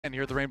And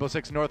here at the Rainbow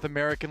Six North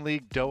American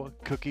League, Doa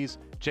Cookies,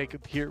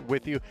 Jacob here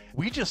with you.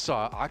 We just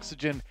saw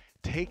Oxygen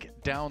take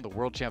down the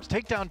world champs,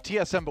 take down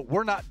TSM, but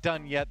we're not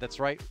done yet. That's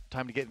right,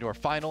 time to get into our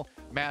final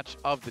match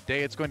of the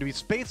day. It's going to be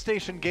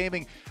Spacestation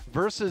Gaming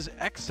versus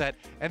XSET,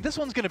 and this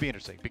one's going to be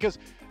interesting because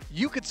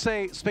you could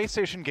say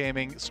Spacestation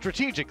Gaming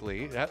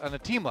strategically on a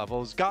team level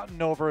has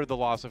gotten over the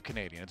loss of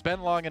Canadian. It's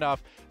been long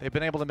enough. They've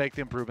been able to make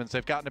the improvements.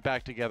 They've gotten it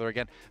back together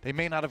again. They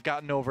may not have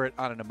gotten over it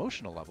on an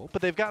emotional level,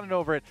 but they've gotten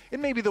over it in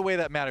maybe the way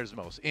that matters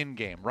most,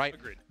 in-game, right?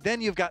 Agreed.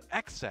 Then you've got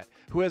XSET,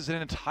 who has an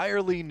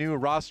entirely new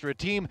roster, a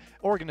team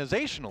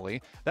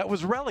organizationally that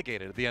was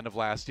relegated at the end of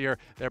last year.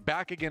 They're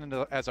back again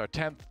as our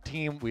 10th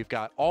team. We've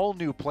got all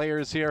new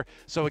players here.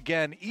 So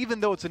again, even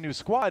though it's a new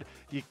squad,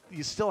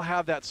 you still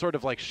have that sort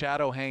of like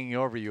shadow hanging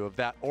over you of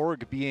that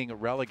org being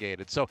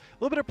relegated. So a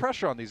little bit of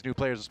pressure on these new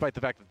players despite the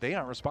fact that they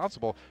aren't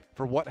responsible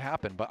for what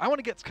happened. But I want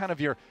to get kind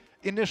of your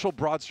initial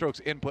broad strokes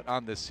input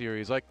on this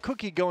series. Like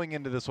Cookie, going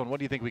into this one, what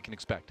do you think we can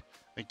expect?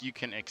 I think you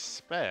can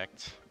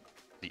expect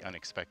the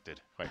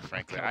unexpected, quite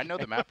frankly. Okay. I know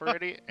the map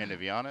already, and to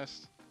be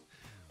honest,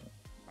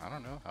 I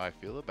don't know how I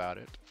feel about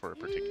it for a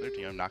particular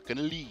team. I'm not going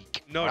to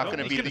leak. No, not no,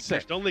 going to be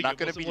leakers. Don't leak. Not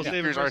going to be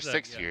leakers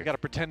R6 here. You got to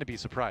pretend to be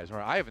surprised.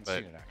 I haven't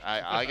seen it actually.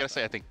 I got to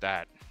say, I think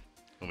that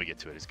when we get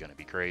to it, it's going to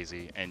be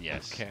crazy. And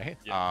yes, okay.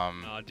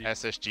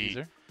 SSG.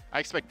 Teaser? I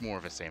expect more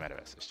of the same out of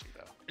SSG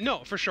though.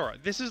 No, for sure.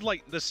 This is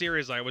like the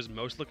series I was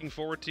most looking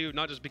forward to,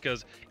 not just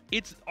because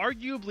it's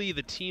arguably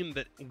the team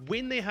that,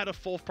 when they had a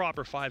full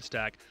proper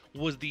 5-stack,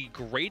 was the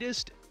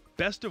greatest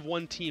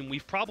best-of-1 team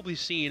we've probably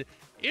seen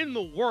in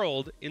the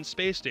world in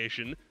Space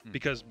Station,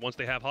 because once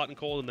they have Hot and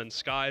Cold and then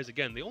Skies,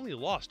 again, they only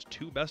lost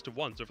 2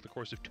 best-of-1s over the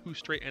course of 2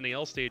 straight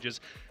NAL stages.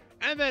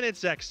 And then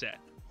it's XSET,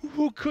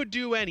 who could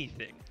do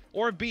anything,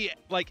 or be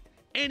like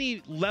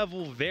any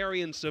level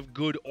variance of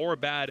good or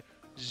bad.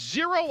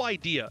 Zero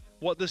idea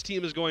what this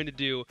team is going to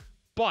do,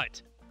 but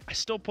I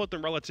still put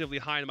them relatively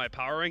high in my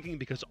power ranking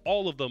because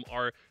all of them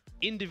are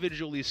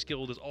individually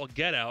skilled as all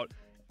get out,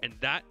 and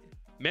that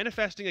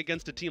manifesting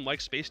against a team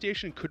like Space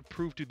Station could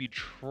prove to be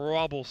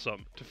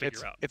troublesome to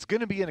figure out. It's going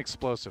to be an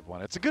explosive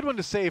one. It's a good one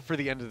to save for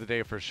the end of the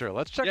day for sure.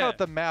 Let's check out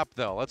the map,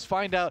 though. Let's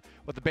find out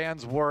what the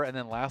bans were, and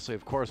then lastly,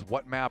 of course,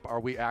 what map are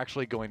we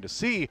actually going to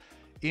see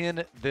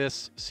in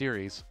this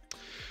series?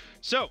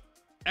 So,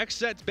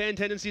 XSET's ban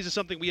tendencies is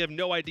something we have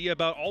no idea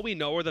about. All we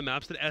know are the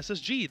maps that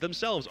SSG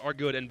themselves are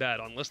good and bad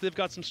on, unless they've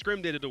got some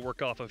scrim data to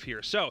work off of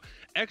here. So,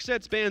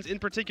 XSET's bans in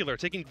particular,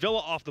 taking Villa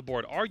off the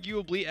board,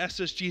 arguably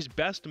SSG's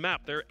best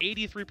map. They're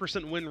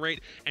 83% win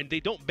rate, and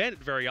they don't ban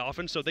it very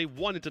often, so they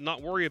wanted to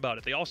not worry about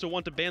it. They also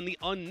want to ban the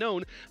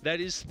unknown, that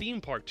is Theme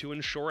Park, to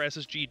ensure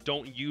SSG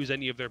don't use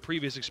any of their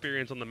previous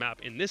experience on the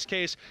map. In this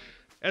case,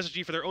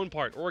 SSG, for their own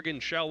part, Oregon,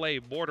 Chalet,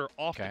 Border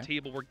off the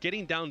table. We're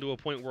getting down to a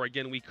point where,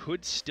 again, we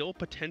could still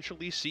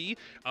potentially see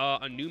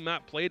a new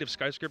map played if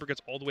Skyscraper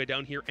gets all the way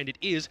down here, and it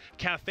is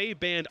Cafe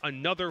banned,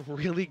 another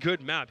really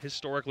good map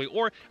historically,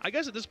 or I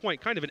guess at this point,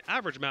 kind of an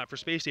average map for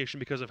Space Station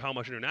because of how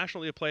much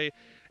internationally they play,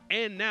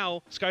 and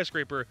now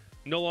Skyscraper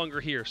no longer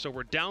here. So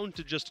we're down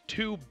to just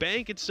 2.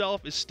 Bank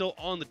itself is still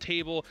on the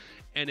table,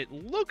 and it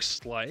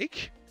looks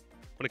like,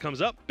 when it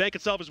comes up, Bank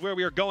itself is where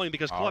we are going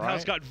because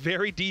Clubhouse got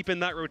very deep in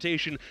that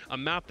rotation. A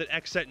map that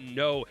XSET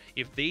know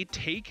if they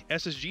take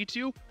SSG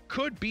to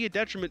could be a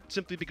detriment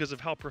simply because of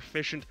how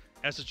proficient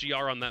SSG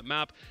are on that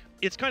map.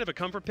 It's kind of a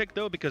comfort pick,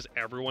 though, because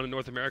everyone in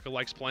North America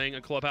likes playing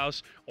a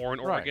Clubhouse or an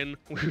Oregon.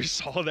 We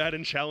saw that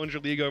in Challenger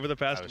League over the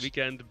past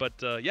weekend.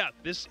 But yeah,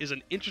 this is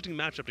an interesting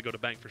matchup to go to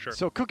Bank for sure.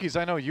 So, Cookies,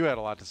 I know you had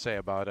a lot to say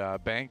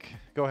about Bank.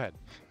 Go ahead.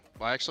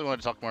 Well, I actually want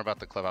to talk more about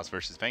the Clubhouse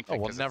versus Bank thing.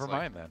 Oh, well, never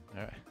mind then.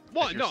 All right.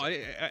 Well, no,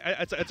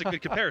 it's a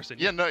good comparison.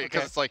 Yeah, no,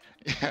 because it's like,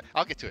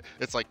 I'll get to it.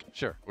 It's like,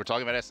 sure, we're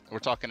talking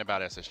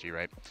about SSG,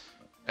 right?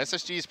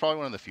 SSG is probably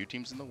one of the few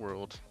teams in the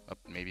world,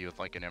 maybe with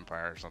like an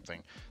Empire or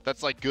something,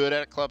 that's like good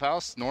at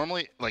Clubhouse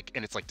normally, like,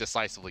 and it's like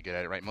decisively good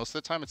at it, right? Most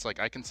of the time, it's like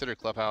I consider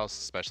Clubhouse,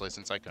 especially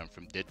since I come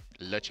from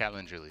the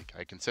Challenger League,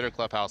 I consider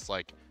Clubhouse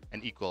like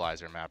an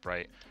equalizer map,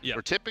 right? Yeah.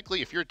 Where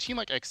typically, if you're a team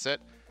like XSET,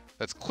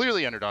 that's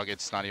clearly underdog,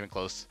 it's not even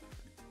close.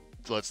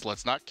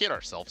 Let's not kid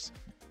ourselves.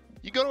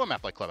 You go to a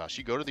map like Clubhouse,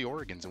 you go to the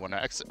Oregons and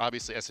whatnot.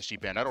 Obviously, SSG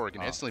banned out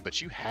Oregon instantly,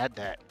 but you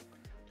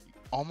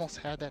almost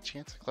had that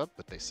chance at Club,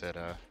 but they said,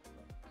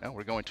 no,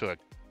 we're going to a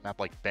map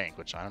like Bank,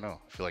 which I don't know.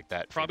 I feel like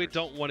that probably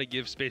don't want to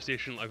give Space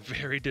Station a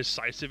very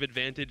decisive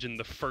advantage in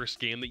the first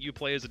game that you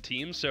play as a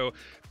team. So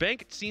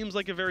Bank seems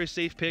like a very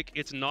safe pick.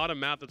 It's not a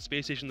map that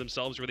Space Station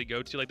themselves really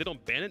go to. Like, they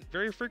don't ban it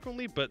very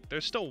frequently, but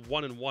there's still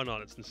 1-1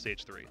 on it since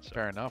stage 3. So.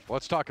 Fair enough.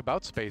 Let's talk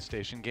about Space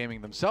Station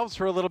Gaming themselves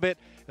for a little bit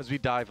as we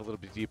dive a little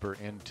bit deeper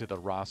into the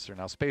roster.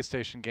 Now, Space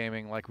Station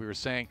Gaming, like we were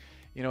saying,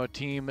 you know, a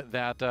team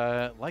that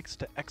likes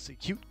to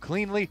execute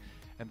cleanly.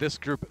 And this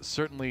group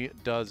certainly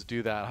does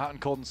do that. Hot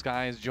and Cold and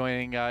Skies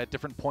joining at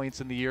different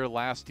points in the year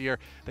last year.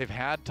 They've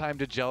had time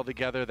to gel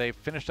together. They've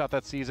finished out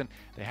that season.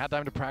 They had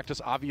time to practice,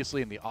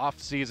 obviously, in the off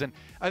season.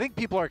 I think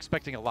people are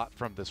expecting a lot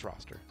from this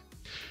roster.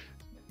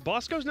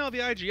 Bosco's now the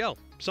IGL,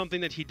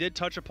 something that he did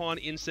touch upon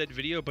in said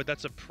video, but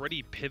that's a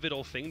pretty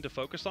pivotal thing to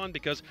focus on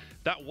because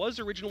that was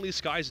originally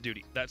Sky's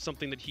duty. That's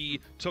something that he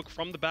took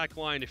from the back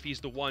line if he's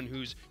the one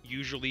who's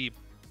usually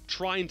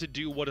trying to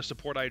do what a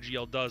support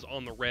IGL does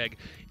on the reg.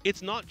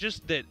 It's not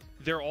just that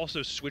they're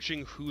also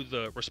switching who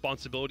the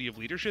responsibility of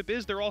leadership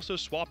is, they're also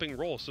swapping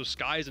roles. So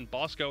Skies and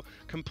Bosco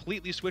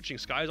completely switching.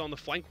 Skies on the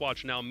flank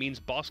watch now means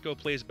Bosco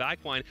plays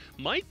backline,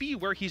 might be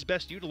where he's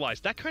best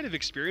utilized. That kind of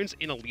experience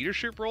in a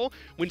leadership role,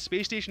 when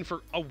Spacestation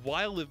for a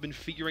while have been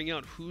figuring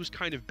out who's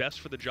kind of best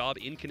for the job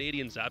in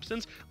Canadian's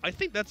absence, I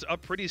think that's a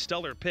pretty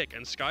stellar pick,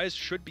 and Skies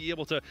should be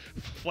able to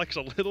flex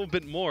a little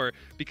bit more,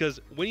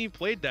 because when he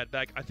played that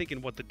back, I think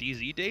in what, the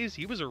DZ days,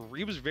 he was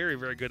very,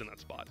 very good in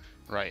that spot.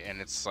 Right,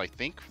 and it's, I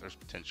think there's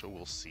potential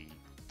we'll see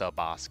the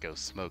Bosco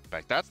smoke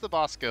back. That's the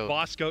Bosco.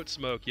 Bosco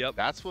smoke, yep.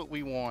 That's what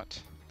we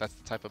want. That's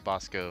the type of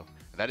Bosco.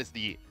 That is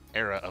the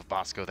era of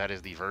Bosco. That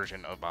is the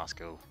version of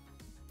Bosco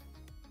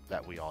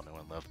that we all know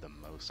and love the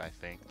most, I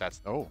think.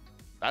 That's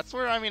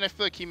where, I mean, I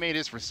feel like he made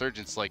his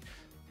resurgence. Like,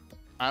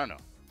 I don't know.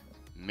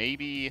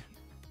 Maybe,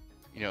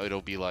 you know,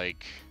 it'll be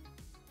like,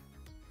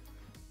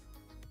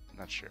 I'm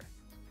not sure.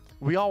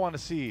 We all want to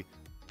see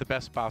the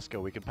best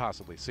Bosco we can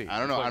possibly see. I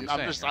don't know. I'm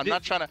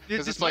not trying to.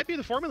 This might be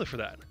the formula for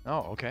that. Oh,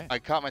 okay. I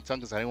caught my tongue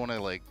because I didn't want to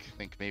like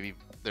think maybe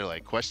they're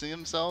like questioning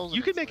themselves.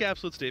 You can make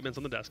absolute statements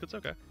on the desk. It's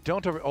okay.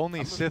 Don't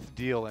only Sith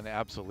deal in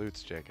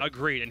absolutes, Jacob.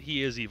 Agreed, and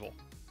he is evil.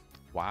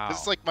 Wow.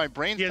 This is like my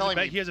brain's telling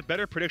me he has a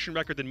better prediction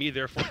record than me,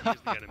 therefore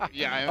he's the enemy.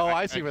 Yeah.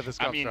 I see where this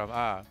comes from.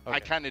 Okay.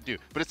 I kind of do,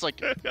 but it's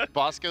like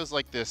Bosco's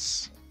like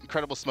this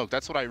incredible smoke.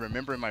 That's what I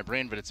remember in my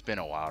brain, but it's been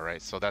a while,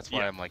 right? So that's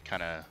why I'm like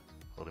kind of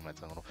holding my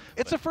tongue a little.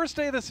 It's the first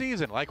day of the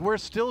season. Like, we're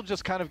still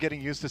just kind of getting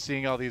used to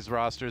seeing all these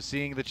rosters,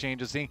 seeing the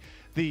changes, seeing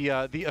the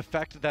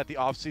effect that the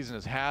offseason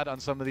has had on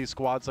some of these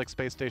squads like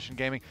Space Station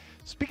Gaming.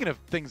 Speaking of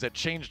things that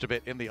changed a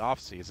bit in the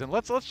offseason,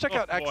 let's check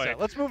out XSET.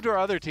 Let's move to our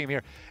other team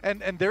here.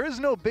 And there is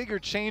no bigger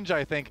change,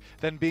 I think,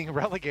 than being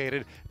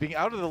relegated, being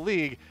out of the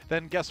league.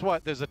 Then guess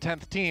what? There's a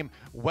 10th team.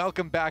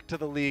 Welcome back to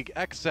the league,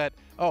 XSET.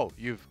 Oh,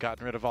 you've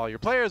gotten rid of all your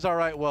players. All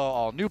right, well,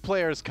 all new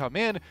players come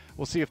in.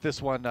 We'll see if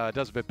this one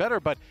does a bit better.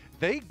 But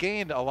they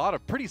gained a lot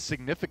of pretty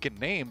significant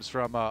names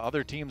from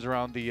other teams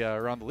around the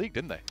league,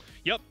 didn't they?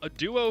 Yep, a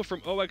duo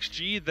from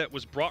OXG that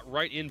was brought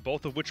right in,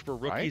 both of which were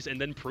rookies,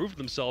 and then proved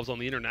themselves on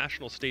the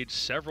international stage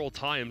several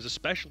times,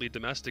 especially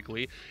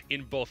domestically,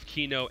 in both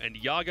Kino and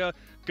Yaga.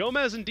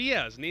 Gomez and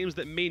Diaz, names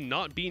that may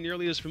not be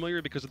nearly as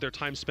familiar because of their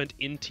time spent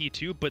in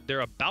T2, but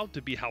they're about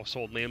to be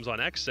household names on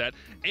XSET.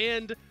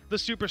 And the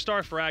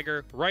superstar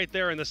fragger right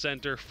there in the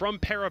center from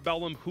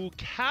Parabellum, who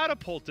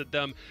catapulted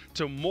them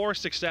to more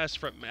success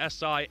from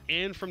SI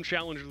and from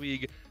Challenger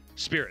League.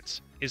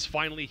 Spirits is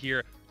finally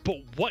here. But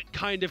what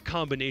kind of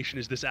combination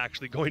is this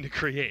actually going to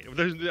create?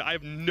 I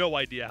have no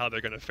idea how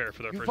they're going to fare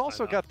for their first time. You've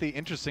also got the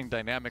interesting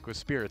dynamic with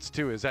Spirits,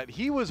 too, is that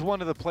he was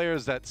one of the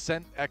players that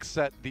sent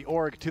XSET, the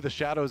org, to the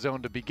Shadow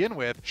Zone to begin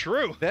with.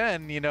 True.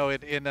 Then,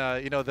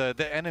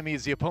 the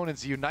enemies, the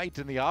opponents unite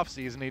in the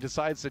offseason. He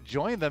decides to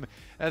join them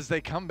as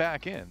they come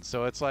back in.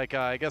 So it's like,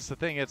 I guess the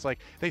thing, it's like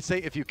they say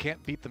if you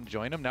can't beat them,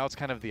 join them. Now it's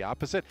kind of the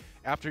opposite.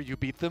 After you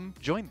beat them,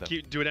 join them.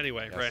 Do it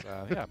anyway, yes,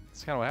 right? Yeah,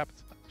 it's kind of what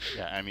happens.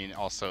 Yeah, I mean,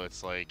 also,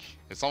 it's like,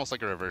 it's almost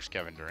like a reverse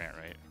Kevin Durant,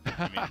 right?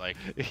 I mean, like,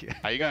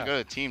 how you going to go to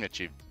a team that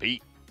you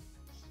beat?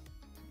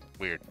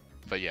 Weird.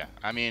 But yeah,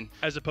 I mean.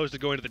 As opposed to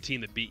going to the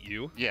team that beat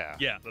you? Yeah.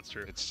 Yeah, that's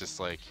true. It's just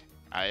like,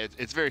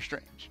 it's very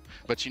strange.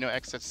 But,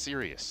 XSET's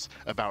serious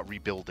about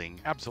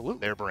rebuilding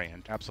their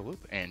brand.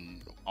 Absolutely.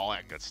 And all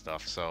that good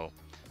stuff. So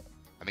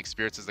I think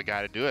Spirits is the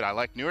guy to do it. I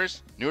like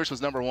Newers. Newers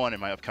was #1 in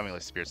my upcoming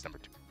list. Spirits #2.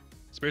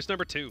 Spirits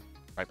 #2.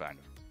 Right behind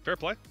him. Fair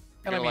play.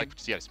 And I like what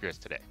you see out of Spirits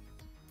today.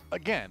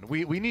 Again,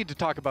 we need to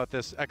talk about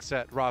this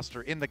XSET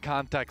roster in the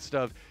context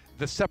of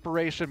the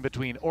separation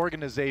between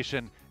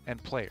organization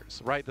and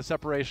players, right? The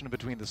separation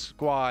between the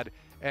squad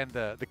and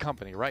the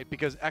company, right?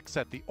 Because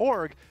XSET, the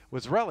org,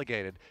 was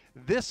relegated.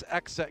 This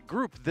XSET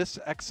group, this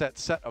XSET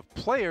set of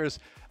players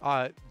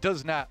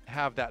does not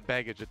have that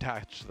baggage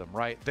attached to them,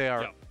 right? They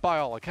are, by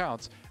all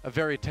accounts, a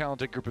very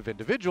talented group of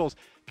individuals.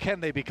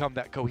 Can they become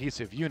that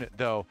cohesive unit,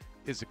 though,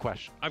 is the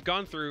question. I've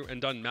gone through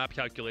and done map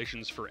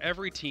calculations for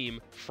every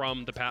team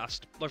from the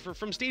past, like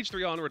from stage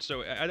 3 onwards,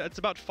 so it's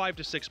about 5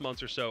 to 6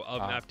 months or so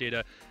of map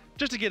data,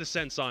 just to get a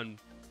sense on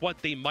what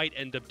they might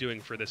end up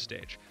doing for this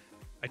stage.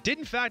 I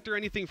didn't factor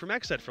anything from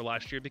XSET for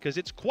last year because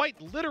it's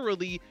quite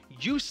literally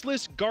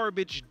useless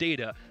garbage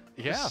data.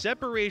 Yeah. The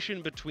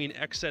separation between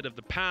XSET of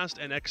the past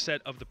and XSET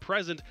of the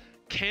present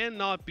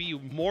cannot be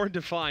more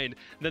defined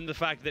than the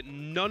fact that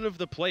none of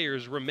the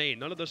players remain,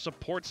 none of the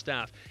support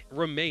staff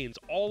remains.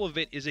 All of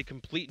it is a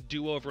complete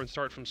do-over and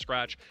start from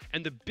scratch.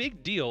 And the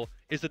big deal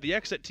is that the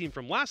XSET team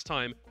from last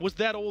time was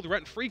that old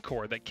rent-free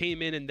core that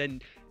came in and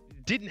then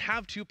didn't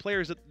have 2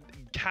 players that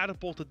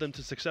catapulted them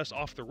to success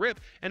off the rip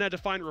and had to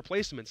find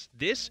replacements.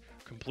 This,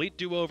 complete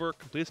do-over,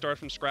 complete start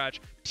from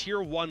scratch,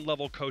 tier 1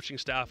 level coaching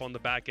staff on the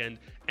back end,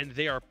 and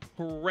they are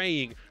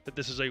praying that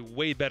this is a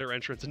way better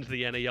entrance into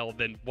the NAL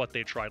than what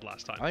they tried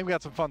last time. I think we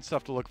got some fun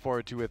stuff to look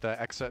forward to with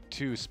XSET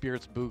 2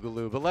 Spirits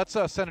Boogaloo. But let's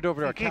send it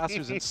over to our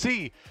casters and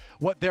see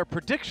what their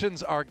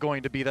predictions are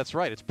going to be. That's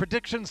right. It's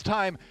predictions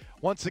time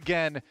once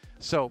again.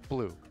 So,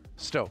 Blue,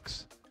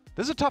 Stokes,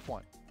 this is a tough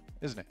one,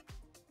 isn't it?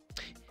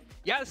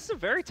 Yeah, this is a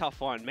very tough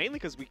one, mainly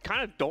because we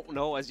kind of don't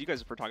know, as you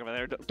guys were talking about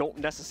there, don't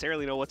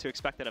necessarily know what to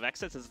expect out of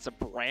XSET since it's a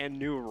brand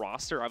new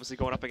roster, obviously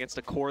going up against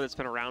a core that's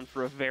been around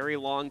for a very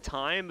long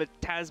time. It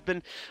has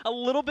been a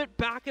little bit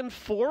back and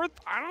forth.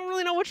 I don't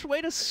really know which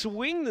way to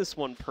swing this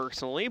one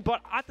personally,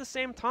 but at the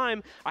same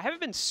time, I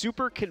haven't been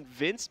super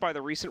convinced by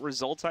the recent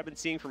results I've been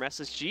seeing from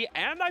SSG,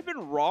 and I've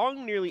been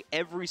wrong nearly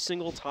every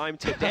single time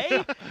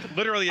today.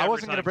 Literally every I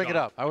wasn't going to bring it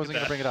up.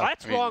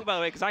 That's wrong, by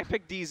the way, because I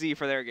picked DZ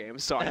for their game,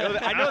 so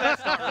I know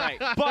that's not right.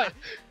 But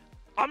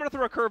I'm going to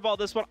throw a curveball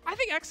this one. I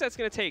think XSET's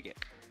going to take it.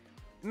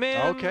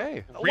 Man,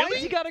 okay. Why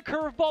has he got a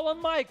curveball on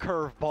my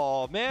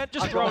curveball, man?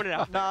 Just throwing it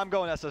out. Nah, I'm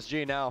going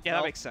SSG now. Yeah,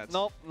 that makes sense.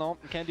 Nope,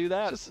 can't do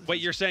that. Wait,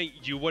 you're saying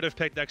you would have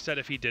picked XSET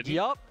if he didn't?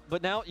 Yup,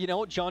 but now, you know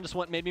what? John just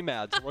went and made me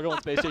mad, so we're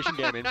going Space Station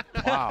Gaming.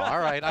 Wow, all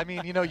right. I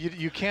mean,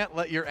 you can't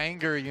let your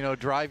anger,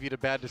 drive you to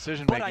bad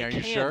decision making. But Are I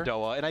you can, sure?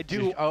 Doa, and I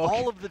do Oh, okay.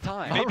 all of the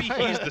time. Maybe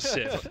he's the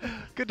Sith.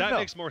 Good to That know.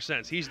 makes more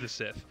sense. He's the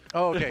Sith.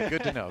 Oh, okay,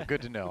 good to know.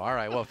 Good to know. All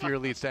right, well, fear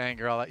leads to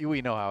anger.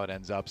 We know how it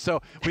ends up.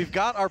 So we've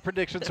got our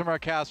predictions from our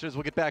casters.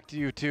 We'll get back to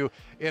you two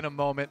in a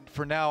moment.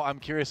 For now, I'm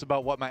curious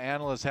about what my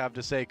analysts have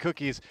to say.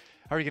 Cookies,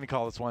 how are you going to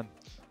call this one?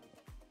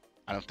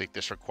 I don't think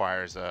this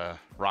requires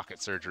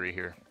rocket surgery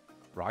here.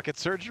 Rocket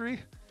surgery?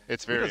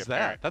 It's What very is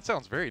apparent. that? That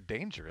sounds very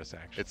dangerous,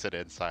 actually. It's an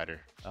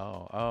insider.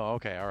 Oh,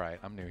 okay, all right.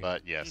 I'm new here.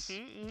 But yes,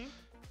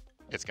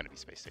 it's going to be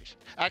Space Station.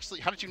 Actually,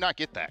 how did you not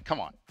get that?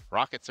 Come on.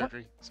 Rocket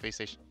surgery, Space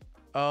Station.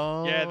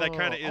 Oh. Yeah, that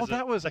kind of is.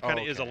 That kind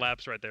of is a okay.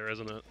 lapse right there,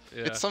 isn't it?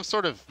 Yeah. It's some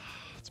sort of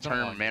been a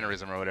long term,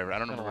 mannerism, or whatever. I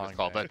don't Been a remember what it's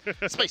long called,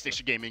 but Space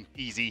Station Gaming,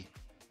 easy.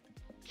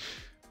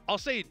 I'll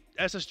say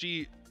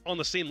SSG on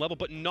the same level,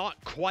 but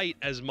not quite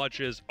as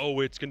much as,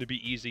 oh, it's going to be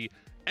easy.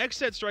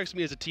 XSET strikes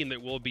me as a team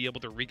that will be able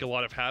to wreak a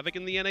lot of havoc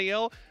in the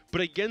NAL,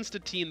 but against a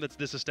team that's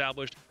this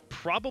established,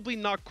 probably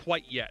not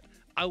quite yet.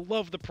 I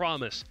love the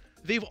promise.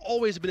 They've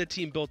always been a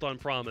team built on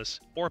promise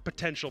or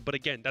potential, but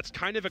again, that's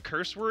kind of a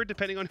curse word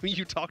depending on who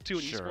you talk to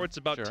in esports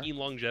about team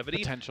longevity.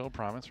 Potential,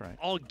 promise, right.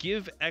 I'll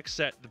give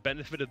XSET the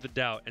benefit of the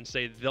doubt and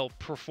say they'll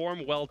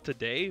perform well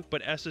today,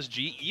 but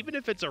SSG, even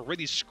if it's a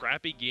really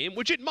scrappy game,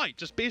 which it might,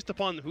 just based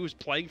upon who's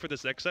playing for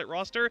this XSET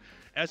roster,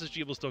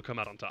 SSG will still come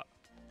out on top.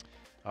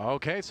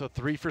 Okay, so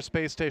 3 for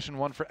Space Station,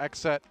 1 for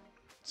XSET.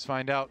 Let's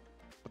find out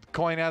what the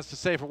coin has to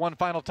say for one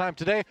final time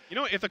today. You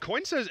know, if the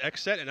coin says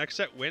XSET and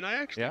XSET win, I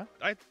actually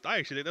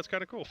think that's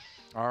kind of cool.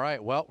 All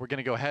right, well, we're going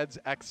to go heads,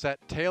 XSET,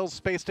 tails,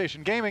 Space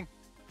Station Gaming.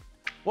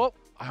 Well,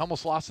 I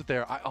almost lost it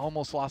there. I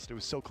almost lost it. It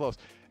was so close.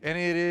 And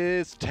it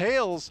is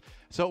tails,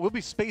 so it will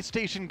be Space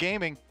Station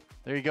Gaming.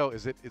 There you go.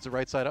 Is it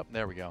right side up?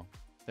 There we go.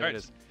 There it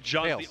is.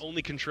 John's Tails. the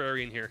only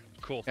contrarian here.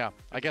 Cool. Yeah,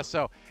 I guess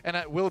so.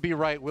 And will it be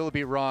right? Will it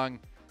be wrong?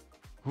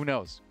 Who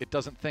knows? It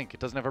doesn't think. It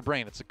doesn't have a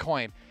brain. It's a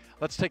coin.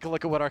 Let's take a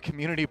look at what our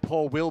community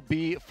poll will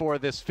be for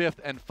this 5th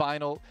and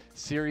final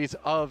series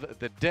of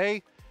the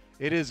day.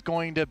 It is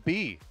going to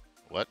be...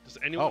 What? Does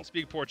anyone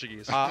speak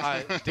Portuguese?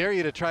 I dare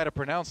you to try to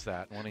pronounce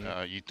that. One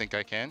of you. You think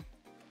I can?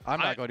 I'm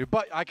not going to,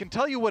 but I can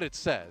tell you what it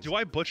says. Do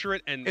I butcher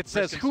it? And it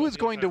says, who is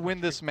going to win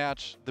this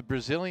match? The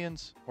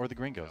Brazilians or the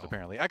Gringos,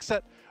 apparently.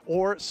 XSET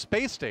or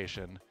Space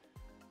Station.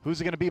 Who's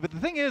it going to be? But the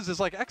thing is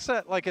like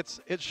XSET, like it's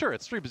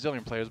 3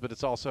 Brazilian players, but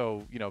it's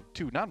also,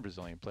 2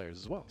 non-Brazilian players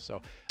as well.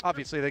 So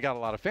obviously they got a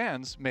lot of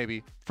fans,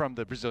 maybe from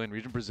the Brazilian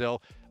region.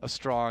 Brazil, a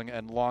strong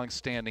and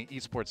long-standing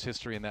esports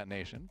history in that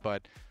nation.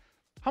 But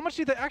how much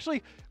do you think,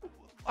 actually,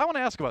 I want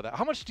to ask about that.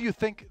 How much do you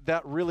think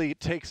that really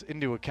takes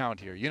into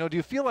account here? Do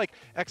you feel like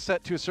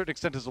XSET to a certain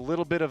extent is a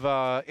little bit of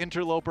a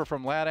interloper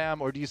from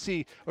LATAM, or do you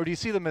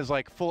see them as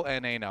like full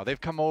NA now? They've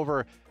come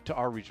over to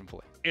our region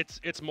fully.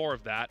 It's more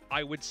of that.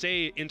 I would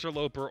say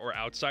interloper or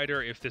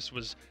outsider if this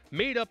was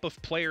made up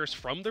of players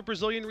from the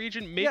Brazilian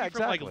region, maybe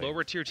from like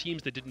lower tier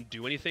teams that didn't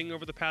do anything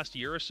over the past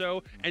year or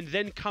so, and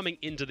then coming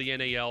into the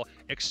NAL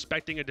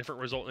expecting a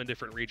different result in a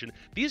different region.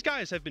 These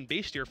guys have been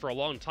based here for a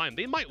long time.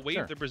 They might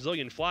wave the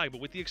Brazilian flag, but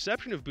with the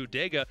exception of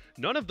Bodega,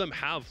 none of them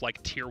have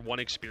like tier 1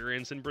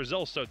 experience in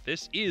Brazil. So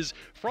this is,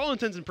 for all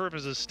intents and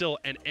purposes, still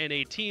an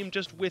NA team,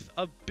 just with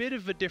a bit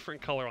of a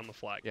different color on the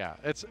flag. Yeah,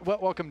 it's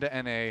welcome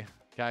to NA.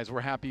 Guys,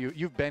 we're happy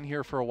you've been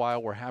here for a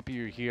while. We're happy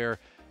you're here.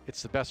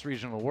 It's the best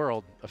region in the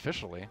world,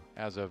 officially,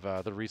 as of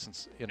the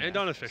recent... And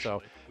unofficially.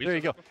 So, there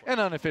you go. And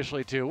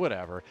unofficially, too,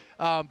 whatever.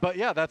 But,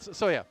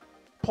 yeah,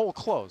 poll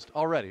closed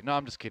already. No,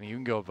 I'm just kidding. You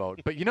can go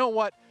vote. But you know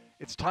what?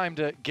 It's time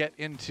to get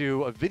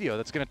into a video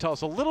that's going to tell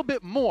us a little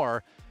bit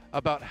more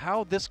about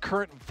how this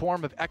current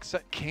form of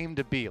XSET came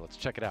to be. Let's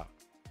check it out.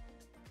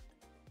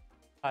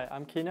 Hi,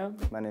 I'm Kino.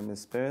 My name is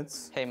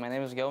Spirits. Hey, my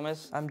name is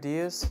Gomez. I'm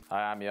Diaz.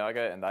 Hi, I'm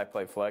Yaga, and I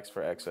play Flex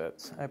for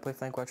XSET. I play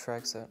flank watch for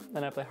XSET.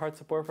 And I play hard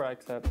support for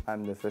XSET.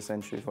 I'm the first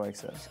entry for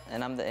XSET.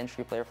 And I'm the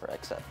entry player for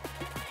XSET.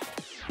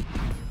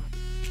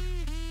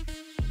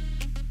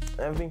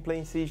 I've been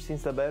playing Siege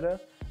since the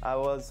beta. I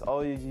was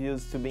always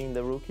used to being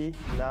the rookie.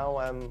 Now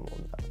I'm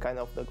kind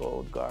of the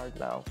gold guard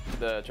now.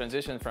 The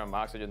transition from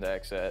Oxygen to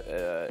XSET,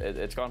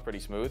 it's gone pretty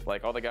smooth.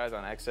 Like all the guys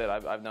on XSET,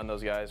 I've known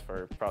those guys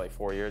for probably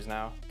 4 years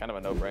now. Kind of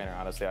a no-brainer,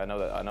 honestly. I know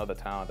the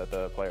talent that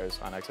the players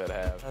on XSET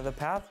have. The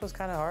path was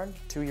kind of hard.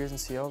 2 years in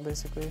CL,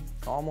 basically.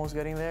 Almost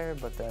getting there,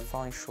 but then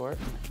falling short.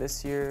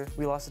 This year,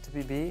 we lost it to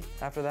BB.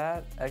 After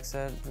that,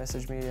 XSET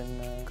messaged me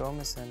and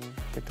Gomez and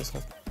picked us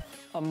up.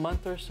 A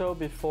month or so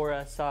before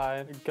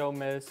SI,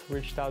 Gomez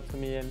reached out to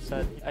me and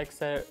said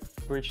XSET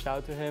reached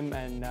out to him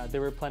and they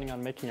were planning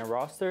on making a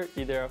roster,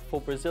 either a full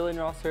Brazilian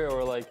roster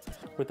or like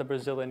with a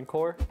Brazilian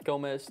core.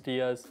 Gomez,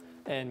 Diaz,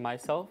 and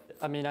myself.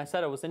 I mean, I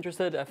said I was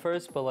interested at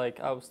first, but like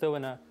I was still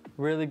in a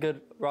really good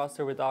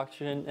roster with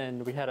Oxygen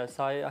and we had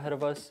SI ahead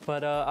of us.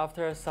 But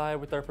after SI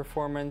with our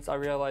performance, I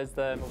realized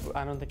that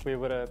I don't think we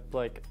would have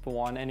like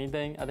won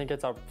anything. I think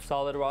it's a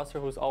solid roster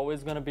who's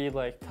always gonna be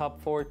like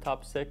top 4,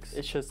 top 6.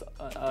 It's just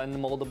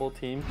an moldable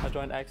team. I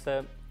joined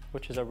XSET,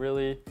 which is a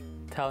really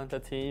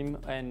talented team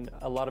and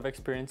a lot of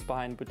experience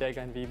behind Bodega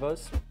and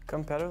Vivas.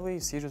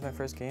 Competitively, Siege was my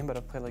first game, but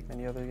I've played like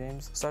many other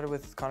games. Started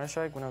with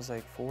Counter-Strike when I was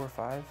like 4 or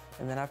 5.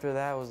 And then after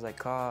that was like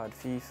COD,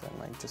 FIFA, and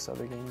like just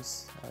other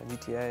games,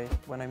 GTA.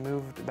 When I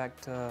moved back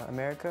to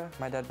America,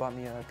 my dad bought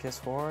me a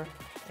PS4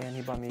 and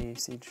he bought me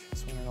Siege.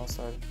 That's when it all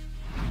started.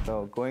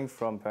 So going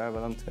from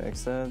Parabellum to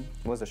XSET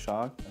was a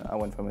shock. I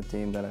went from a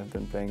team that I've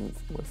been playing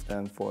with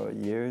them for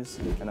years,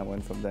 and I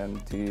went from them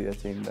to a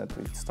team that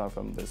we start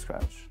from the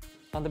scratch.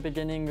 On the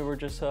beginning, we were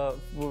just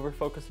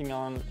focusing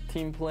on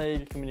team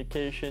play,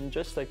 communication,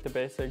 just like the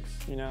basics,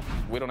 you know.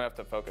 We don't have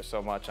to focus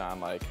so much on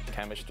like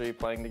chemistry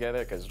playing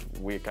together because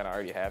we kind of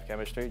already have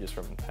chemistry just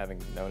from having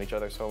known each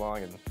other so long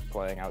and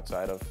playing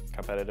outside of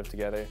competitive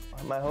together.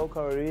 My whole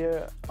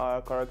career,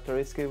 our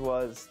characteristic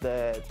was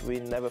that we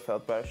never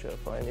felt pressure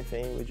for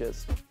anything. We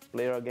just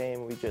play our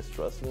game, we just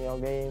trust in our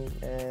game,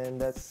 and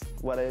that's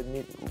what I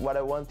need, what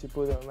I want to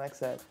put on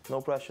XSET.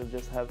 No pressure,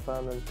 just have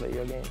fun and play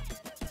your game.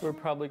 We're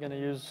probably going to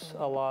use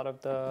a lot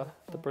of the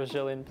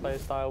Brazilian play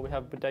style. We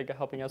have Bodega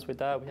helping us with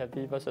that. We have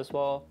Vivas as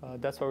well.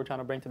 That's what we're trying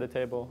to bring to the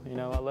table. You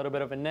know, a little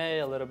bit of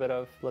NA, a little bit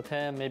of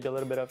Latam, maybe a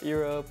little bit of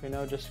Europe. You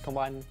know, just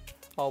combine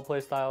all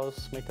play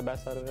styles, make the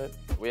best out of it.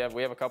 We have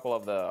a couple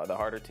of the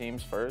harder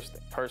teams first.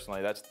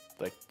 Personally, that's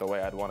like the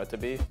way I'd want it to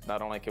be.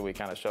 Not only can we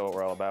kind of show what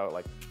we're all about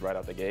like right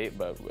out the gate,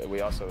 but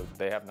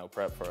they have no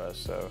prep for us,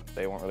 so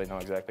they won't really know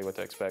exactly what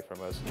to expect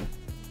from us.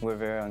 We're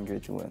very hungry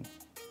to win.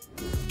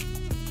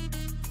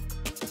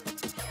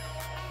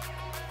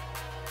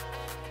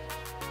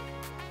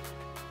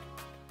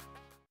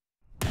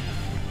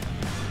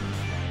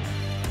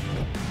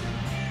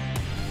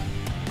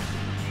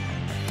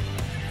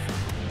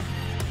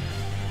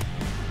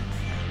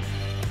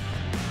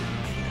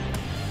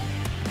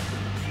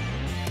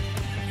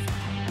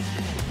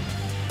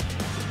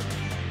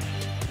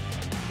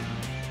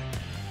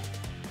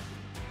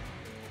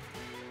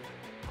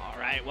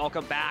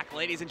 Welcome back,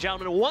 ladies and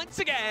gentlemen, once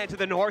again to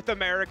the North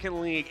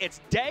American League. It's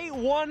day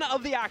 1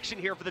 of the action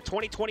here for the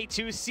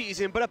 2022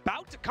 season, but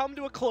about to come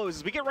to a close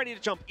as we get ready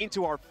to jump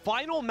into our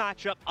final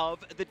matchup of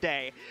the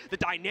day. The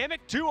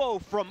dynamic duo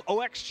from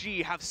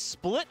OXG have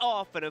split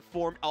off and have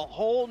formed a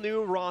whole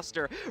new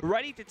roster,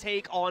 ready to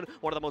take on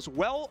one of the most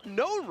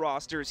well-known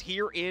rosters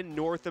here in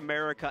North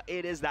America.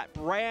 It is that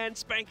brand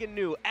spanking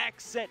new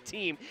XSET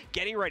team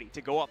getting ready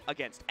to go up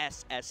against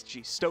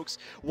SSG. Stokes,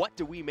 what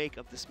do we make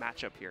of this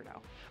matchup here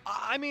now?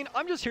 I mean,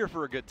 I'm just here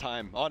for a good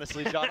time,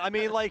 honestly, John. I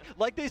mean, like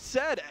they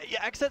said,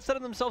 XSET said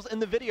it themselves in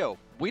the video.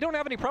 We don't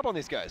have any prep on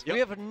these guys. Yep. We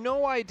have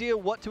no idea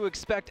what to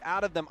expect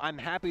out of them. I'm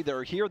happy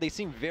they're here. They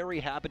seem very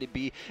happy to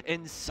be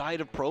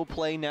inside of pro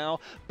play now,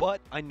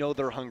 but I know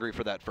they're hungry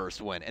for that first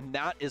win, and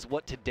that is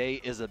what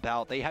today is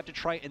about. They have to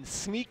try and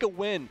sneak a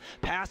win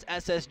past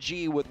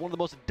SSG with one of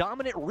the most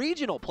dominant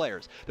regional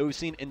players that we've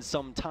seen in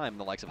some time,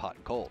 the likes of Hot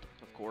and Cold.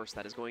 Course,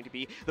 that is going to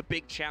be the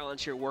big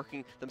challenge here,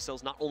 working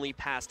themselves not only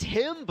past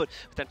him, but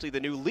potentially the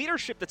new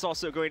leadership that's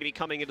also going to be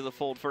coming into the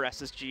fold for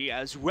SSG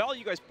as well.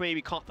 You guys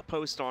maybe caught the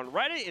post on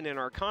Reddit and in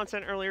our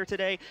content earlier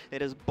today.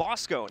 It is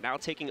Bosco now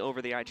taking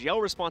over the IGL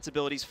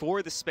responsibilities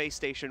for the Space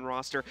Station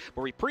roster,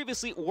 where we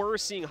previously were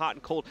seeing Hot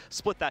and Cold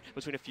split that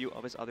between a few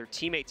of his other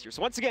teammates here.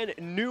 So once again,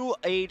 new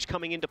age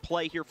coming into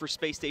play here for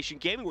Space Station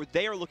Gaming, where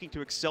they are looking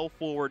to excel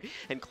forward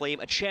and claim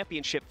a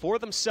championship for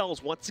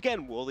themselves. Once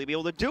again, will they be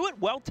able to do it?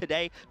 Well,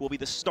 today will be the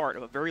the start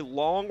of a very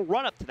long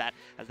run up to that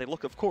as they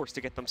look, of course, to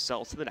get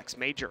themselves to the next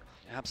major.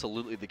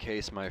 Absolutely the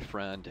case, my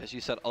friend. As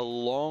you said, a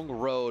long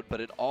road,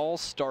 but it all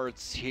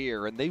starts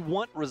here, and they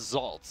want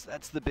results.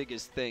 That's the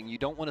biggest thing. You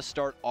don't want to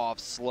start off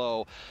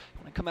slow.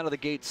 You want to come out of the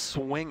gate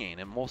swinging,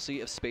 and we'll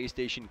see if Space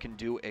Station can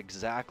do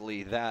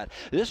exactly that.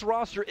 This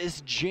roster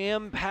is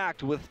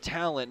jam-packed with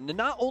talent, and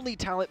not only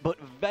talent, but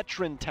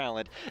veteran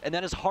talent, and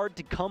that is hard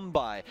to come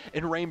by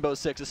in Rainbow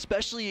Six,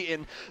 especially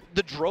in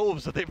the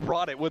droves that they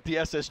brought it with the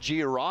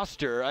SSG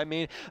roster. I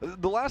mean,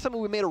 the last time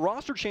we made a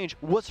roster change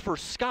was for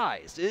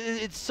Skies.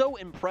 It's so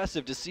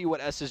impressive to see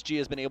what SSG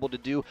has been able to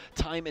do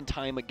time and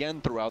time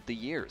again throughout the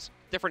years.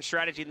 Different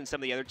strategy than some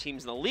of the other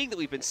teams in the league that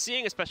we've been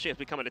seeing, especially as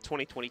we come into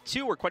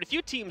 2022, where quite a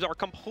few teams are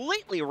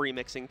completely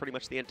remixing pretty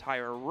much the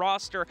entire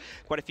roster.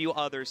 Quite a few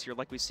others here,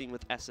 like we've seen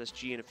with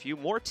SSG, and a few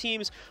more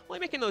teams only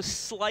making those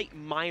slight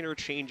minor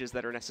changes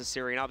that are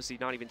necessary, and obviously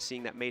not even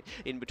seeing that made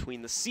in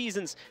between the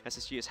seasons.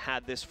 SSG has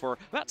had this for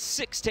about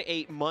 6 to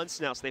 8 months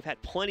now, so they've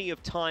had plenty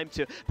of time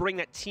to bring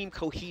that team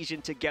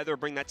cohesion together,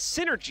 bring that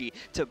synergy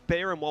to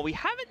bear, and while we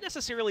haven't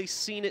necessarily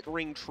seen it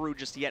ring true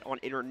just yet on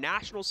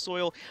international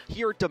soil,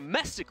 here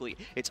domestically,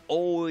 it's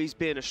always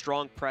been a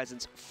strong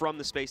presence from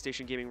the Space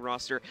Station Gaming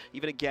roster,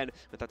 even again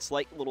with that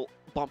slight little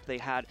bump they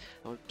had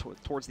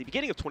towards the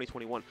beginning of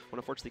 2021 when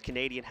unfortunately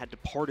Canadian had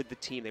departed the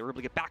team. They were able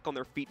to get back on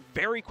their feet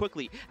very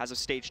quickly as of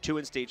Stage 2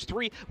 and Stage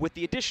 3 with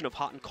the addition of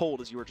Hot and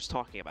Cold, as you were just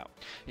talking about.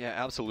 Yeah,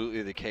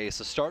 absolutely the case.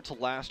 The start to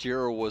last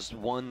year was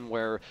one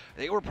where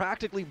they were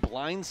practically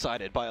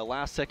blindsided by a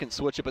last-second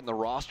switch-up in the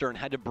roster and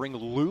had to bring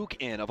Luke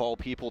in, of all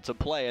people, to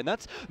play. And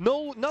that's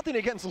nothing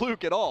against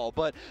Luke at all,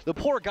 but the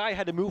poor guy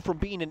had to move from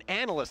being an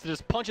analyst that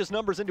just punches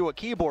numbers into a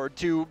keyboard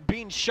to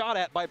being shot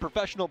at by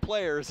professional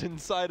players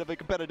inside of a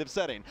competitive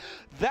setting.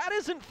 That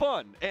isn't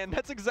fun, and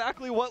that's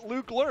exactly what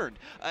Luke learned.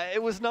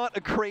 It was not a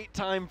great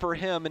time for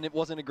him, and it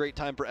wasn't a great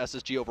time for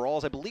SSG overall,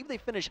 as I believe they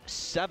finished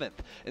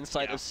 7th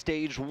inside of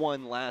Stage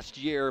 1 last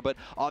year, but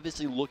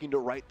obviously looking to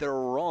right their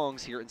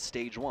wrongs here in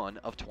Stage 1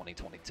 of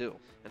 2022.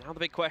 And now the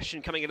big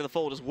question coming into the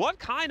fold is, what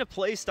kind of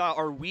playstyle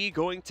are we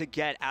going to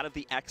get out of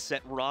the XSET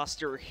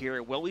roster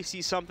here? Will we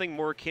see something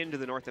more akin to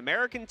the North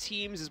American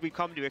teams as we've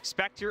come to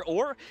expect here?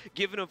 Or,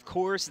 given, of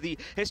course, the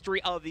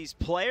history of these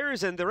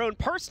players and their own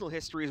personal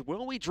histories,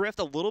 will we drift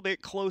a little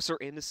bit closer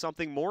into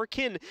something more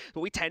akin to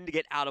what we tend to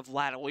get out of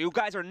Latin? Well, you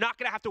guys are not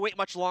going to have to wait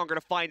much longer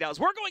to find out, as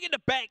we're going into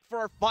Bank for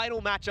our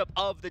final matchup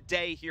of the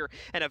day here.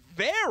 And a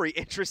very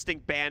interesting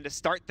band to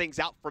start things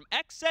out from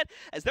XSET,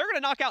 as they're going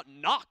to knock out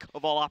Knock,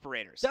 of all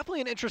operators.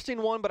 Definitely an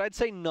interesting one, but I'd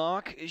say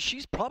Knock,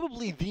 she's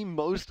probably the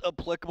most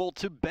applicable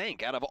to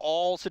Bank out of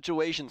all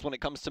situations when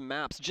it comes to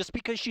maps, just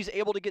because she's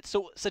able to get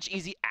such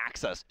easy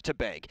access to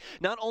Bank.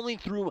 Not only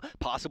through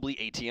possibly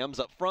ATMs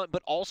up front,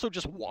 but also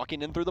just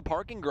walking in through the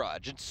parking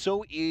garage. It's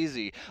so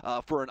easy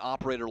for an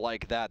operator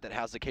like that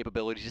has the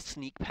capability to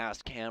sneak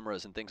past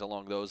cameras and things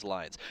along those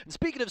lines. And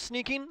speaking of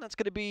sneaking, that's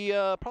going to be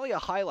probably a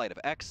highlight of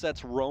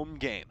XSET's roam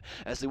game,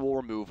 as they will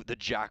remove the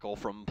Jackal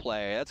from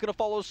play. That's going to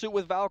follow suit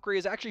with Valkyrie,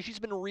 as actually she's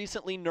been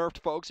recently nerfed,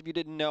 folks, if you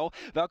didn't know.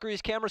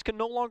 Valkyrie's cameras can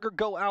no longer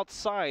go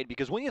outside,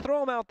 because when you throw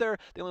them out there,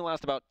 they only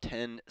last about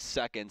 10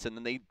 seconds, and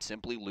then they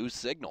simply lose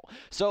signal.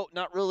 So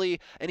not really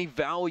any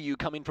value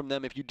coming from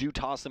them if you do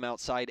toss them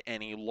outside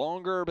any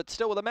longer, but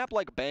still with a map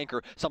like Bank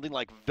or something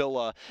like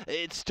Villa,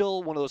 it's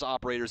still one of those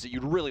operators that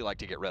you'd really like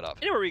to get rid of.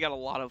 Anywhere we got a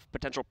lot of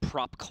potential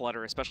prop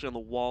clutter, especially on the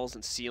walls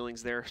and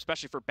ceilings there,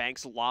 especially for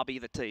Bank's lobby,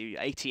 the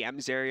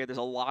ATMs area, there's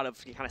a lot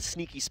of kind of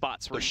sneaky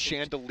spots. The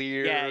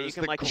chandeliers, yeah, you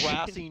can, the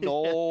grassy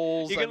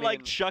knolls. You can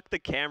like chuck the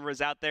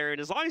cameras out there,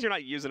 and as long as you're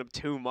not using them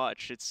too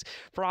much, it's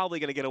probably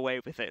going to get away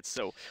with it.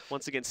 So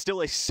once again,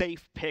 still a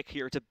safe pick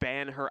here to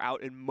ban her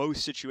out in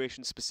most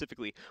situations,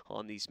 specifically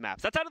on these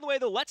maps. That's out of the way,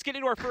 though. Let's get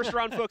into our first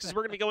round, folks, as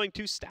we're going to be going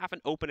to staff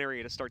and open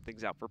area to start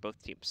things out for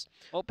both teams.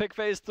 Well, pick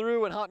phase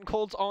through, and Hot and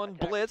Cold's on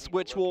Blitz,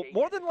 which will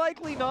more than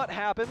likely not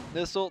happen.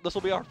 This will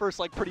be our first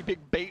like pretty big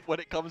bait when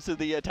it comes to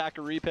the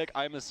attacker repick,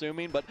 I'm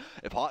assuming. But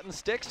if Hot and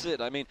sticks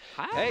it, I mean,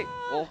 hey,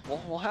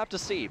 we'll have to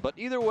see. But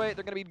either way,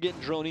 they're going to be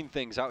getting droning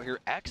things out here.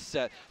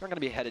 XSET, they're going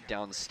to be headed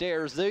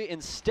downstairs. They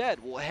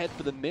instead will head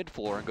for the mid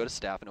floor and go to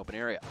staff and open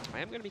area. I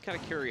am going to be kind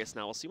of curious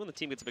now. We'll see when the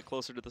team gets a bit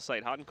closer to the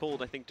site. Hot and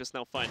Cold, I think, just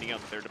now finding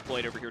out that they're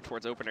deployed over here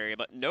towards open area,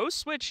 but no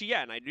switch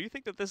yet. And I do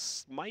think that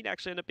this might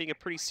actually end up being a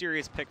pretty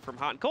serious pick from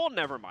Hot and Cold.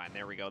 Never mind.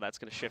 There we go. That's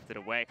going to shift it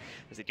away,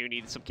 as they do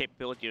need some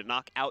capability to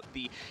knock out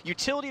the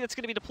utility that's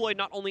going to be deployed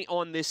not only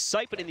on this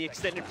site, but in the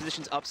extended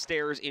positions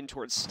upstairs in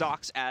towards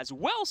Stocks as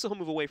well. So he'll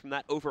move away from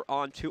that over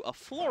onto a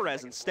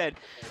Flores instead.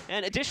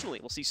 And additionally,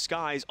 we'll see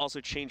Skies also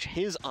change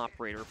his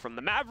operator from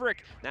the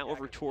Maverick now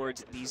over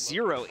towards the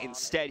Zero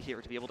instead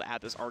here to be able to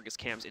add those Argus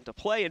cams into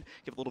play and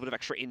give a little bit of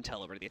extra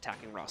intel over to the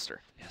attacking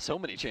roster. Yeah, so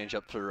many change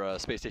up for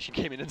Space Station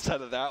Gaming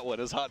inside of that one,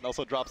 as Hot and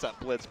also drops that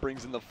Blitz,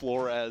 brings in the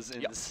Flores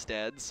instead.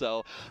 instead.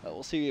 So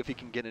we'll see if he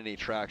can get any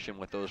traction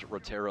with those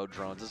Rotero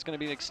drones. It's going to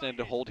be an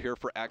extended hold here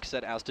for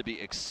XSET, as to be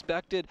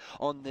expected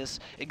on this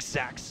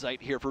exact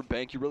site here for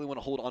Bank. You really want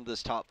to hold on to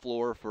this top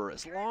floor for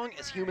as long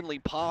as humanly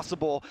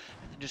possible,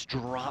 and then just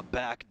drop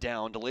back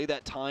down, delay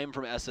that time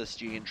from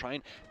SSG, and try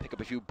and pick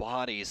up a few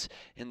bodies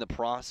in the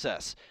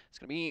process. It's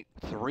going to be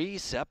 3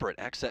 separate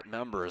XSET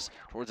members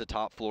towards the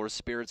top floor.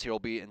 Spirits here will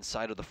be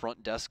inside of the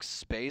front desk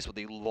space with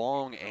a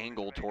long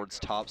angle towards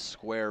top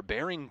square,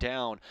 bearing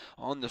down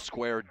on the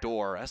square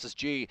door.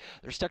 SSG,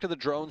 they're stuck to the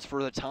drones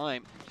for the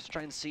time. Just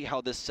try and see how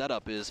this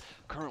setup is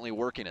currently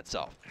working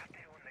itself.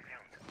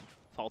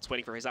 Fault's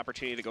waiting for his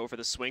opportunity to go for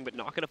the swing, but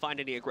not going to find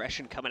any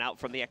aggression coming out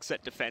from the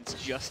XSET defense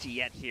just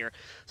yet here.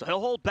 So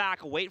he'll hold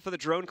back, wait for the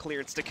drone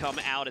clearance to come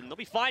out, and they'll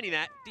be finding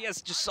that.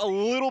 Diaz just a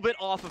little bit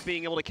off of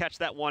being able to catch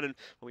that one, and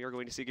we are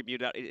going to see get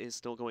muted out. It is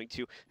still going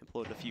to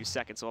implode in a few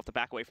seconds, so he'll have to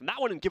back away from that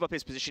one and give up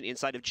his position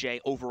inside of Jay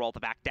overall to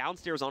back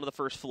downstairs onto the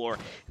first floor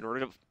in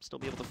order to still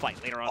be able to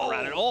fight later on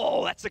around it.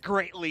 Oh, that's a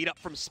great lead up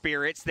from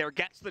Spirits. There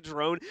gets the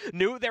drone.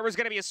 Knew there was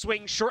going to be a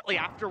swing shortly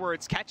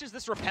afterwards. Catches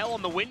this rappel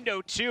on the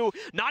window too.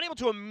 Not able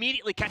to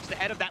immediately catch the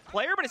head of that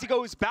player, but as he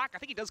goes back, I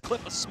think he does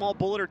clip a small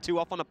bullet or two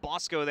off on the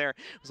Bosco there.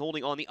 He's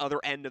holding on the other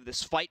end of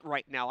this fight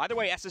right now. Either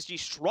way, SSG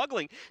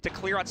struggling to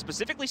clear out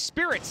specifically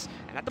Spirits,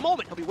 and at the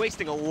moment, he'll be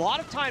wasting a lot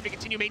of time to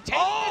continue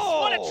maintaining this.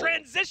 What a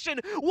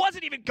transition!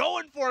 Wasn't even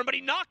going for him, but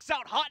he knocks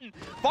out Hutton.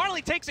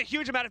 Finally takes a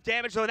huge amount of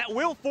damage, though, and that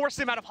will force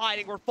him out of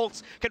hiding, where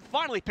folks can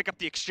finally pick up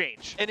the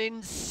exchange. An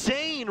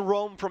insane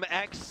roam from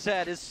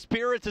XSET as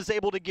Spirits is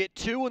able to get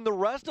 2, and the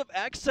rest of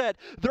XSET,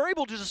 they're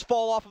able to just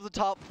fall off of the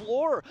top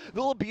floor.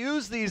 They'll abuse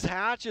these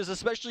hatches,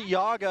 especially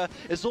Yaga,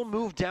 as they'll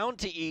move down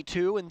to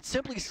E2 and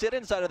simply sit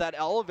inside of that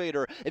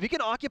elevator. If he can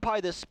occupy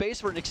this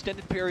space for an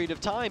extended period of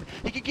time,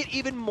 he could get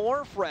even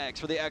more frags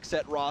for the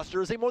XSET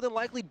roster, as they more than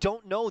likely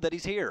don't know that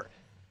he's here.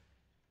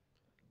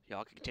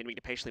 Yaga continuing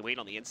to patiently wait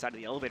on the inside of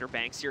the elevator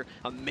banks here.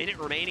 A minute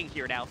remaining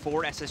here now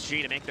for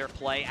SSG to make their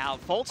play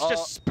out. Foltz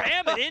just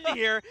spam it in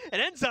here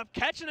and ends up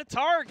catching a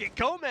target.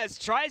 Gomez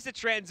tries to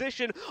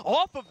transition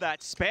off of that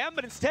spam,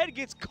 but instead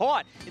gets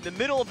caught in the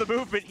middle of the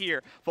movement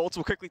here. Foltz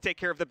will quickly take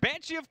care of the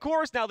Banshee, of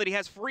course, now that he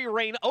has free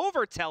reign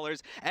over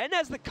Tellers, and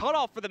as the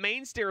cutoff for the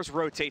main stairs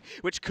rotate,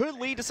 which could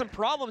lead to some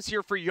problems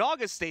here for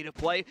Yaga's state of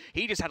play.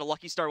 He just had a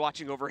lucky star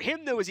watching over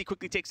him, though, as he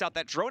quickly takes out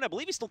that drone. I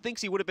believe he still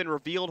thinks he would have been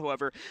revealed,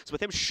 however, so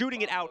with him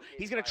shooting it out,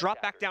 he's going to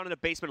drop back down in the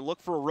basement and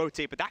look for a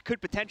rotate, but that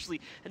could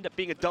potentially end up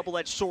being a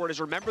double-edged sword,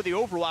 as remember the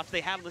overwatch they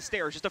had on the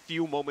stairs just a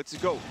few moments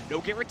ago. No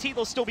guarantee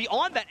they'll still be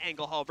on that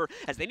angle, however,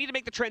 as they need to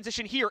make the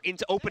transition here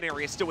into open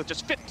area still with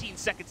just 15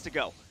 seconds to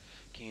go.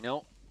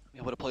 Kino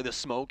able to play the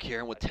smoke here,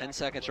 and with 10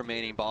 seconds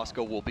remaining,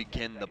 Bosco will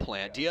begin the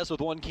plant. Diaz with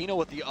one, Kino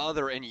with the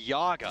other, and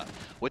Yaga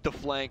with the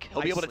flank.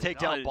 He'll be able to take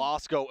down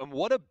Bosco, and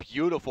what a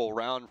beautiful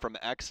round from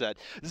XSET.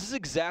 This is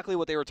exactly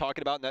what they were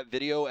talking about in that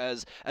video,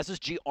 as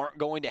SSG aren't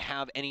going to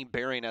have any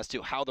bearing as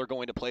to how they're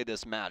going to play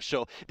this match.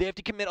 So they have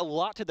to commit a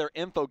lot to their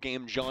info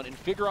game, John, and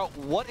figure out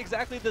what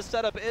exactly this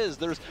setup is.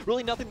 There's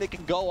really nothing they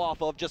can go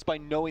off of just by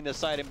knowing the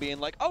site and being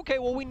like, okay,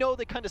 well, we know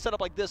they kind of set up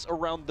like this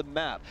around the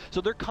map.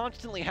 So they're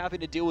constantly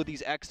having to deal with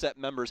these XSET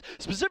members.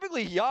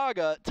 Specifically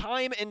Yaga,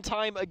 time and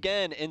time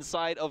again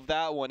inside of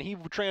that one. He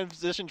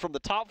transitioned from the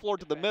top floor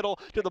to the middle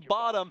to the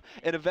bottom,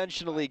 and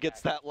eventually gets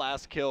that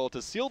last kill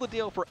to seal the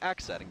deal for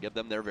XSET and give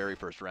them their very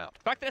first round.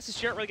 The fact that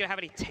SSG aren't really going to have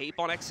any tape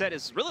on XSET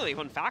is really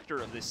one factor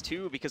of this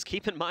too, because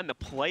keep in mind the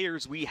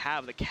players we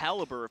have, the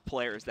caliber of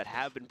players that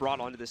have been brought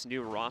onto this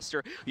new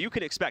roster, you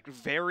can expect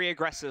very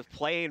aggressive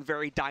play and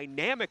very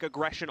dynamic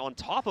aggression on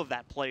top of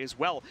that play as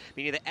well,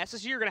 meaning that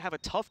SSG are going to have a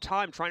tough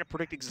time trying to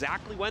predict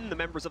exactly when the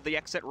members of the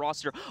XSET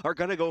roster are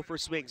going to go for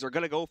swings, are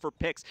going to go for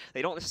picks.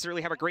 They don't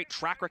necessarily have a great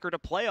track record to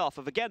play off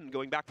of. Again,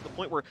 going back to the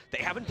point where they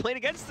haven't played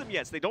against them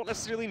yet, so they don't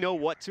necessarily know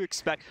what to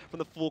expect from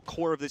the full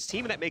core of this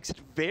team, and that makes it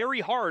very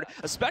hard,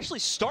 especially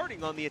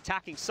starting on the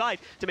attacking side,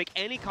 to make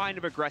any kind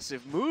of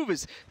aggressive move,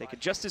 as they could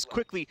just as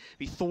quickly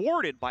be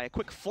thwarted by a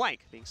quick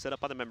flank being set up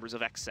by the members of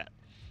XSET.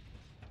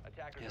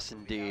 Yes,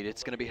 indeed.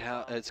 It's going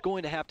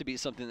to have to be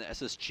something that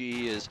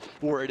SSG is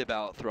worried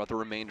about throughout the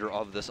remainder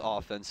of this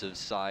offensive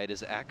side,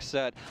 as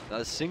XSET,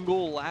 a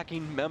single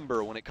lacking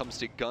member when it comes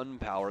to gun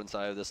power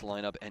inside of this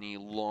lineup any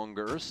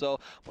longer, so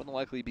more than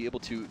likely be able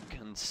to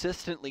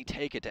consistently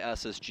take it to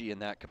SSG in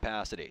that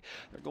capacity.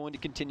 They're going to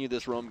continue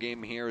this roam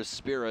game here, as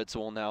Spirits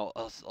will now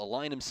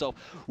align himself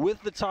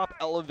with the top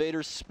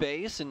elevator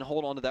space and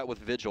hold on to that with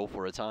Vigil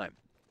for a time.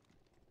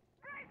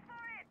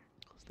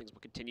 Things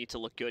will continue to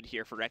look good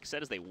here for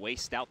XSET as they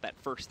waste out that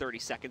first 30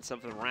 seconds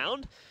of the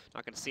round.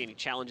 Not going to see any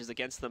challenges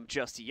against them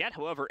just yet.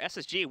 However,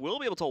 SSG will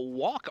be able to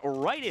walk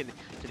right in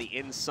to the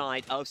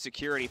inside of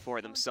security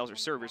for themselves, or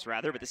servers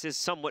rather, but this is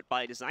somewhat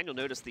by design. You'll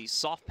notice these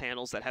soft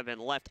panels that have been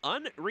left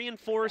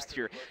unreinforced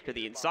here to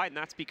the inside, and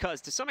that's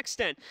because to some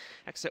extent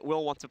XSET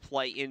will want to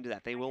play into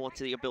that. They will want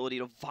the ability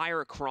to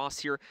fire across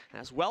here,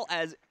 as well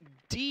as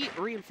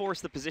de-reinforce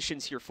the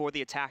positions here for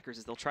the attackers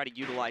as they'll try to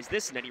utilize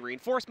this, and any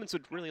reinforcements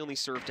would really only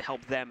serve to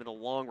help them in the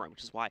long run,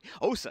 which is why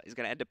Osa is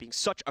going to end up being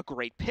such a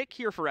great pick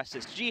here for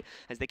SSG,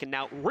 as they can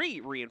now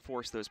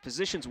reinforce those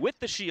positions with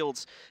the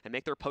shields and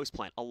make their post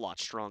plant a lot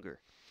stronger.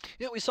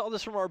 Yeah, we saw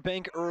this from our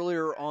bank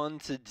earlier on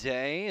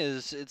today.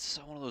 It's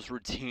one of those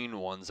routine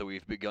ones that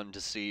we've begun to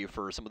see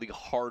for some of the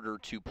harder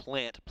to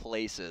plant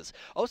places.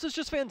 Osa's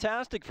just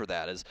fantastic for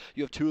that, as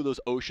you have two of those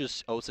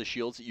Osa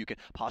shields that you can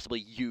possibly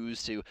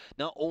use to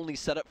not only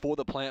set up for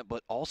the plant,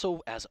 but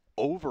also as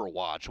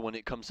overwatch when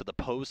it comes to the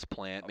post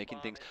plant, making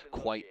things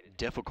quite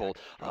difficult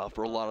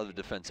for a lot of the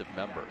defensive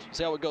members.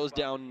 See how it goes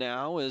down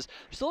now is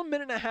still a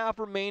minute and a half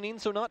remaining,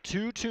 so not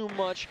too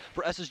much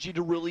for SSG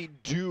to really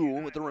do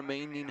with the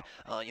remaining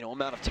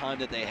amount of time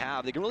that they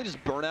have. They can really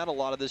just burn out a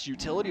lot of this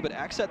utility, but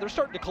XSET, they're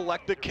starting to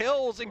collect the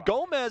kills, and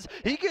Gomez,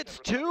 he gets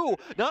 2,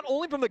 not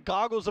only from the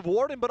goggles of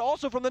Warden, but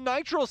also from the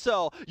Nitro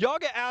Cell.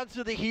 Yaga adds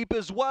to the heap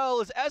as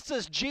well as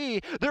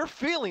SSG, they're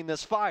feeling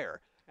this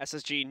fire.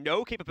 SSG,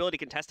 no capability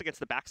to contest against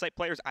the backside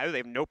players either. They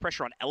have no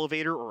pressure on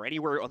elevator or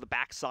anywhere on the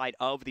backside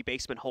of the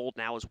basement hold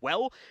now as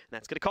well. And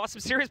that's going to cause some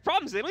serious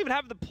problems. They don't even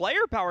have the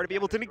player power to be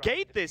able to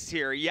negate this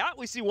here. Yeah,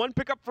 we see one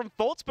pickup from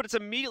Fultz, but it's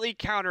immediately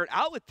countered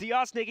out with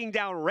Diaz taking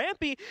down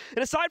Rampy.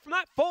 And aside from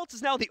that, Fultz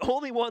is now the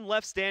only one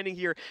left standing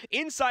here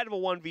inside of a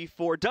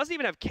 1v4. Doesn't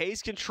even have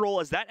case control,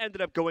 as that ended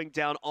up going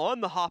down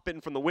on the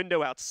hop-in from the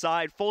window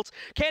outside. Fultz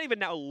can't even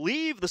now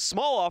leave the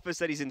small office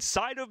that he's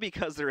inside of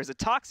because there is a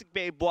toxic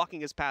babe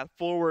blocking his path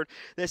forward.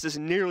 This is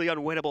nearly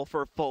unwinnable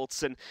for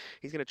Fultz, and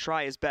he's going to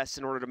try his best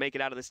in order to make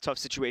it out of this tough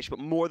situation,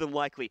 but more than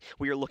likely,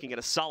 we are looking at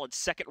a solid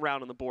second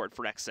round on the board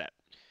for XSET.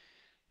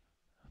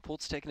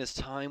 Fultz taking his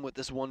time with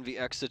this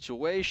 1vx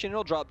situation.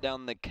 He'll drop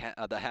down the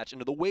hatch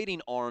into the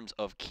waiting arms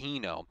of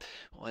Kino.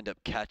 We'll end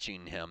up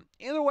catching him.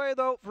 Either way,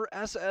 though, for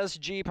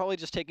SSG, probably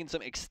just taking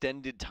some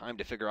extended time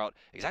to figure out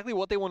exactly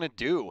what they want to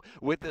do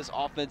with this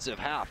offensive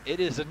half.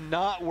 It is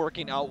not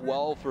working out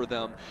well for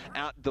them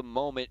at the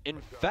moment.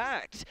 In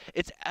fact,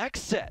 it's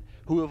XSET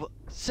who have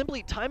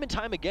simply time and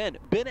time again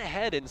been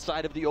ahead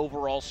inside of the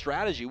overall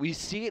strategy. We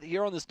see it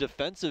here on this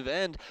defensive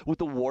end with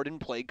the Warden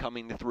play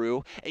coming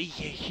through. A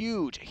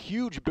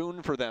huge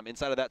boon for them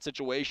inside of that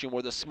situation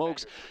where the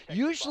smokes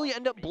usually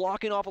end up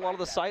blocking off a lot of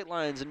the sight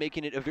lines and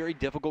making it a very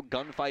difficult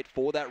gunfight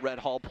for that Red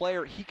Hall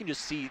player. He can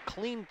just see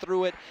clean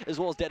through it, as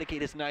well as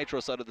dedicate his Nitro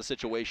side of the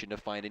situation to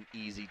find an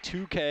easy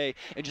 2K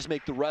and just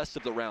make the rest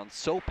of the round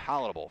so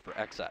palatable for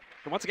XSET.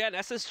 And once again,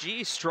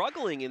 SSG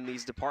struggling in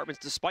these departments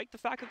despite the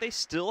fact that they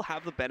still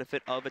have the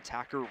benefit of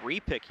attacker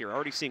repick here.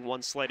 Already seeing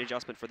one slight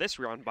adjustment for this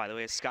round, by the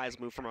way, as Sky's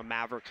moved from a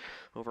Maverick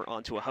over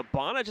onto a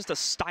Hibana. Just a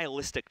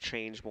stylistic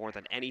change more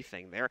than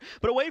anything there.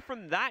 But away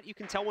from that, you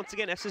can tell once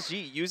again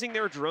SSG using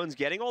their drones,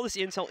 getting all this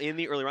intel in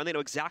the early round. They know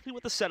exactly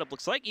what the setup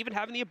looks like, even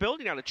having the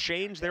ability now to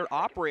change their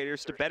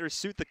operators to better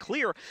suit the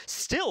clear.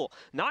 Still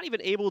not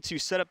even able to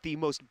set up the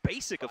most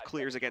basic of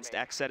clears against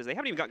XSET, as they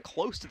haven't even gotten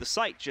close to the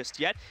site just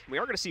yet. And we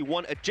are going to see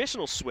one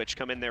additional switch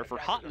come in there for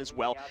Houghton as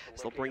well,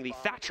 as they'll bring the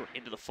Thatcher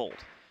into the fold.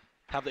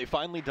 Have they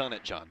finally done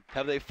it, John?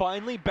 Have they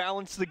finally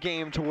balanced the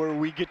game to where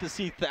we get to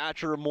see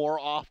Thatcher more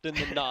often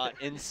than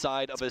not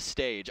inside of a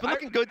stage? It's been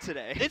looking good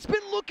today. It's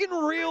been looking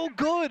real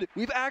good.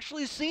 We've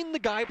actually seen the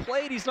guy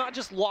play it. He's not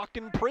just locked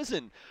in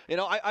prison. You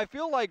know, I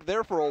feel like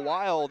there for a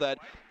while that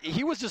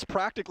he was just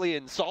practically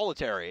in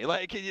solitary.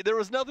 Like, there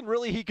was nothing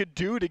really he could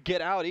do to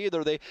get out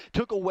either. They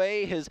took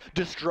away his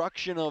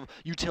destruction of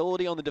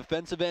utility on the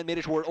defensive end, made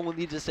it to where it only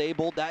needed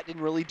disabled. That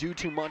didn't really do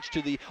too much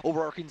to the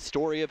overarching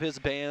story of his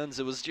bans.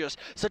 It was just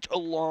such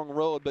a long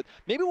road, but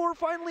maybe we're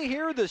finally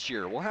here this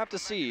year. We'll have to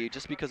see,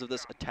 just because of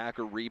this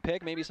attacker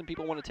repick. Maybe some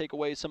people want to take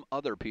away some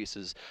other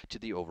pieces to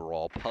the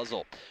overall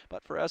puzzle.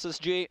 But for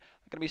SSG,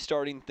 going to be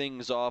starting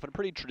things off in a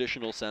pretty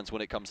traditional sense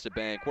when it comes to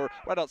bank. We're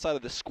right outside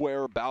of the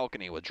square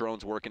balcony with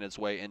drones working its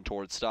way in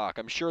towards stock.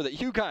 I'm sure that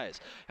you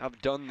guys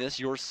have done this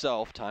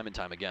yourself time and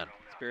time again.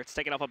 Spirits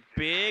taking off a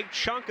big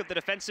chunk of the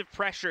defensive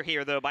pressure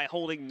here, though, by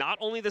holding not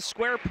only the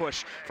square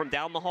push from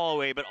down the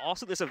hallway, but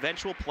also this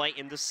eventual play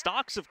into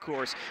stocks, of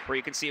course, where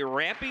you can see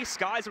Rampy,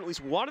 Skies, and at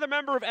least one other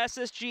member of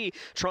SSG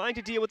trying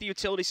to deal with the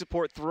utility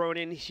support thrown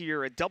in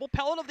here. A double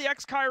pellet of the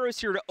X-Kairos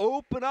here to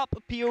open up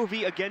a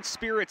POV against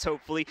Spirits,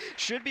 hopefully.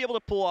 Should be able to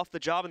pull off the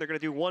job, and they're going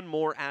to do one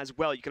more as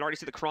well. You can already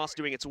see the cross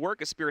doing its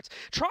work as Spirits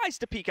tries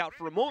to peek out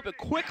for a moment, but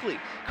quickly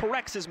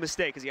corrects his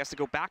mistake as he has to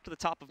go back to the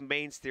top of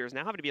main stairs,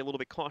 now having to be a little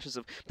bit cautious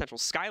of potential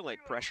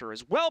skylight pressure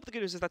as well. But the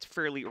good news is that's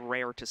fairly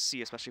rare to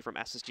see, especially from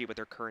SSG with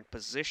their current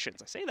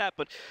positions. I say that,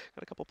 but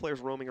got a couple players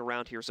roaming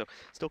around here, so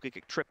still could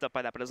get tripped up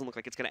by that, but it doesn't look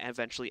like it's going to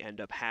eventually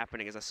end up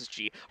happening, as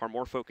SSG are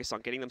more focused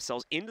on getting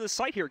themselves into the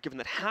site here, given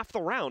that half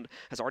the round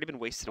has already been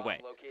wasted away.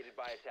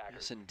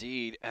 Yes,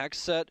 indeed.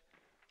 XSET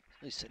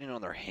sitting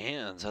on their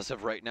hands as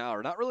of right now.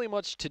 Not really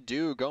much to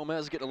do.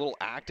 Gomez getting a little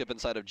active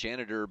inside of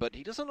Janitor, but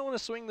he doesn't want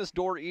to swing this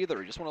door either.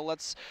 He just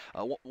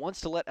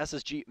wants to let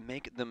SSG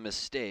make the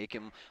mistake,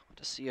 and want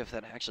to see if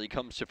that actually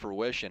comes to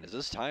fruition. As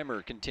this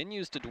timer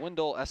continues to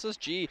dwindle,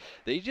 SSG,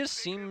 they just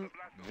seem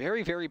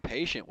very, very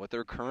patient with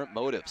their current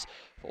motives.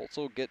 Fultz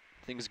will get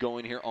things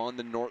going here on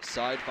the north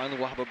side. Finally,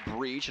 we'll have a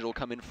breach. It'll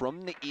come in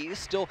from the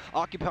east, still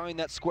occupying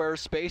that square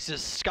space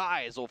as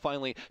Skies will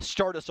finally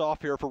start us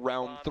off here for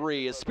round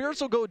 3, as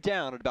Spirits will go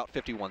down at about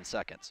 51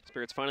 seconds.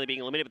 Spirits finally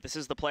being eliminated, but this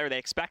is the player they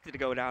expected to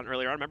go down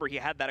earlier on. Remember, he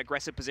had that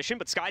aggressive position,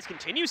 but Skies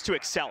continues to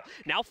excel.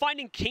 Now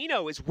finding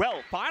Kino as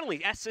well. Finally,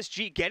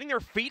 SSG getting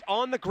their feet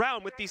on the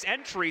ground with these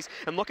entries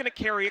and looking to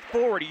carry it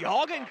forward.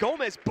 Yaga and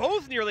Gomez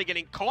both nearly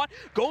getting caught.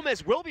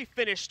 Gomez will be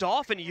finished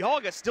off, and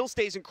Yaga still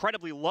stays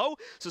incredibly low.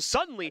 So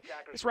suddenly,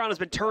 this round has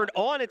been turned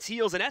on its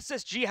heels, and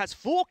SSG has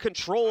full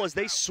control as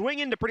they swing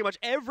into pretty much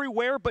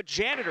everywhere but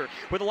Janitor,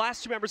 where the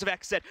last 2 members of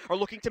XSET are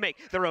looking to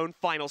make their own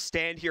final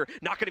stand here.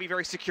 Not going to be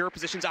very secure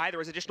positions either,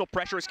 as additional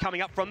pressure is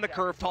coming up from the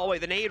curved hallway.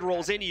 The nade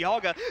rolls in.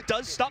 Yaga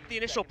does stop the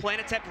initial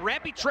plan attempt.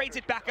 Rampy trades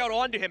it back out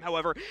onto him,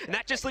 however, and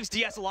that just leaves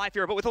DS alive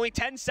here, but with only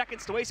 10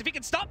 seconds to waste. If he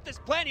can stop this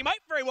plan, he might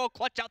very well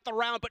clutch out the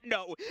round, but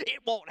no, it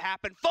won't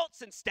happen.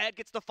 Fultz instead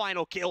gets the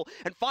final kill,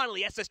 and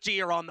finally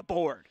SSG are on the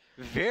board.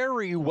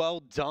 Very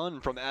well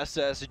done from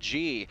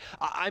SSG.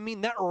 I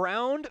mean, that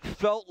round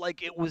felt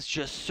like it was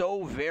just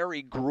so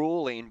very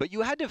grueling, but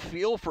you had to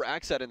feel for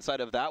XSET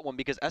inside of that one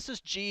because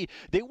SSG,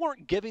 they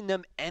weren't giving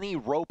them any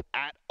rope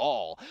at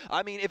all.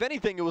 I mean, if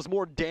anything, it was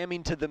more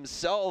damning to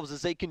themselves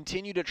as they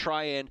continue to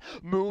try and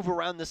move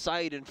around the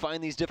site and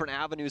find these different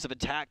avenues of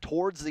attack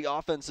towards the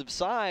offensive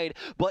side,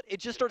 but it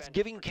just starts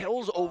giving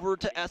kills over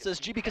to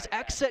SSG because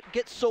XSET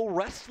gets so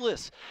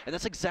restless, and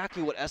that's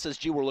exactly what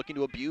SSG were looking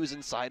to abuse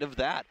inside of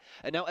that.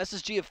 And now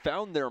SSG have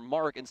found their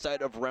mark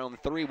inside of round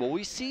 3. Will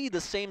we see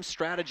the same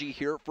strategy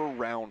here for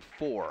round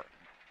 4?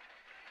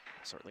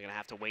 Certainly going to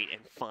have to wait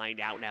and find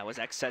out now, as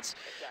XSET's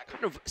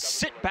kind of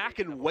sit back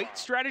and wait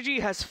strategy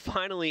has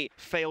finally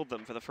failed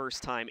them for the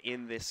first time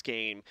in this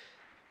game.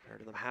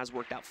 Of them has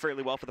worked out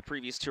fairly well for the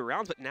previous 2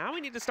 rounds, but now we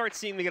need to start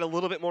seeing them get a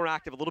little bit more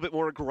active, a little bit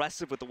more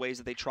aggressive with the ways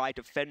that they try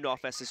to fend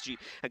off SSG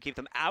and keep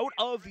them out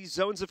of these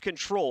zones of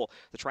control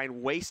to try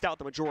and waste out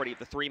the majority of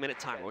the 3-minute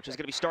timer, which is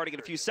going to be starting in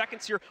a few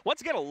seconds here.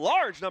 Once again, a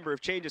large number of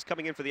changes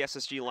coming in for the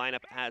SSG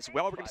lineup as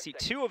well. We're going to see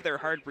 2 of their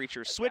hard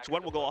breachers switch.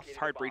 One will go off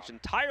hard breach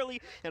entirely,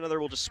 and another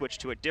will just switch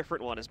to a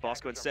different one as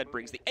Bosco instead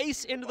brings the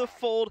ace into the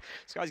fold.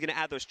 This guy's going to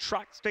add those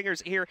truck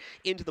stingers here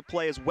into the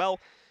play as well.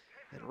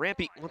 And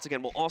Rampy, once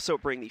again, will also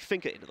bring the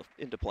Finka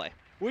into play.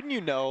 Wouldn't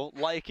you know,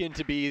 Lycan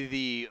to be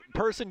the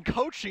person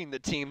coaching the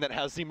team that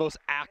has the most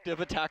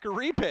active attacker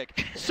repick.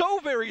 So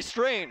very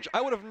strange.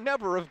 I would have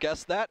never have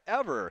guessed that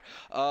ever.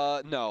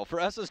 No, for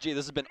SSG,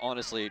 this has been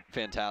honestly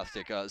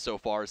fantastic so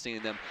far,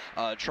 seeing them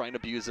trying to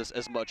abuse this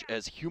as much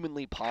as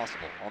humanly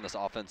possible on this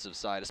offensive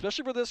side,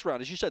 especially for this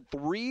round. As you said,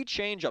 3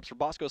 change-ups for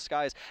Bosco,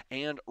 Skies,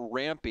 and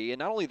Rampy. And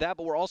not only that,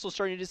 but we're also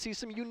starting to see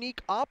some unique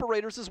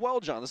operators as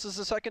well, John. This is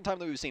the second time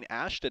that we've seen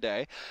Ash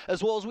today,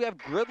 as well as we have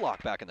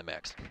Gridlock back in the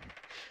mix.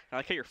 I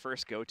like how your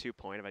first go-to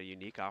point about a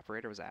unique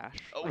operator was Ash.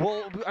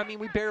 Well, I mean,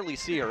 we barely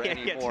see her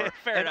anymore.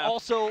 Fair and enough.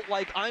 Also,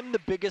 like, I'm the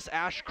biggest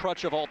Ash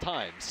crutch of all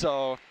time,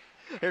 so...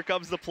 Here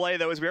comes the play,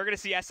 though, as we are going to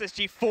see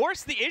SSG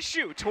force the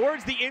issue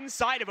towards the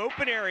inside of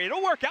open area.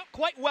 It'll work out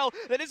quite well.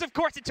 That is, of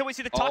course, until we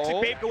see the Toxic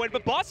Babe go in.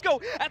 But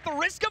Bosco, at the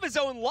risk of his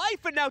own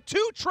life, and now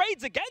 2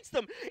 trades against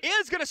them,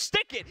 is going to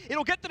stick it.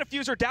 It'll get the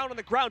diffuser down on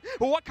the ground.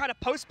 But what kind of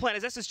post plan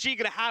is SSG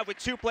going to have with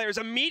 2 players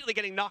immediately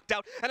getting knocked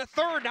out, and a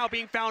third now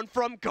being found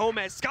from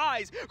Gomez?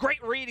 Skies,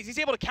 great read. He's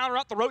able to counter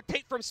out the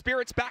rotate from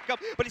Spirit's backup,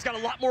 but he's got a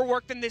lot more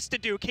work than this to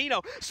do.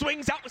 Kino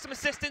swings out with some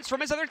assistance from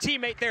his other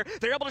teammate there.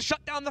 They're able to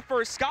shut down the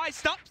first. Skies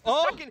stops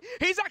the second.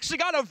 He's actually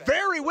got a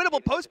very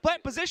winnable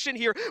post-plant position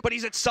here, but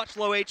he's at such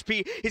low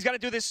HP. He's got to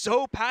do this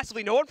so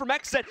passively. No one from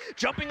XSET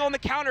jumping on the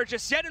counter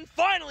just yet, and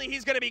finally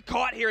he's going to be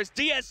caught here as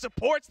Diaz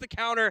supports the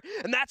counter,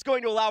 and that's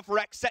going to allow for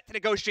XSET to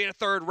negotiate a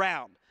 3rd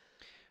round.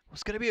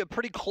 It's going to be a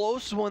pretty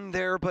close one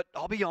there, but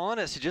I'll be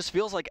honest, it just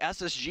feels like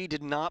SSG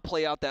did not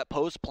play out that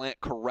post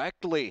plant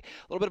correctly.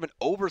 A little bit of an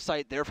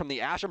oversight there from the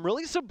Ash. I'm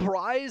really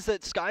surprised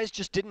that Skies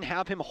just didn't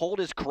have him hold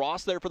his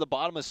cross there for the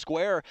bottom of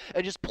square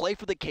and just play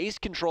for the case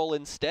control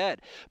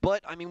instead.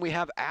 But, I mean, we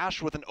have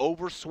Ash with an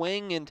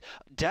overswing and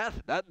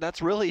death.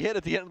 That's really it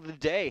at the end of the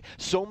day.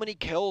 So many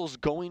kills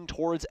going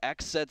towards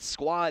XSET's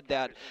squad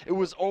that it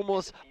was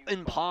almost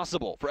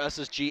impossible for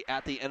SSG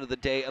at the end of the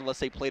day unless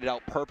they played it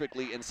out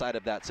perfectly inside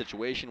of that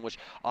situation, which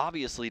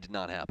obviously did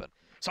not happen.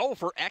 So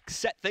for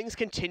XSET, things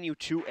continue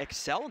to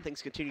excel and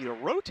things continue to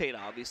rotate,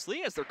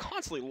 obviously, as they're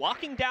constantly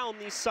locking down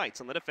these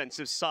sites on the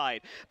defensive side.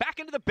 Back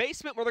into the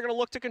basement where they're going to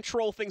look to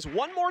control things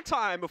one more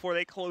time before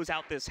they close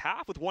out this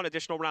half, with 1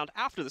 additional round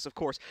after this, of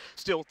course,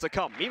 still to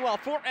come. Meanwhile,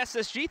 for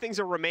SSG, things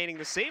are remaining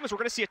the same, as we're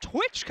going to see a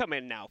Twitch come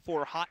in now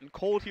for hot and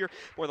cold here,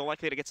 more than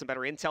likely to get some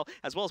better intel,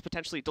 as well as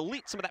potentially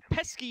delete some of that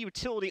pesky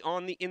utility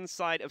on the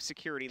inside of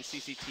security and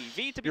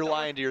CCTV. You're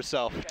lying to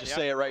yourself. Just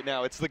say it right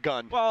now. It's the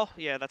gun. Well,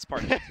 yeah, that's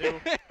part of it, too.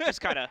 Just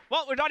kind kind of,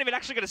 well, we're not even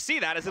actually going to see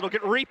that as it'll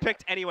get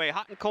repicked anyway.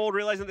 Hot and Cold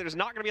realizing that there's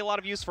not going to be a lot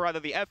of use for either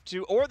the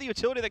F2 or the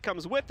utility that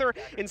comes with her.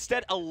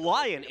 Instead, a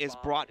Lion is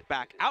brought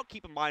back out.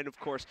 Keep in mind, of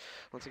course,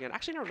 once again,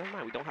 actually, no, never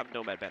mind. We don't have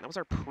Nomad Band. That was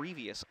our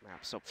previous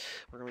map. So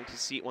we're going to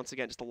see, once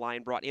again, just a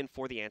Lion brought in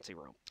for the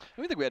anti-roam. I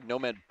don't think we had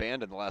Nomad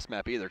Band in the last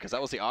map either, because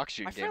that was the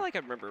Oxygen game. I feel like I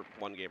remember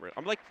one game.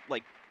 I'm like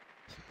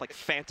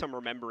phantom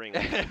remembering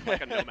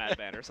like a Nomad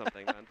Band or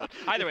something. Man. But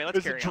either way, let's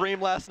carry on. It was a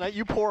dream last night.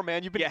 You poor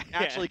man. You've been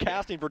actually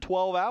casting for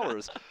 12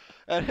 hours.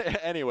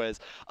 Anyways,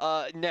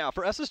 now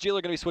for SSG, they're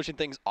going to be switching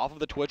things off of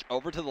the Twitch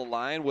over to the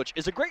Lion, which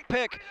is a great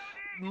pick.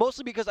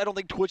 Mostly because I don't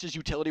think Twitch's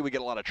utility would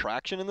get a lot of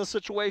traction in this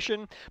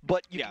situation,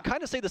 but you can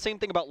kind of say the same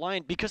thing about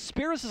Lion because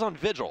Spears is on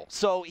Vigil,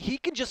 so he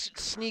can just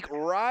sneak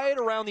right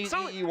around these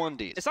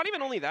EE1Ds. It's not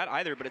even only that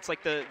either, but it's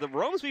like the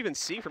roams we've been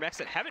seeing from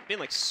XSET haven't been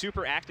like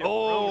super active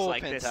roams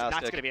like this. That's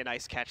going to be a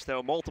nice catch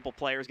though. Multiple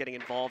players getting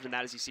involved in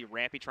that as you see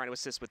Rampy trying to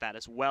assist with that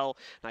as well.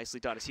 Nicely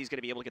done as he's going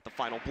to be able to get the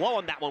final blow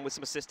on that one with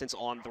some assistance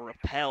on the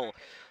rappel.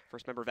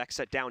 First member of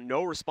XSET down,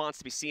 no response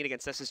to be seen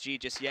against SSG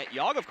just yet.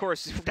 Yogg, of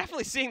course,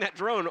 definitely seeing that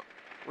drone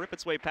rip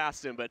its way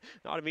past him, but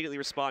not immediately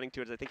responding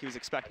to it. I think he was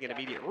expecting an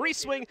immediate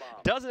reswing.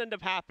 Doesn't end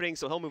up happening,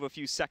 so he'll move a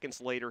few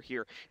seconds later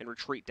here and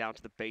retreat down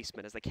to the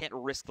basement as they can't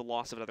risk the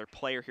loss of another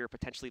player here,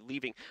 potentially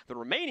leaving the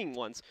remaining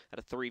ones at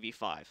a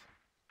 3v5.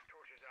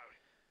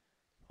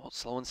 Well,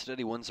 slow and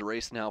steady wins the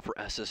race now for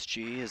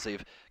SSG as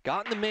they've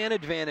gotten the man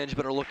advantage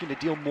but are looking to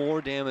deal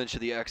more damage to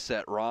the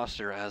XSET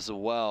roster as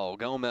well.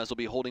 Gomez will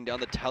be holding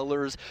down the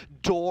teller's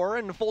door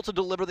and full to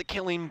deliver the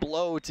killing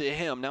blow to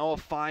him. Now a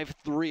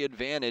 5-3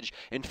 advantage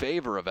in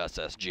favor of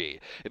SSG.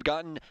 They've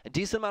gotten a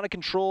decent amount of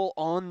control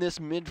on this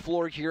mid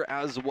floor here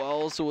as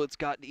well, so it's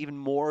gotten even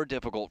more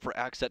difficult for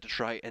XSET to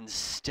try and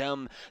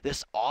stem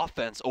this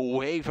offense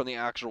away from the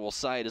actual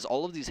site as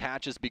all of these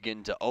hatches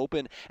begin to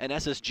open and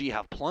SSG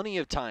have plenty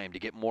of time to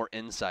get more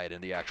insight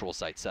in the actual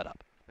site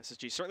setup.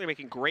 SSG certainly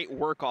making great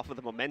work off of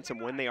the momentum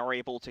when they are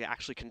able to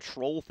actually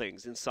control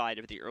things inside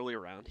of the earlier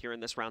round. Here in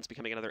this round's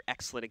becoming another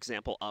excellent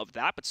example of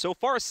that. But so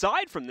far,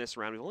 aside from this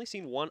round, we've only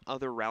seen one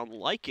other round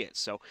like it.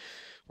 So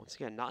once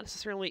again, not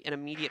necessarily an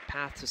immediate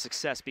path to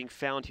success being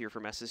found here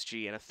from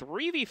SSG. And a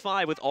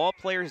 3v5 with all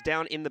players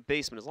down in the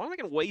basement. As long as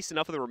they can waste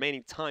enough of the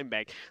remaining time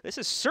bank, this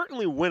is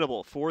certainly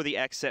winnable for the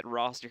XSET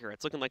roster here.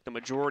 It's looking like the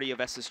majority of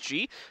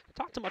SSG,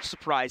 not to much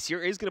surprise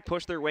here, is going to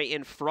push their way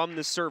in from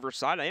the server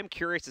side. I am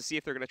curious to see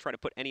if they're going to try to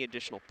put any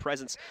additional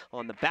presence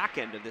on the back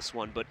end of this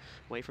one, but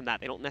away from that,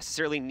 they don't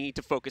necessarily need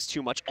to focus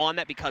too much on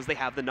that because they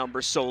have the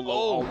numbers so low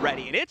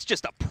already. And it's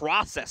just a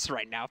process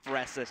right now for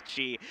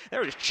SSG.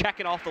 They're just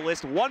checking off the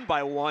list one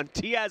by one.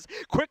 Tiaz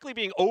quickly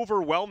being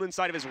overwhelmed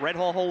inside of his red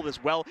hole hold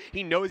as well.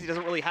 He knows he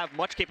doesn't really have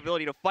much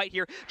capability to fight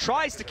here.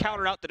 Tries to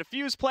counter out the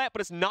defuse plant,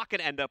 but it's not going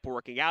to end up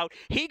working out.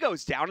 He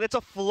goes down, and it's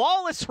a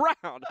flawless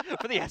round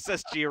for the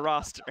SSG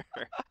roster.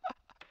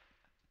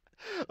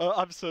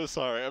 I'm so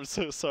sorry. I'm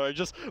so sorry.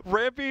 Just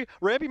Rampy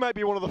might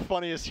be one of the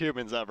funniest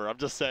humans ever. I'm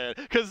just saying,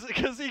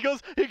 because he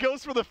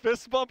goes for the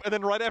fist bump, and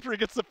then right after he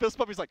gets the fist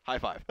bump, he's like high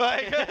five.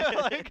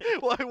 Like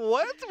what?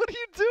 What are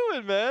you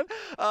doing, man?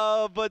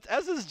 But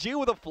SSG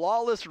with a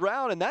flawless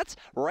round, and that's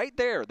right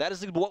there. That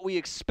is what we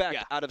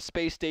expect out of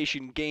Space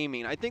Station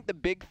Gaming. I think the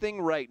big thing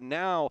right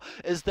now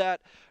is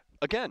that,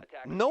 again,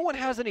 no one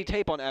has any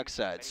tape on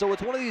XSET, so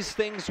it's one of these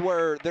things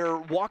where they're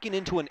walking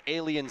into an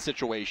alien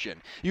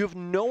situation. You have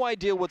no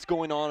idea what's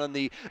going on in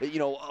the,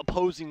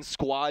 opposing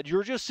squad.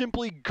 You're just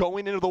simply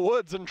going into the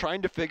woods and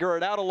trying to figure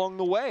it out along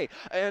the way.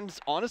 And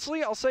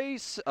honestly, I'll say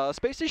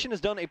Space Station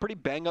has done a pretty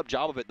bang-up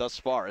job of it thus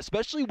far,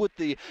 especially with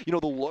the, the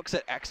looks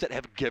that XSET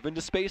have given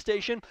to Space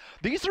Station.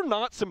 These are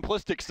not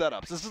simplistic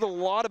setups. This is a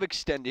lot of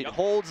extended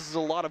holds. This is a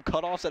lot of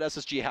cutoffs that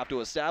SSG have to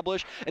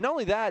establish. And not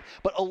only that,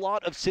 but a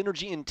lot of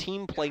synergy and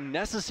team play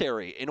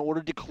necessary in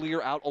order to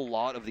clear out a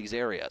lot of these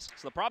areas.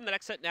 So the problem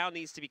that XSET now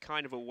needs to be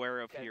kind of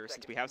aware of here,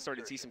 since we have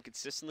started to see some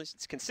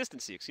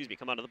consistency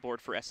come onto the board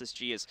for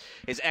SSG, is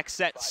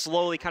XSET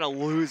slowly kind of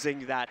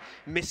losing that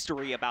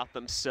mystery about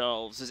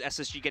themselves. Is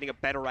SSG getting a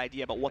better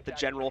idea about what the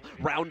general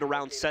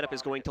round-to-round setup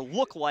is going to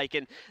look like,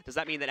 and does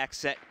that mean that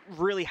XSET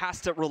really has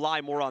to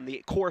rely more on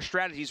the core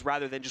strategies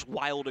rather than just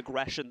wild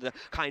aggression, the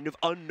kind of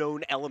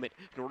unknown element,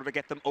 in order to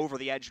get them over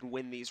the edge and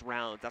win these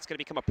rounds? That's going to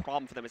become a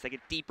problem for them as they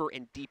get deeper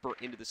and deeper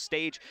into the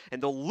stage,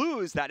 and they'll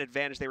lose that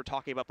advantage they were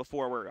talking about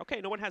before where,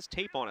 okay, no one has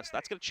tape on us.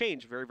 That's going to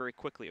change very, very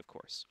quickly, of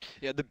course.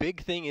 Yeah, the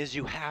big thing is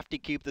you have to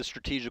keep the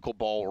strategical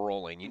ball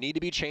rolling. You need to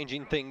be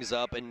changing things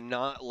up and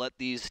not let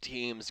these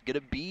teams get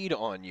a bead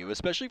on you,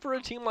 especially for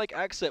a team like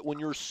XSET when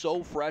you're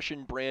so fresh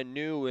and brand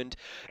new, and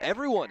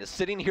everyone is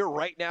sitting here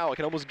right now, I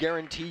can almost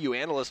guarantee you,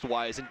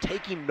 analyst-wise, and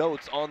taking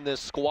notes on this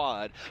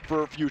squad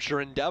for future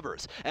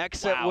endeavors.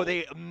 XSET with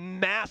a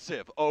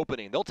massive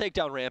opening. They'll take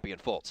down Rampy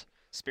and Fultz.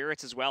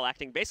 Spirits as well,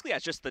 acting basically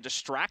as just the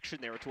distraction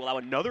there to allow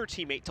another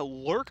teammate to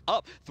lurk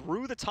up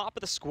through the top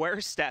of the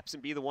square steps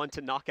and be the one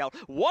to knock out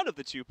one of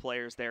the two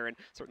players there, and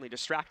certainly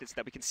distracted so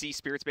that we can see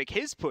Spirits make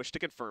his push to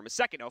confirm a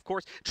second. Now, of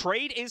course,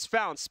 trade is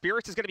found.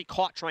 Spirits is going to be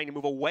caught trying to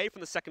move away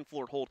from the second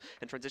floor hold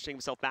and transitioning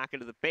himself back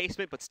into the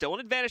basement, but still an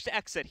advantage to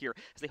XSET here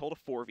as they hold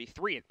a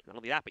 4v3. And not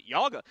only that, but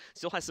Yaga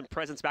still has some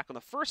presence back on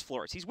the first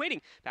floor as he's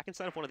waiting back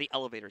inside of one of the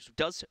elevators,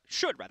 who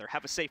should rather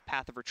have a safe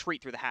path of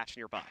retreat through the hatch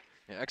nearby.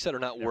 Yeah, XSET are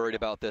not worried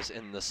about this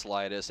in the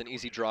slightest. An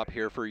easy drop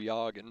here for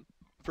Yog, and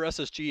for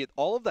SSG,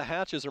 all of the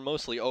hatches are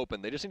mostly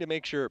open. They just need to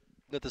make sure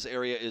that this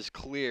area is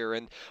clear.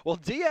 And while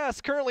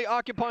Diaz currently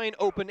occupying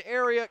open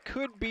area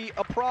could be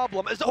a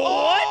problem. What?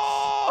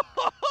 Oh!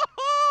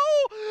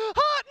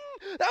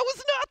 Houghton! That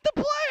was not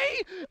the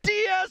play!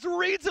 Diaz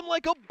reads him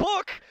like a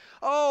book.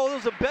 Oh, that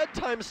was a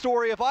bedtime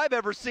story if I've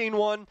ever seen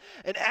one.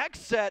 And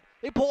XSET,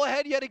 they pull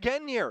ahead yet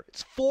again here.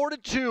 It's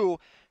 4-2.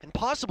 And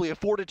possibly a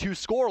 4-2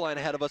 scoreline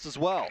ahead of us as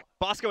well.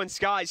 Bosco and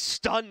Skies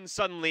stunned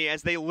suddenly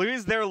as they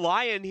lose their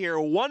Lion here.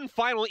 One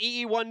final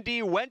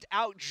EE1D went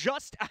out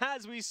just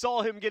as we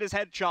saw him get his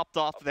head chopped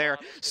off there.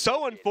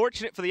 So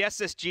unfortunate for the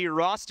SSG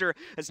roster,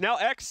 as now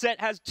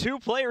XSET has 2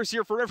 players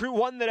here for every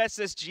one that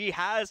SSG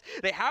has.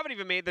 They haven't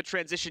even made the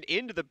transition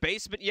into the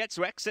basement yet,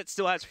 so XSET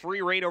still has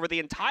free reign over the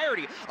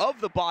entirety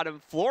of the bottom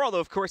floor, although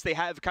of course they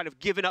have kind of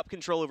given up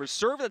control over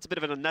server. That's a bit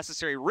of an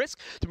unnecessary risk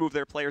to move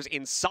their players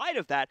inside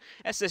of that.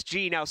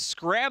 SSG now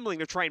scrambling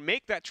to try and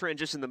make that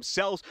transition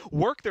themselves,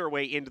 work their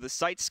way into the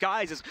site.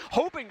 Skies is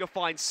hoping to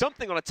find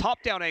something on a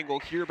top-down angle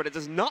here, but it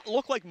does not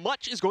look like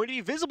much is going to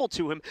be visible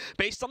to him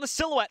based on the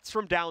silhouettes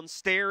from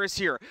downstairs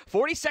here.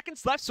 40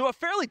 seconds left, so a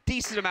fairly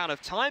decent amount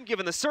of time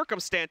given the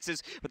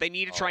circumstances, but they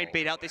need to try and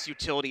bait out this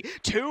utility.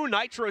 2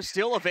 Nitros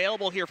still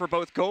available here for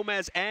both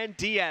Gomez and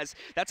Diaz.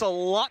 That's a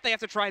lot they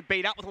have to try and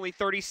bait out with only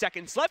 30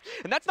 seconds left,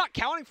 and that's not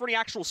counting for any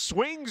actual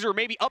swings or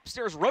maybe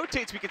upstairs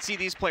rotates we could see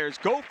these players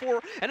go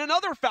for. And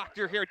another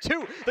factor here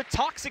too, the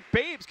toxic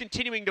babes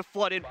continuing to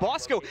flood in.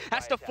 Bosco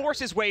has to force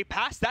his way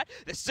past that.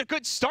 This is a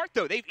good start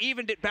though. They've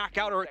evened it back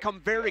out or come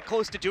very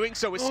close to doing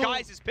so with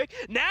Skies' pick.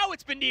 Now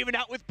it's been evened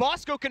out with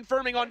Bosco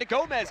confirming onto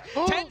Gomez.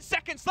 10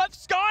 seconds left.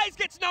 Skies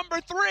gets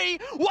number 3.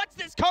 What's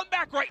this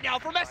comeback right now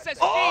from SSG?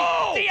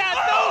 Diaz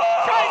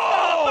tries to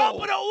hop up,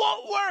 but it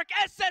won't work.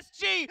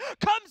 SSG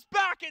comes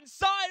back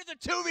inside of the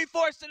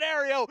 2v4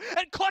 scenario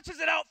and clutches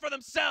it out for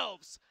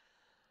themselves.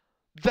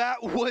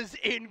 That was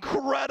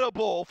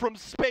incredible from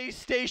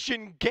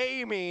Spacestation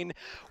Gaming.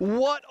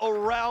 What a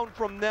round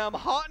from them.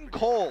 Hot and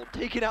cold,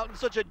 taken out in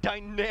such a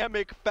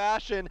dynamic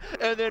fashion.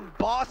 And then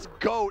Boss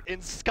Goat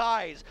and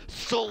Skies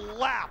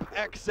slap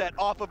XSET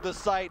off of the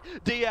site.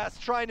 Diaz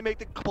trying to make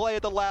the play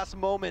at the last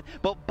moment,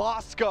 but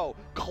Bosco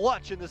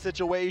clutch in the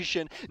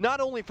situation.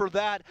 Not only for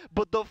that,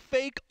 but the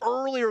fake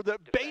earlier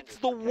that baits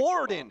the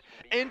Warden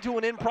into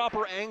an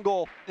improper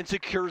angle and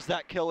secures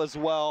that kill as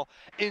well.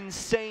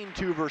 Insane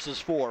 2 versus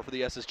 4 for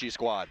the SSG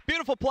squad.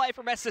 Beautiful play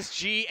from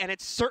SSG, and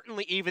it's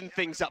certainly evened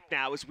things up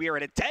now as we are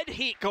at a dead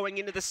heat going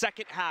into the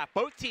second half.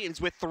 Both teams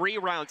with 3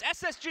 rounds.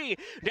 SSG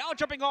now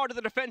jumping on to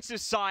the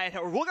defensive side.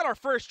 We'll get our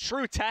first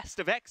true test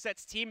of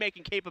XSET's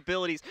team-making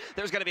capabilities.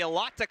 There's going to be a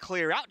lot to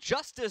clear out,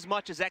 just as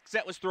much as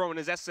XSET was throwing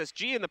as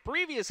SSG in the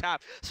previous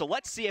half. So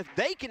let's see if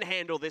they can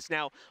handle this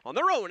now on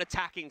their own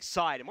attacking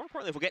side. And more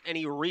importantly, if we'll get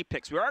any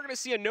repicks. We are going to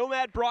see a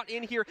Nomad brought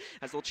in here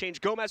as they'll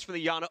change Gomez for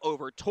the Yana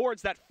over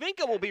towards that.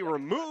 Finka will be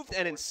removed,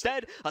 and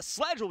instead a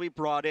Sledge will be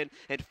brought in.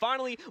 And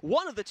finally,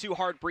 one of the 2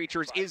 hard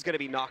breachers is going to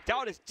be knocked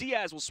out as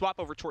Diaz will swap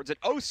over towards an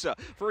Osa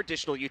for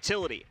additional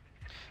utility.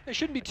 It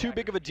shouldn't be too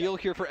big of a deal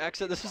here for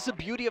XSET. This is the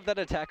beauty of that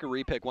attacker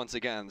repick once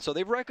again. So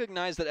they've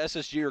recognized that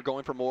SSG are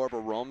going for more of a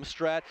roam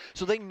strat,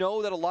 so they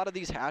know that a lot of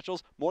these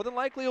hatchels more than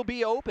likely will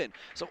be open.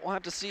 So we'll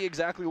have to see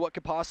exactly what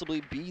could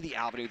possibly be the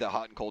avenue that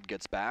Hot and Cold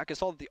gets back. I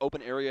saw that the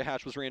open area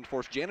hatch was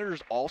reinforced.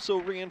 Janitors also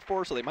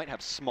reinforced, so they might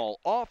have small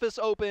office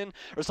open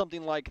or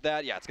something like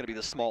that. Yeah, it's going to be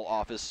the small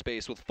office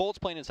space with Fultz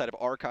playing inside of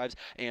Archives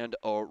and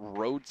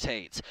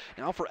Rotate.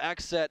 Now for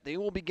XSET, they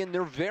will begin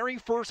their very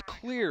first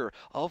clear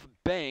of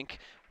Bank,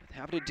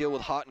 having to deal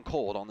with Hot and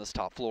Cold on this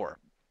top floor.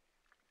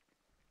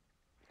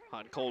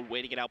 Hot and Cold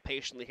waiting it out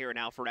patiently here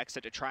now for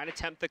XSET to try and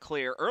attempt the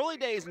clear. Early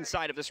days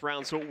inside of this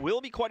round, so it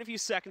will be quite a few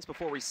seconds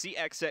before we see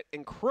XSET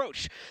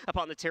encroach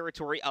upon the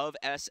territory of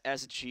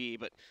SSG,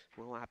 but it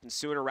will happen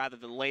sooner rather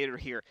than later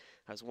here,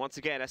 as once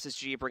again,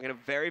 SSG bringing a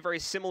very, very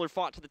similar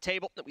font to the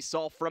table that we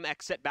saw from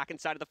XSET back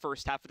inside of the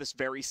first half of this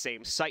very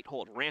same site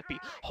hold. Rampy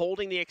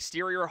holding the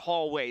exterior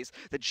hallways,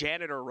 the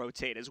Janitor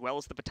rotate, as well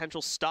as the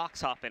potential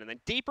stocks hop in, and then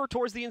deeper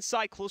towards the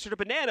inside, closer to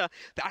Banana,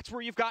 that's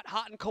where you've got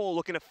Hot and Cold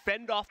looking to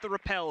fend off the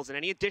repels and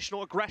any additional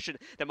additional aggression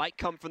that might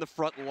come from the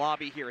front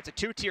lobby here. It's a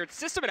two-tiered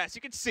system, and as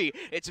you can see,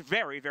 it's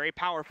very, very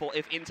powerful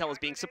if intel is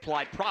being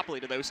supplied properly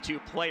to those two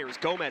players.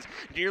 Gomez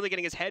nearly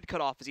getting his head cut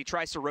off as he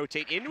tries to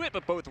rotate into it,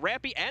 but both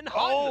Rampy and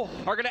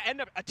Hutton are going to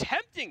end up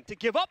attempting to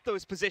give up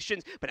those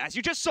positions. But as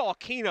you just saw,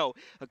 Kino,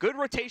 a good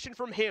rotation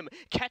from him,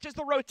 catches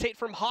the rotate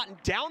from Hutton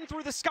down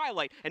through the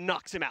skylight and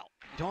knocks him out.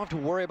 You don't have to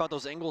worry about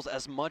those angles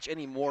as much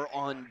anymore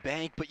on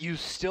Bank, but you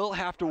still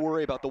have to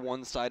worry about the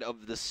one side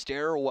of the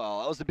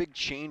stairwell. That was the big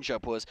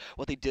change-up, was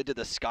what they did to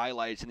the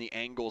skylights and the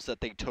angles that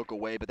they took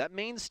away. But that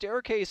main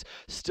staircase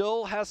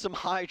still has some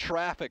high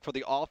traffic for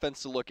the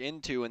offense to look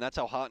into, and that's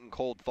how hot and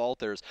cold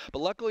falters. But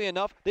luckily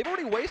enough, they've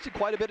already wasted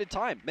quite a bit of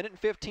time. Minute and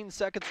 15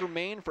 seconds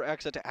remain for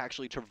XSET to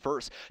actually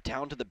traverse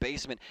down to the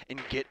basement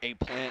and get a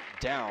plant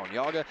down.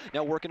 Yaga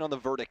now working on the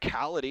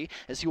verticality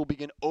as he will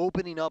begin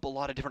opening up a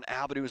lot of different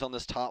avenues on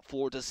this top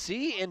floor to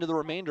see into the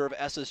remainder of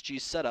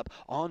SSG's setup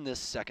on this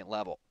second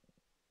level.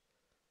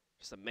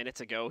 Just a minute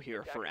to go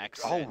here for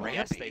XSET. Oh, Rampy.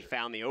 Yes, they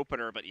found the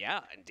opener, but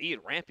yeah, indeed,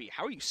 Rampy,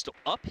 how are you still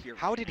up here?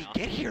 How did he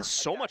get here?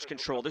 So much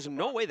control. There's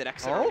no way that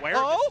XSET are aware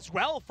of this as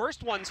well.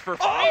 First one's for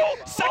free.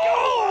 Second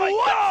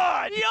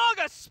God!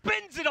 Yaga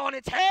spins it on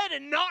its head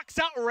and knocks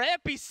out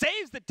Rampy,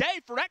 saves the day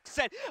for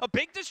XSET. A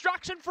big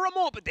distraction for a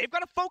moment, but they've got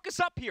to focus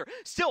up here.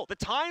 Still, the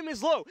time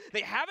is low.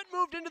 They haven't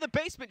moved into the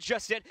basement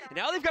just yet, and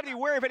now they've got to be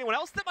wary of anyone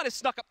else that might have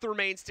snuck up the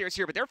main stairs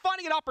here, but they're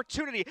finding an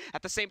opportunity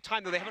at the same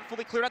time, though they haven't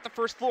fully cleared out the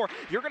first floor.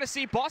 You're going to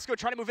see Bosco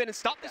try to move in and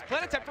stop this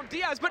plant attempt from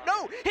Diaz, but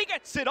no, he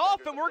gets it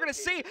off, and we're going to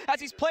see as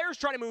these players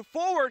try to move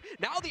forward,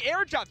 now the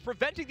air job's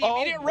preventing the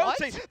immediate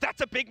rotate. That's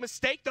a big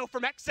mistake, though,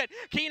 from XSET.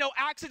 Kino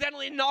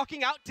accidentally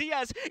knocking out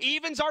Diaz,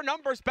 evens our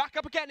numbers back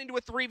up again into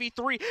a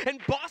 3v3, and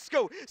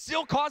Bosco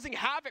still causing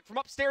havoc from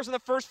upstairs on the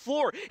first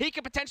floor. He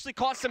could potentially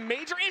cause some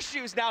major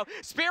issues now.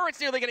 Spirit's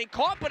nearly getting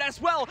caught, but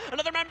as well,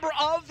 another member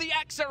of the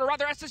XSET, or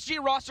rather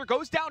SSG roster,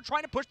 goes down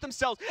trying to push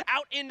themselves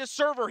out into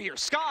server here.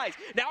 Skies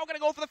now going to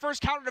go for the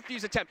first counter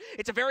defuse attempt.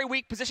 It's a very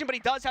weak position, but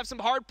he does have some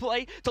hard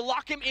play to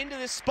lock him into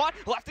this spot.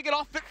 He'll have to get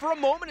off it for a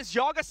moment as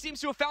Yaga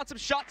seems to have found some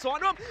shots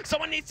onto him.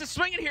 Someone needs to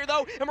swing it here,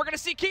 though, and we're going to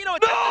see Kino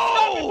attempt to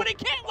stop it, but he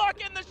can't lock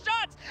in the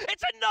shots.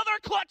 It's another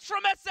clutch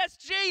from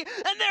SSG,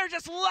 and they're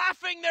just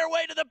laughing their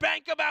way to the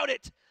bank about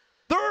it.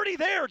 They're already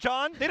there,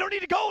 John. They don't need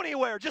to go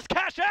anywhere. Just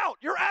cash out.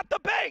 You're at the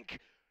bank.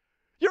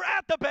 You're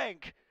at the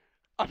bank.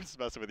 I'm just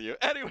messing with you.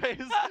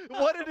 Anyways,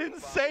 what an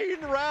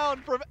insane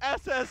round from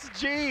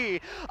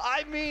SSG.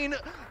 I mean,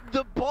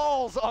 the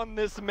balls on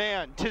this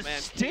man to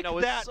stick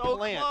that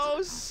plant.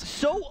 Close.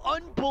 So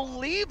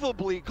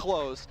unbelievably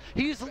close.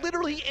 He's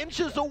literally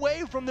inches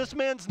away from this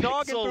man's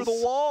noggin through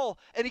the wall,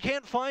 and he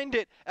can't find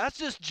it. That's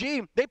just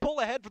G. They pull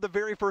ahead for the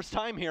very first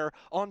time here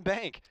on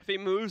Bank. If he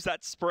moves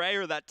that spray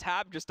or that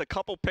tab just a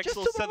couple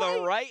pixels to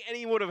the right, and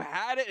he would have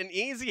had it, an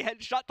easy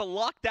headshot to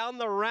lock down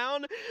the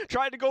round.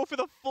 Tried to go for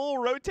the full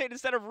rotate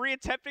instead of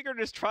re-attempting or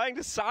just trying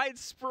to side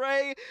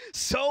spray.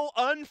 So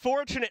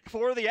unfortunate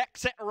for the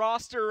XSET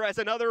roster as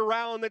another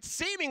round that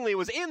seemingly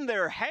was in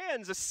their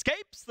hands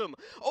escapes them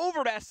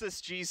over to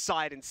SSG's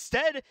side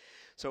instead.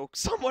 So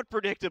somewhat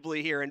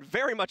predictably here and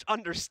very much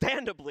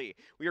understandably,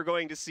 we are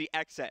going to see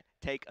XSET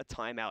take a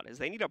timeout as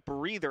they need a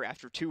breather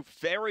after two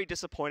very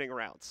disappointing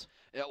rounds.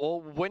 Yeah,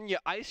 well, when you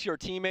ice your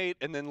teammate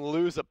and then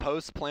lose a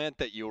post plant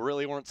that you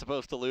really weren't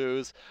supposed to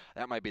lose,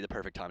 that might be the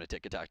perfect time to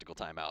take a tactical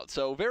timeout.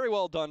 So very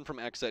well done from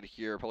XSET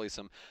here. Probably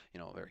some,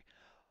 very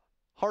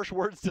harsh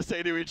words to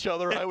say to each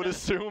other, I would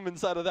assume,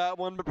 inside of that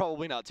one, but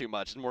probably not too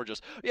much. More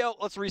just,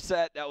 let's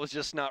reset. That was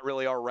just not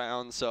really our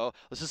round, so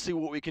let's just see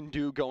what we can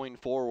do going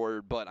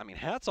forward. But, I mean,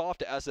 hats off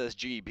to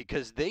SSG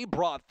because they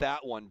brought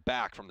that one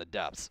back from the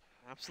depths.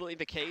 Absolutely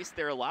the case.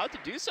 They're allowed to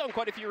do so in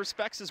quite a few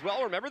respects as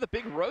well. Remember the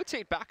big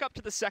rotate back up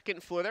to the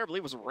second floor there. I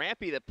believe it was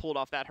Rampy that pulled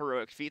off that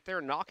heroic feat there,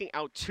 knocking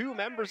out two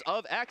members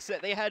of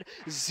XSET. They had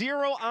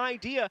zero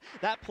idea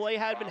that play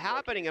had been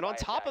happening. And on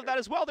top of that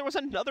as well, there was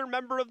another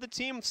member of the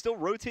team still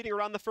rotating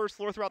around the first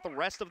floor throughout the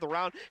rest of the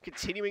round,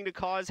 continuing to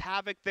cause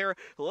havoc there.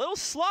 A little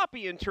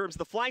sloppy in terms of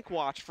the flank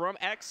watch from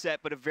XSET,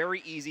 but a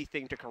very easy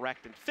thing to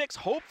correct and fix.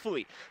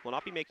 Hopefully, we'll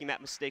not be making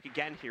that mistake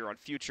again here on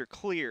future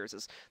clears,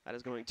 as that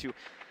is going to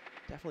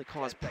definitely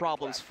cause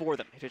problems for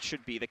them if it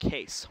should be the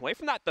case. Away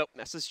from that, though,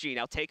 SSG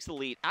now takes the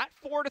lead at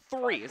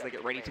 4-3 as they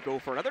get ready to go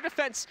for another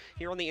defense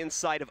here on the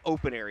inside of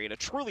open area to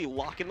truly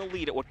lock in the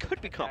lead at what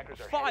could become a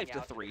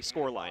 5-3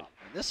 scoreline.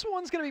 This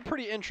one's going to be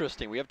pretty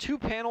interesting. We have two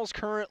panels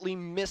currently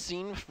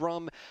missing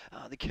from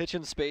the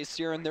kitchen space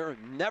here, and they're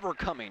never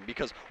coming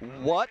because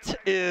what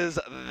is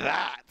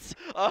that?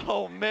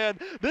 Oh man,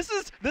 this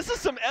is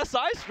some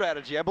SI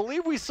strategy. I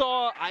believe we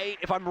saw,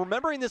 if I'm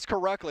remembering this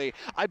correctly,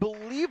 I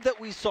believe that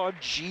we saw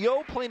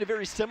Geo playing a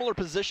very similar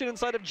position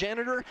inside of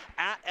Janitor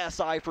at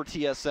SI for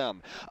TSM.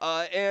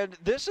 And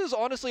this is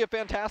honestly a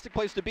fantastic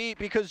place to be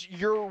because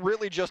you're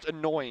really just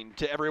annoying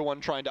to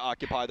everyone trying to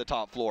occupy the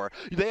top floor.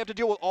 They have to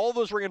deal with all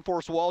those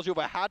reinforced walls. You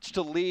have a hatch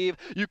to leave.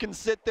 You can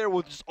sit there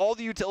with just all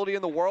the utility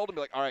in the world and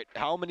be like, all right,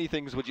 how many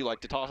things would you like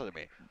to toss at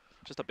me?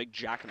 Just a big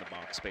jack in the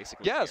box,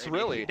 basically. Yes, here.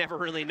 really. You never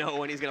really know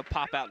when he's going to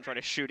pop out and try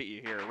to shoot at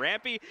you here.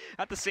 Rampy,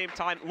 at the same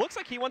time, looks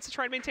like he wants to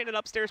try and maintain an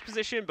upstairs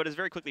position, but is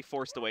very quickly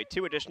forced away.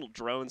 2 additional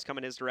drones come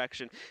in his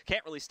direction.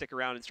 Can't really stick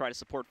around and try to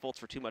support Fultz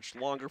for too much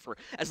longer, for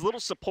as little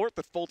support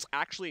that Fultz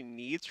actually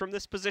needs from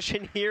this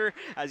position here.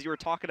 As you were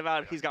talking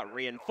about, he's got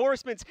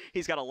reinforcements,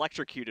 he's got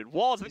electrocuted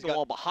walls. I think the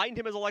wall behind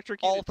him is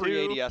electrocuted all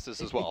 3 too.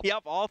 ADSs as well.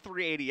 Yep, all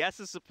 3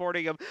 ADSs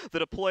supporting him. The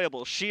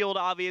deployable shield,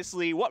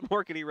 obviously. What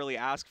more can he really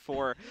ask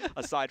for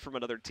aside from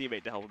another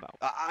teammate to help him out?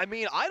 I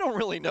mean, I don't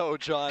really know,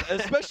 John.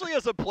 Especially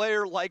as a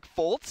player like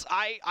Fultz,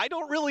 I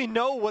don't really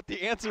know what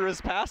the answer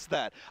is past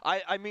that.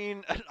 I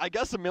mean, I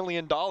guess $1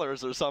 million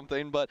or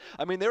something, but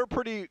I mean, they were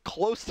pretty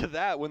close to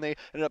that when they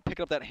ended up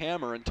picking up that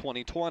hammer in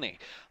 2020.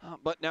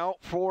 But now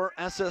for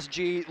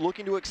SSG,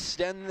 looking to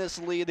extend this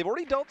lead, they've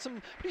already dealt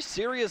some pretty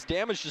serious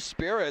damage to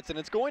Spirits, and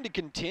it's going to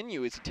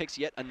continue as he takes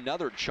yet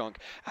another chunk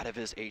out of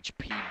his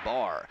HP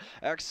bar.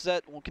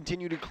 XSET will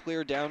continue to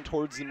clear down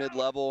towards the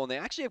mid-level, and they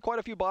actually have quite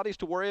a few bodies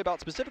to worry about,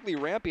 specifically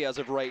Rampy as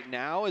of right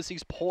now, as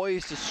he's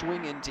poised to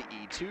swing into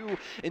E2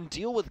 and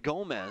deal with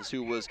Gomez,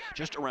 who was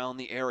just around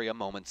the area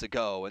moments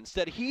ago.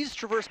 Instead, he's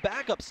traversed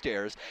back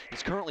upstairs.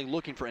 He's currently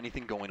looking for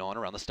anything going on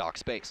around the stock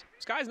space.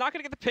 This guy's not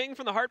going to get the ping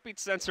from the heartbeat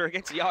sensor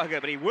against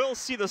Yaga, but he will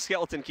see those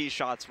skeleton key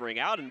shots ring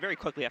out and very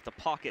quickly have to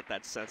pocket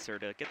that sensor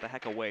to get the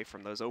heck away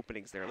from those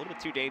openings there. A little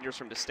bit too dangerous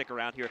for him to stick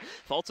around here.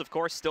 Fultz, of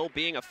course, still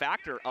being a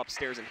factor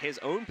upstairs in his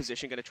own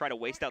position, going to try to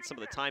waste out some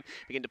of the time,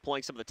 begin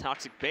deploying some of the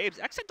toxic babes.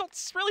 XSET don't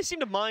really seem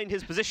to mind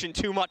his position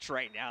too much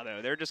right now,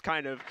 though. They're just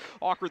kind of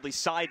awkwardly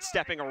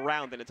sidestepping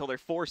around it until they're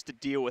forced to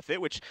deal with it,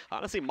 which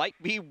honestly might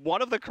be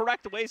one of the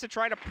correct ways to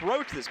try and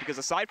approach this, because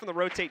aside from the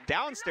rotate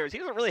downstairs, he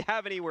doesn't really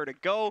have anywhere to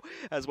go,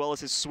 as well as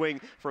his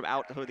swing from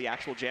out of the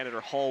actual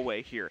janitor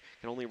hallway here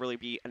can only really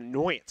be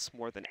annoyance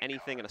more than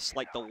anything and a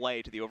slight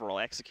delay to the overall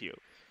execute.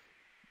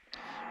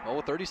 Well,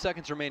 with 30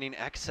 seconds remaining,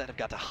 XSET have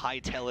got to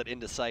hightail it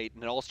into sight,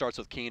 and it all starts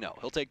with Kino.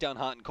 He'll take down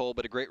Hot and Cold,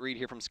 but a great read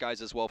here from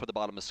Skies as well for the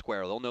bottom of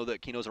Square. They'll know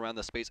that Kino's around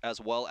the space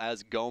as well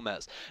as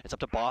Gomez. It's up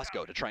to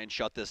Bosco to try and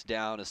shut this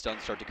down as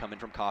stuns start to come in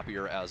from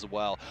Copier as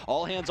well.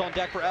 All hands on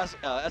deck for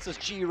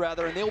SSG,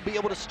 rather, and they'll be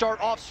able to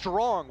start off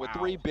strong with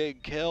 3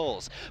 big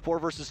kills. 4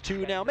 versus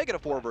 2 now, make it a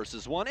 4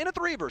 versus 1, and a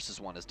 3 versus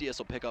 1 as DS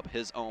will pick up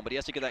his own, but he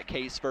has to get that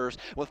case first.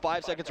 With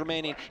 5 seconds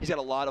remaining, he's got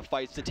a lot of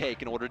fights to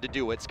take in order to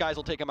do it. Skies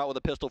will take him out with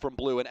a pistol from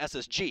Blue, and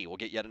SSG will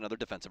get yet another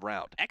defensive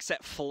round. XSET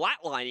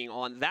flatlining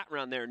on that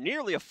round there.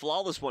 Nearly a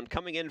flawless one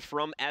coming in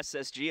from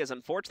SSG, as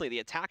unfortunately the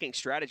attacking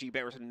strategy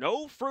bears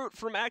no fruit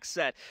from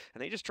XSET,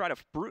 and they just try to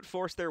brute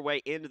force their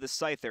way into the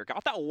site there.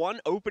 Got that one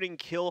opening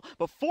kill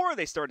before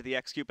they started the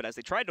execute, but as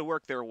they tried to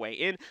work their way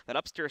in, that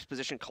upstairs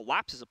position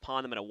collapses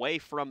upon them, and away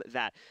from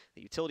that,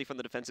 the utility from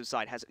the defensive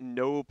side has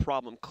no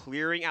problem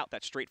clearing out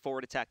that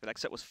straightforward attack that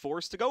XSET was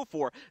forced to go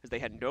for, as they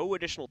had no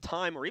additional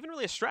time or even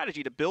really a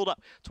strategy to build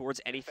up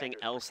towards anything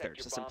else there.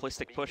 Just a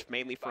simplistic push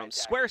mainly from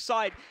Square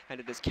side, and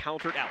it is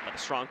countered out by the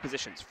strong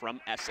positions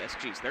from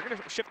SSG. So they're going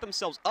to shift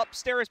themselves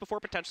upstairs before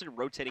potentially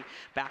rotating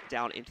back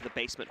down into the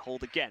basement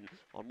hold again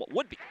on what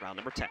would be round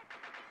number 10.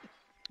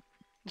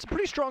 Some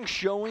pretty strong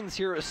showings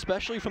here,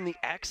 especially from the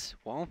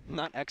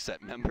not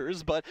XSET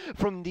members, but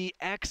from the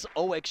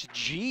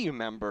XOXG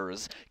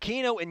members.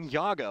 Kino and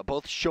Yaga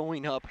both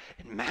showing up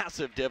in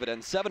massive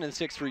dividends. 7 and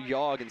 6 for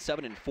Yag and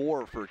 7 and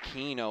 4 for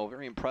Kino.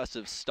 Very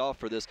impressive stuff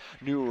for this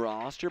new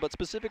roster, but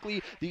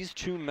specifically these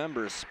 2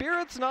 members.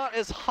 Spirit's not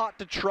as hot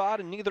to trot,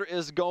 and neither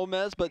is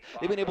Gomez, but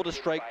they've been able to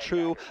strike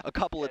true a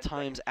couple of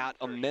times at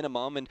a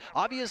minimum, and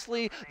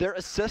obviously their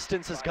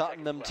assistance has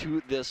gotten them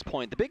to this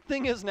point. The big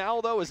thing is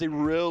now, though, is they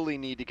really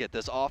need to get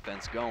this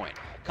offense going.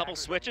 Couple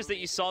switches that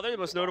you saw there. The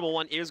most notable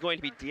one is going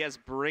to be Diaz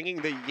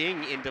bringing the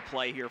Ying into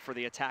play here for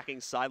the attacking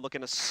side,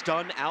 looking to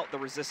stun out the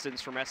resistance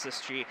from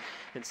SSG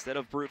instead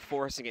of brute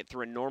forcing it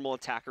through a normal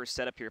attacker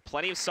setup here.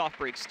 Plenty of soft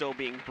breaks still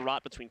being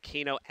brought between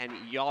Kino and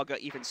Yaga,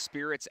 even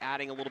Spirits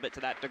adding a little bit to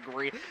that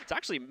degree. It's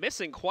actually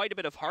missing quite a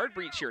bit of hard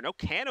breach here. No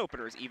can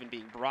openers even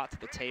being brought to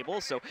the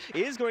table, so it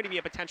is going to be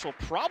a potential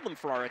problem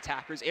for our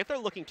attackers if they're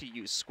looking to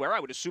use Square. I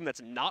would assume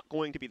that's not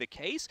going to be the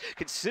case,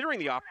 considering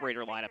the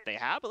operator lineup they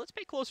have, but let's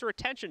pay closer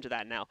attention to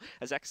that now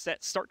as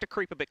XSET start to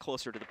creep a bit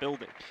closer to the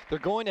building. They're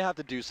going to have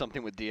to do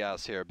something with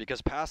Diaz here,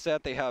 because past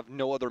that they have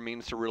no other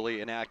means to really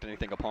enact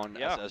anything upon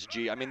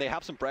SSG. I mean, they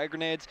have some frag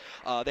grenades,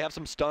 they have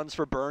some stuns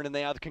for Burn, and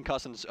they have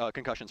concussions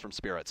from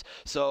Spirits.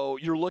 So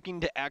you're looking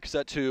to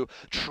XSET to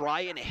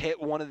try and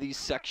hit one of these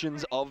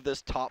sections of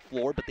this top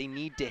floor, but they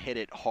need to hit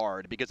it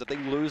hard, because if they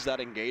lose that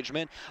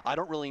engagement, I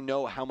don't really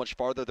know how much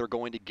farther they're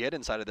going to get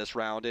inside of this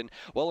round. And,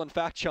 well, in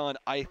fact, Sean,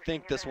 I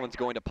think this one's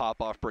going to pop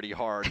off pretty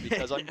hard,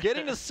 because I'm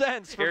getting a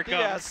sense from Here it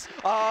DS.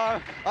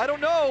 I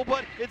don't know,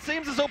 but it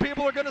seems as though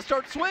people are going to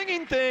start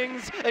swinging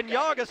things, and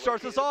Yaga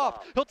starts us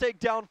off. He'll take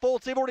down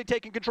Fultz. They've already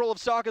taken control of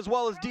stock as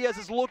well as Diaz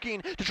is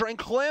looking to try and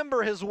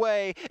clamber his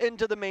way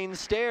into the main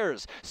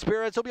stairs.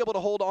 Spirits will be able to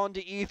hold on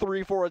to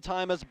E3 for a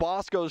time as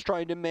Bosco's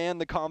trying to man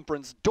the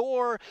conference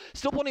door.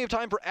 Still plenty of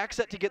time for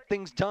XSET to get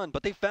things done,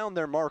 but they found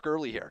their mark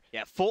early here.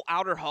 Yeah, full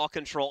outer hall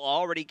control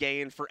already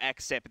gained for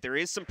XSET, but there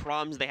is some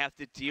problems they have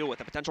to deal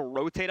with. A potential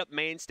rotate up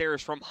main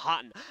stairs from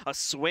Houghton, a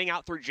swing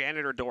out through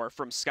janitor door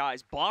from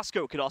Skies.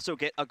 Bosco could also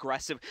get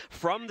aggressive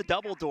from the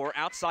double door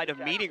outside of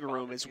meeting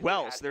room as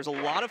well. So there's a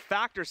lot of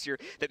factors here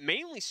that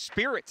mainly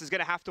Spirits is going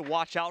to have to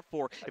watch out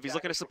for if he's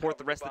looking to support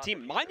the rest of the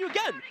team. Mind you,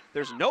 again,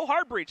 there's no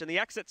hard breach in the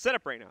XSET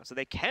setup right now, so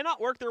they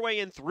cannot work their way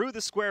in through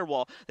the square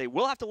wall. They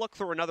will have to look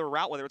for another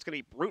route, whether it's going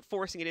to be brute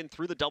forcing it in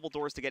through the double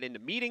doors to get into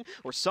meeting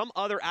or some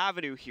other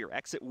avenue here.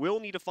 XSET will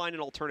need to find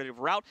an alternative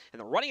route, and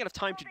they're running out of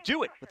time to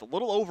do it with a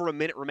little over a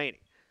minute remaining.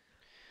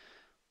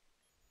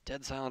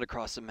 Dead silent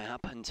across the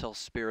map until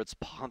Spirits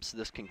pumps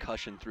this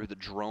concussion through the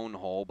drone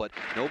hole, but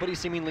nobody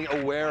seemingly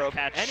aware of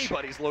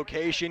anybody's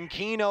location.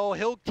 Kino,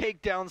 he'll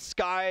take down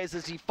Skies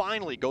as he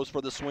finally goes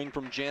for the swing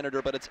from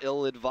Janitor, but it's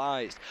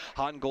ill-advised.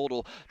 Hot and Gold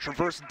will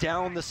traverse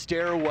down the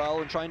stairwell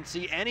and try and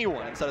see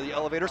anyone inside of the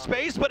elevator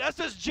space, but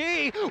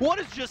SSG, what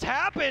has just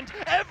happened?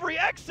 Every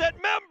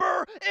XSET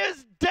member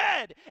is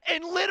dead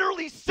in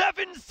literally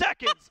 7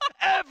 seconds.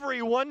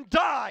 Everyone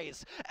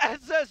dies.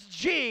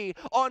 SSG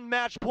on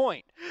match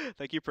point.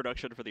 Thank you,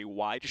 production, for the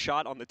wide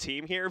shot on the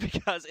team here,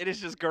 because it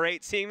is just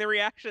great seeing the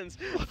reactions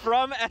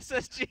from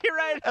SSG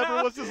right now.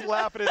 Everyone's just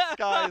laughing at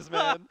Skies,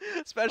 man.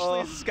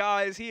 Especially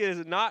Skies. He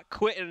is not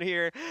quitting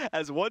here,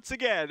 as once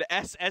again,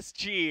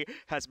 SSG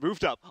has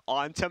moved up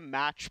onto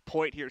match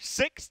point here.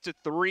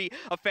 6-3.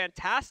 A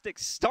fantastic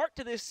start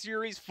to this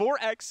series for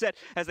XSET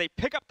as they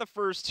pick up the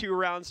first 2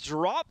 rounds,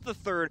 drop the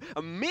third,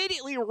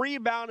 immediately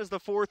rebound as the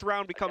 4th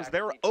round becomes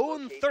their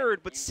own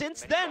third. But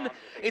since then,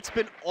 it's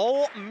been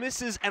all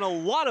misses and a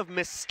lot of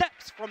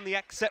missteps from the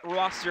XSET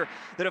roster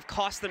that have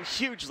cost them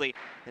hugely.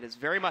 It is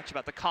very much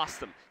about to cost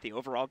them the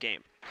overall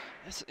game.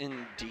 Yes,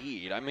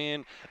 indeed. I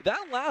mean,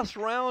 that last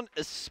round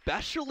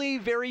especially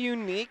very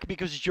unique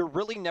because you're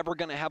really never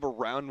going to have a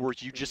round where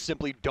you just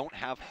simply don't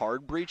have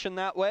hard breach in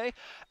that way.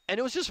 And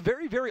it was just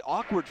very, very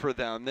awkward for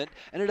them that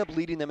ended up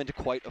leading them into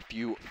quite a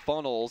few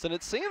funnels. And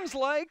it seems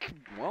like,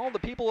 well, the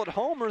people at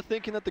home are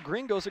thinking that the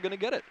Gringos are going to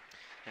get it.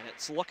 And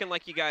it's looking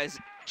like you guys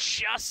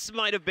just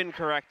might have been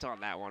correct on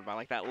that one by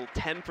like that little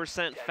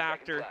 10%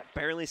 factor,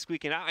 barely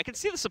squeaking out. I can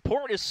see the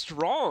support is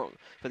strong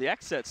for the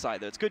XSET side,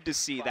 though. It's good to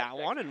see that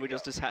one, and we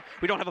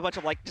don't have a bunch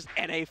of like just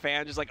NA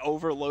fans just like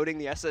overloading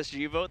the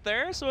SSG vote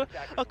there. So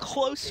a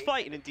close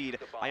fight, and indeed,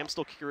 I am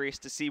still curious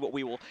to see what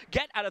we will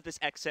get out of this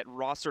XSET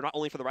roster, not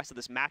only for the rest of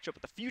this matchup,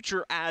 but the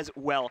future as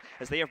well,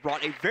 as they have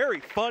brought a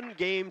very fun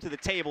game to the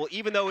table,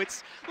 even though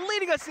it's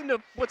leading us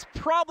into what's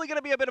probably going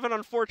to be a bit of an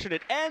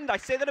unfortunate end. I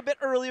say that a bit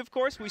early, of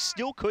course. We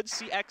still could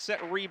see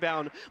XSET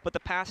rebound, but the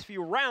past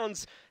few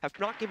rounds have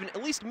not given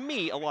at least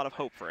me a lot of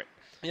hope for it.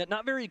 Yeah,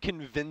 not very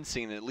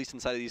convincing, at least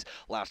inside of these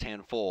last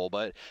handful.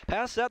 But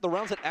past that, the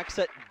rounds that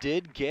XSET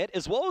did get,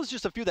 as well as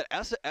just a few that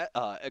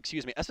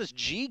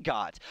SSG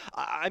got.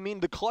 I mean,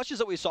 the clutches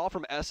that we saw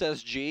from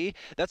SSG,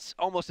 that's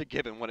almost a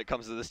given when it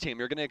comes to this team.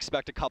 You're going to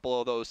expect a couple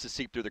of those to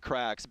seep through the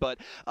cracks. But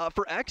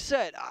for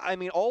XSET, I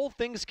mean, all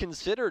things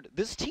considered,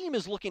 this team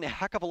is looking a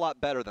heck of a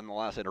lot better than the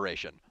last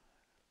iteration.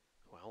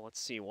 Well,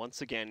 let's see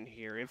once again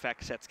here if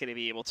XSET's going to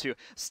be able to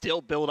still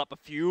build up a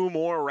few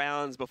more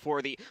rounds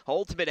before the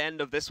ultimate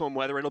end of this one,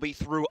 whether it'll be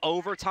through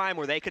overtime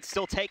where they could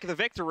still take the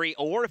victory,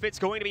 or if it's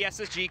going to be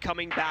SSG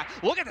coming back.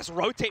 Look at this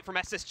rotate from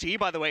SSG,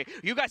 by the way.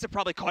 You guys have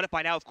probably caught it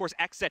by now. Of course,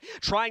 XSET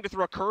trying to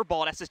throw a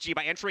curveball at SSG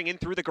by entering in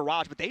through the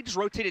garage, but they just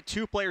rotated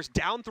 2 players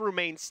down through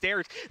main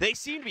stairs. They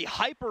seem to be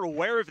hyper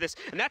aware of this,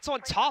 and that's on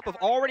top of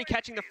already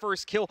catching the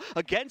first kill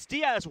against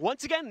Diaz,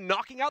 once again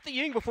knocking out the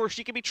Ying before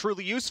she can be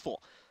truly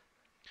useful.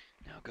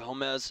 Now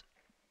Gomez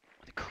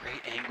with a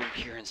great angle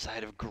here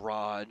inside of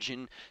garage,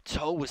 and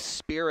Toe with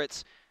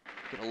Spirits.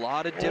 Get a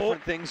lot of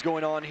different things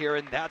going on here,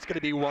 and that's going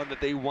to be one that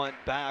they want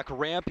back.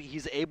 Rampy,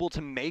 he's able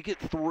to make it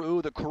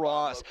through the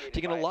cross.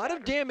 Taking a lot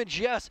of damage,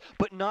 yes,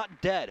 but not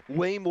dead.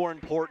 Way more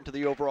important to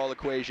the overall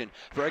equation.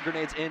 Frag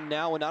grenades in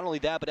now, and not only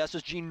that, but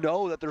SSG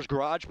know that there's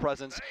garage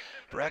presence.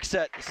 For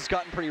XSET, this has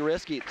gotten pretty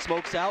risky.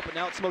 Smoke's out, but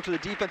now it's smoke to the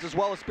defense as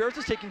well. As Spirits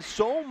is taking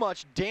so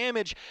much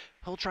damage,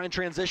 he'll try and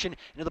transition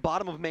into the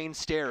bottom of main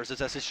stairs as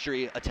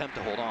SSG attempt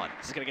to hold on.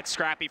 This is going to get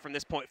scrappy from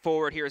this point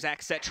forward. Here's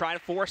XSET trying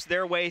to force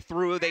their way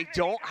through. They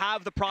don't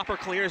have the proper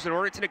clears in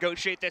order to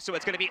negotiate this, so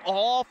it's going to be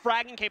all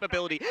fragging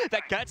capability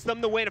that gets them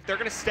the win if they're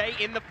going to stay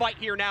in the fight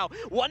here now.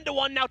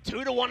 1-1 now,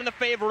 2-1 in the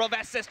favor of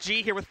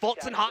SSG here with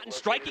Fultz and Houghton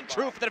striking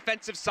true for the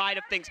defensive side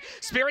of things.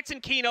 Spirits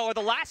and Kino are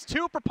the last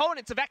 2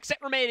 proponents of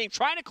XSET remaining,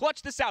 trying to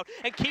clutch this out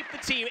and keep the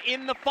team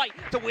in the fight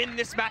to win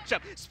this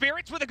matchup.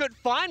 Spirits with a good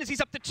find as he's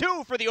up to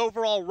 2 for the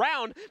overall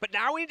round, but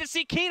now we need to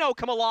see Kino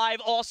come alive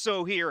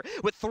also here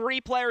with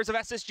 3 players of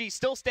SSG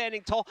still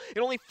standing tall and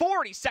only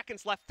 40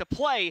 seconds left to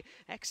play.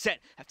 XSET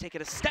have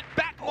taken a step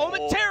back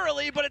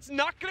momentarily, but it's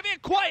not going to be a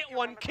quiet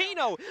one.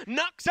 Kino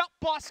knocks out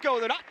Bosco.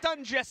 They're not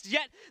done just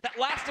yet. That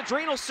last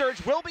adrenal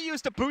surge will be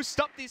used to boost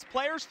up these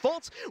players.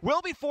 Fultz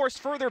will be forced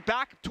further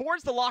back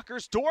towards the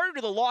locker's door due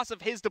to the loss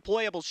of his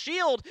deployable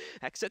shield.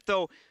 XSET,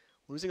 though,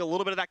 losing a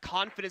little bit of that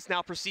confidence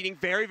now, proceeding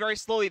very, very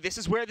slowly. This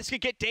is where this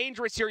could get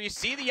dangerous here. You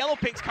see the yellow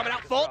pinks coming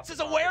out. Fultz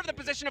is aware of the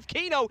position of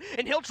Kino,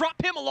 and he'll drop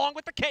him along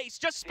with the case.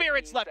 Just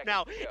spirits left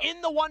now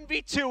in the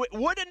 1v2. It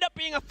would end up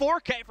being a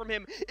 4K from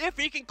him if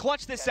he can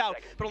clutch this out,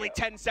 but only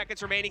 10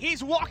 seconds remaining.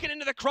 He's walking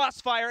into the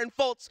crossfire, and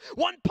Fultz,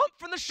 one pump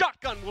from the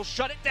shotgun will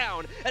shut it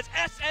down as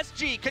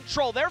SSG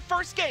control their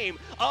first game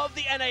of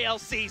the NAL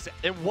season.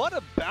 And what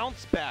a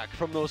bounce back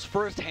from those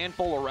first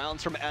handful of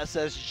rounds from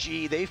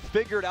SSG. They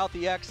figured out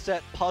the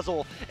XSET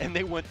puzzle, and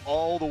they went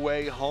all the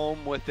way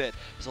home with it,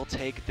 as they'll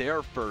take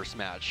their first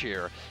match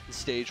here in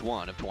Stage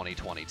 1 of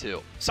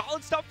 2022.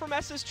 Solid stuff from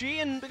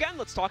SSG, and again,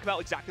 let's talk about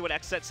exactly what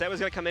XSET said was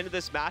going to come into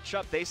this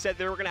matchup. They said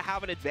they were going to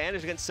have an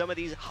advantage against some of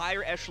these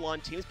higher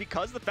echelon teams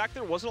because of the fact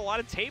there wasn't a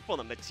lot of tape on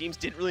them. The teams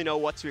didn't really know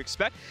what to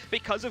expect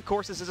because, of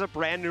course, this is a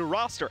brand new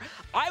roster.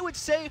 I would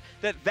say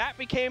that that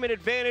became an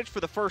advantage for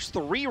the first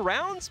 3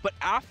 rounds, but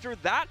after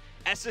that,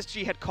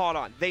 SSG had caught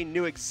on. They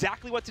knew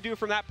exactly what to do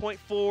from that point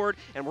forward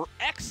and were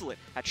excellent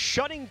at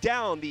shutting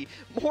down the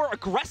more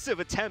aggressive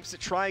attempts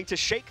at trying to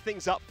shake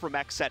things up from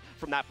XSET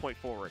from that point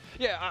forward.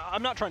 Yeah,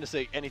 I'm not trying to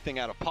say anything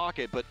out of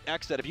pocket, but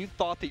XSET, if you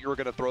thought that you were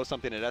going to throw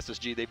something at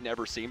SSG they've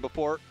never seen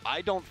before,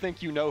 I don't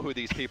think you know who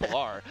these people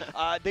are.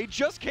 They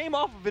just came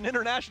off of an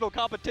international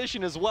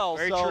competition as well.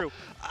 Very so true.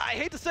 I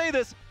hate to say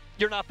this,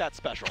 you're not that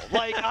special.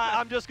 Like,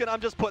 I'm just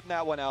putting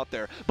that one out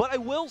there. But I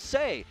will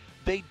say,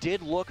 they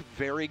did look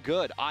very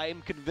good.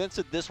 I'm convinced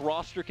that this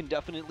roster can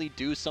definitely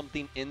do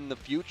something in the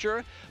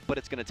future, but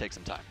it's going to take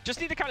some time. Just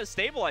need to kind of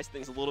stabilize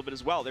things a little bit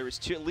as well. There was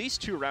at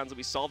least 2 rounds that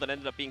we saw that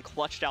ended up being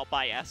clutched out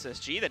by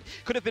SSG that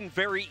could have been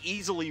very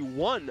easily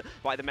won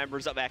by the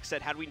members of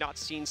XSET had we not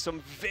seen some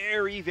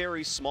very,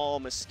 very small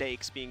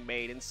mistakes being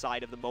made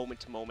inside of the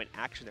moment-to-moment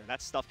action there.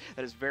 That's stuff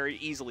that is very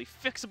easily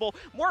fixable.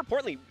 More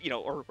importantly,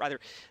 or rather,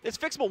 it's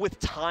fixable with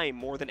time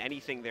more than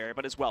anything there,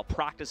 but as well,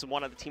 practice and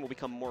one of the team will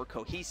become more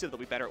cohesive. They'll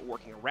be better at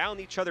working around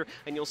each other,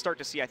 and you'll start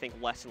to see, I think,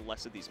 less and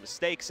less of these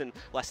mistakes and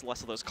less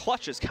of those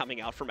clutches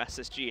coming out from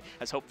SSG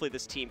as hopefully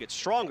this team gets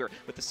stronger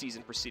with the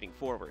season proceeding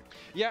forward.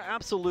 Yeah,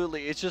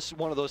 absolutely. It's just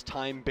one of those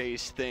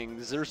time-based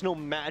things. There's no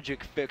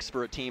magic fix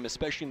for a team,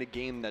 especially in a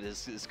game that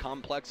is as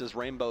complex as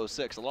Rainbow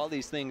Six. A lot of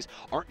these things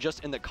aren't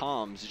just in the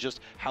comms, it's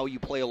just how you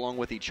play along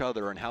with each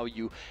other and how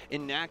you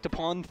enact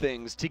upon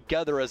things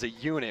together as a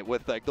unit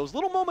with like those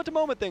little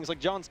moment-to-moment things like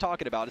John's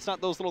talking about. It's not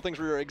those little things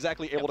where you're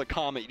exactly able to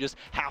comment. You just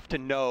have to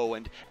know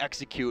and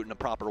execute in a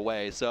proper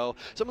way. So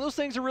some of those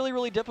things are really,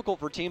 really difficult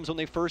for teams when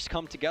they first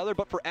come together,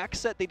 but for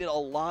XSET, they did a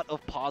lot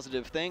of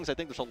positive things. I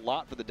think there's a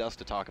lot for the Dust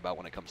to talk about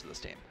when it comes to this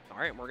team. All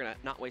right, we're going to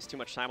not waste too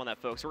much time on that,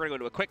 folks. We're going to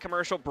go to a quick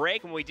commercial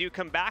break. When we do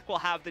come back, we'll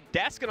have the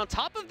desk, and on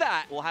top of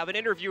that, we'll have an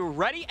interview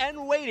ready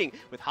and waiting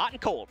with Hot and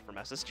Cold from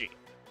SSG.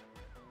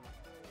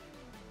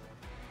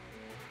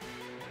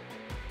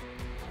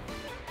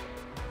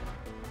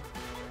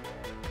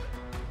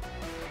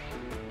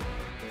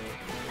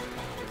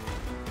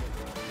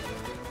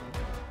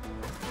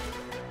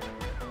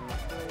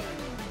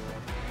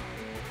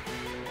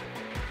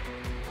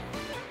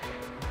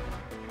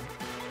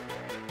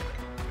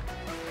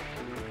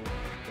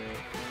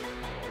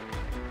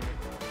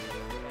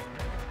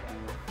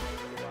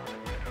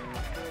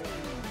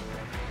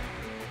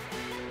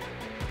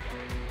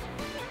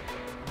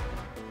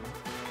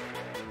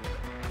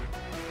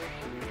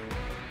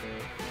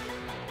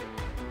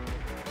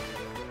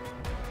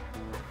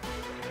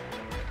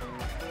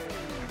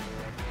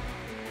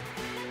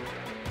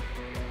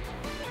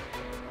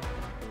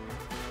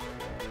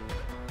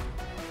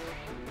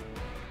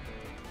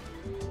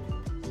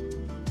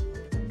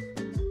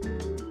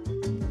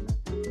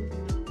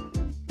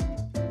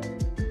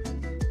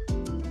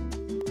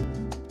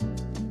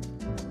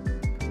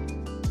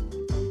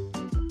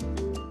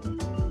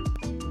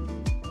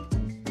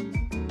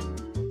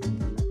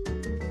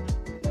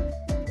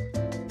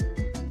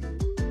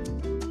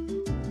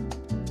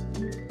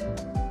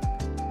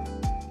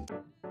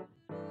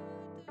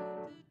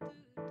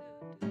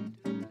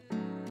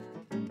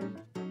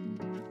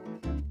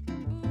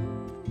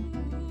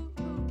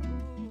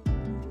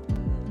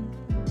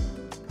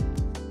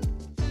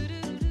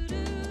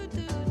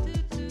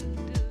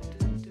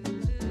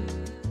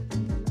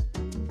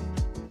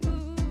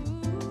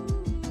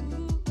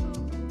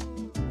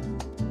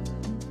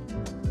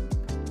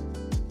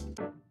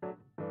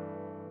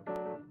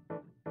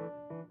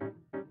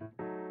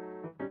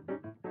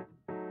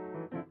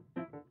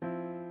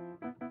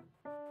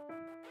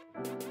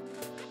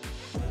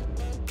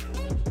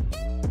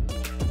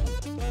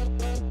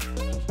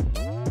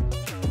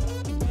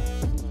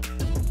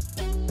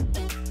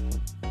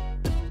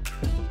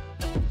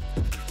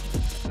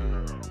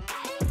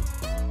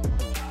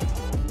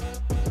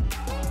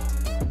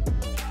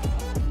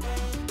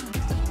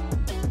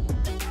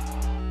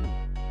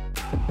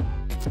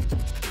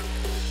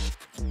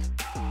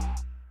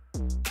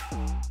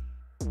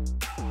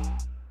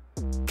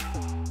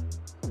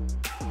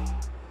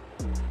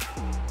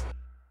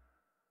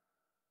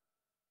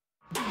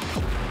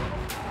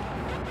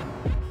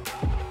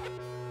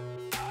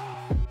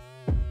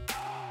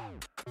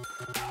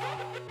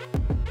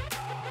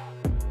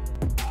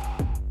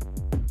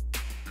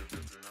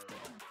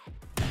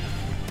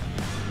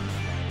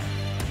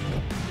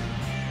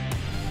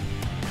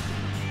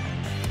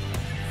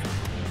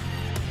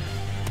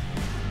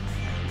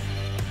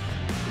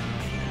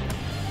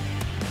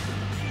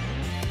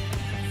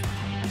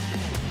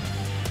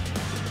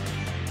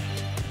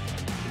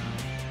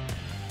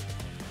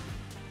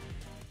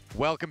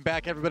 Welcome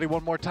back, everybody,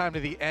 one more time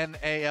to the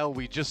NAL.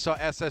 We just saw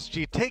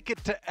SSG take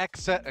it to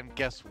XSET, and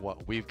guess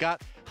what? We've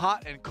got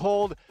Hot and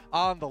Cold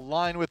on the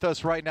line with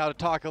us right now to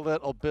talk a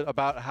little bit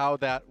about how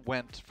that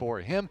went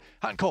for him.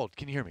 Hot and Cold,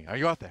 can you hear me? Are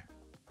you out there?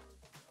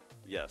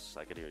 Yes,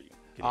 I can hear you.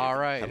 All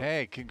right.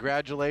 Hey,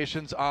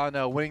 congratulations on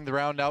winning the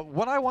round. Now,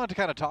 what I wanted to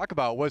kind of talk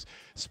about was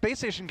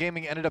Spacestation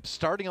Gaming ended up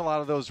starting a lot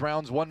of those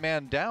rounds one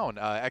man down.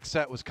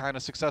 XSET was kind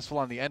of successful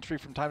on the entry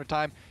from time to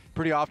time,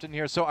 pretty often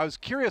here. So I was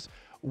curious,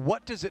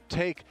 what does it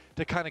take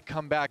to kind of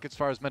come back as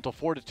far as mental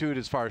fortitude,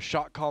 as far as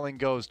shot calling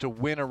goes, to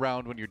win a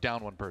round when you're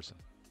down one person?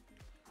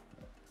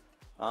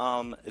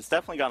 It's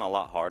definitely gotten a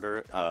lot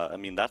harder. I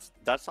mean, that's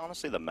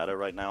honestly the meta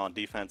right now on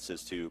defense,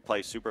 is to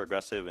play super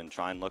aggressive and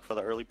try and look for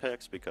the early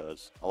picks,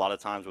 because a lot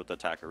of times with the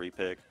attacker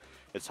repick,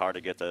 it's hard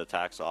to get the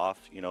attacks off,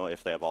 you know,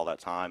 if they have all that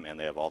time and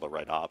they have all the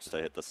right ops to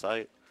hit the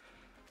site.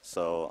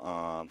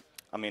 So,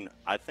 I mean,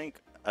 I think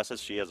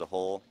SSG as a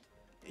whole,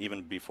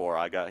 even before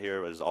I got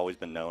here, has always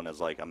been known as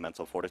like a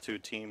mental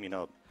fortitude team. You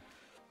know,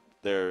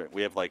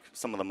 we have like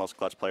some of the most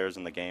clutch players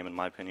in the game, in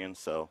my opinion.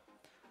 So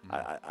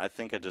I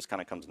think it just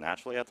kind of comes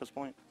naturally at this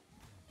point.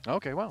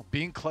 Okay, well,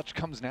 being clutch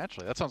comes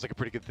naturally. That sounds like a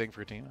pretty good thing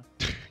for a team.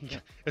 Yeah,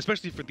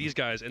 especially for these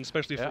guys, and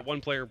especially for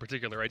one player in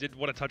particular. I did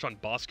want to touch on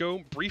Bosco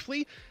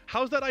briefly.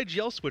 How's that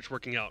IGL switch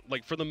working out?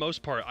 Like, for the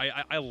most part,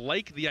 I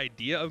like the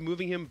idea of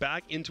moving him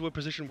back into a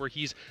position where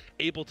he's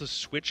able to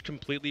switch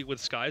completely with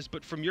Skies,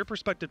 but from your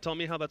perspective, tell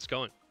me how that's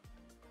going.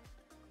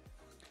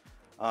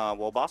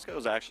 Well,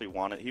 Bosco's actually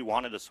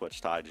wanted to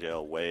switch to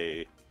IGL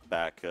way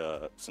back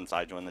since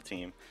I joined the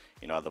team.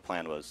 You know, the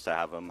plan was to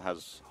have him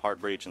has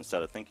hard breach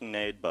instead of thinking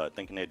nade, but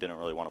thinking nade didn't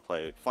really want to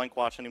play flank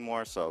watch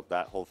anymore, so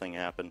that whole thing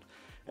happened.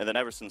 And then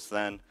ever since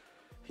then,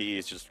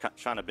 he's just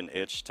trying to been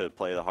itched to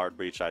play the hard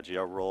breach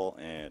IGL role,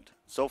 and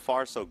so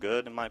far so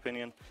good in my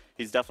opinion.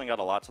 He's definitely got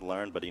a lot to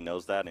learn, but he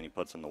knows that and he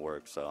puts in the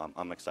work, so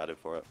I'm excited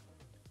for it.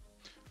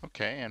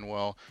 Okay, and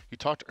well, you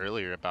talked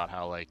earlier about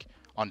how like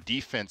on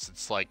defense,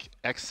 it's like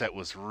XSET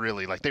was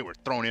really like they were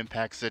throwing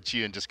impacts at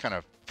you and just kind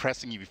of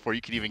pressing you before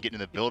you could even get in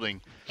the building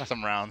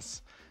some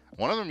rounds.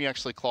 One of them you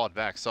actually clawed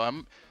back. So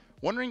I'm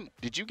wondering,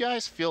 did you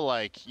guys feel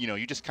like, you know,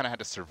 you just kind of had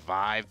to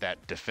survive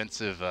that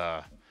defensive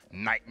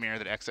nightmare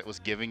that XSET was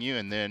giving you,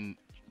 and then,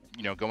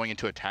 you know, going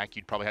into attack,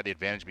 you'd probably have the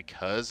advantage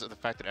because of the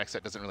fact that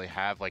XSET doesn't really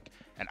have like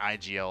an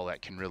IGL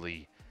that can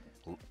really,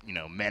 you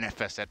know,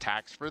 manifest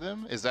attacks for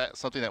them? Is that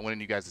something that went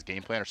into you guys'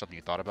 game plan or something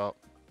you thought about?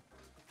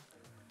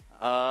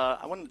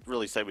 I wouldn't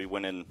really say we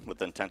went in with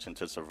the intention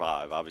to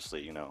survive.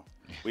 Obviously, you know,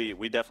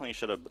 we definitely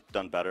should have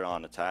done better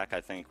on attack. I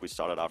think we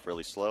started off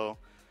really slow.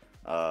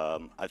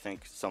 I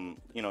think some,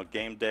 you know,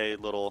 game day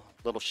little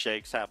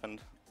shakes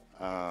happened,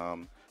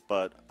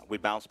 but we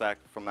bounced back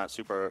from that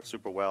super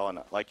well. And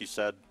like you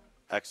said,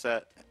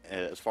 XSET,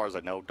 as far as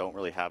I know, don't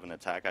really have an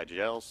attack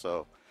IGL,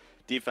 so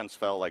defense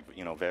felt like,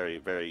 you know,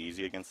 very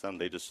easy against them.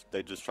 They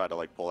just try to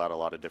like pull out a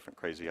lot of different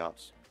crazy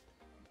ops.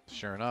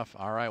 Sure enough.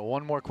 All right,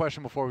 one more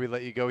question before we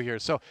let you go here.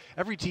 So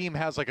every team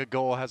has like a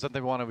goal, has something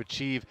they want to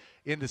achieve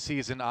in the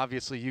season.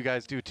 Obviously, you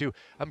guys do too.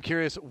 I'm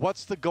curious,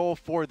 what's the goal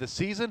for the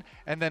season?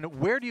 And then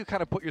where do you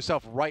kind of put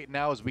yourself right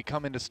now as we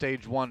come into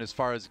stage one as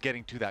far as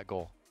getting to that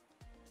goal?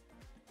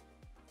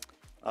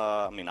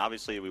 I mean,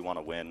 obviously, we want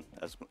to win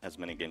as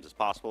many games as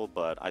possible,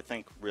 but I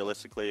think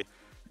realistically,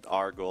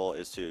 our goal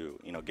is to,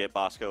 you know, get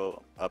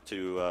Bosco up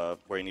to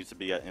where he needs to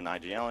be in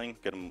IGLing,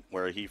 get him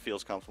where he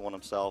feels comfortable in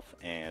himself,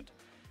 and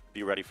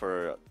be ready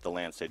for the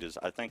LAN stages.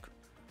 I think,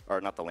 or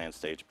not the LAN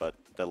stage, but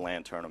the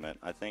LAN tournament.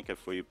 I think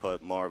if we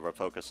put more of our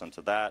focus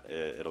into that,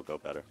 it'll go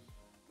better.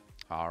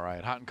 All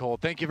right, Hot and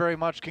Cold, thank you very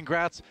much.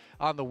 Congrats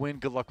on the win.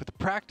 Good luck with the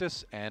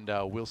practice, and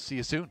we'll see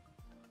you soon.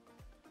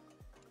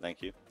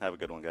 Thank you. Have a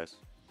good one, guys.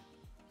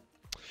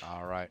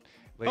 All right.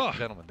 Ladies and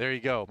gentlemen, there you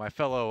go. My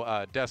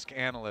fellow desk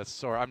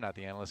analysts, or I'm not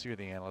the analyst, you're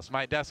the analyst.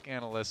 My desk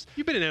analyst.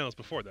 You've been an analyst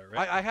before, though,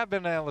 right? I have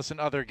been an analyst in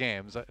other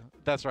games.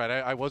 That's right.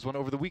 I was one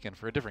over the weekend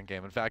for a different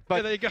game, in fact. But,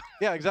 yeah, there you go.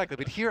 Yeah, exactly.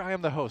 But here I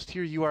am the host.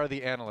 Here you are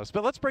the analyst.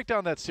 But let's break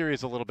down that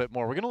series a little bit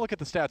more. We're going to look at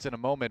the stats in a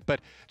moment,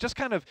 but just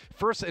kind of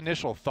first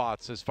initial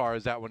thoughts as far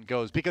as that one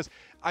goes. Because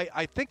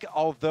I think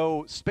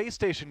although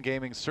Spacestation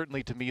Gaming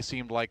certainly to me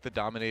seemed like the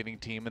dominating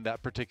team in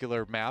that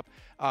particular map,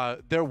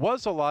 there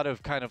was a lot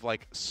of kind of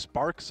like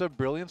sparks of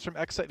brilliance from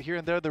XSET here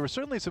and there. There were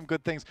certainly some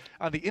good things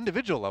on the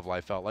individual level,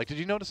 I felt like. Did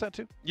you notice that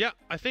too? Yeah,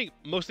 I think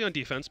mostly on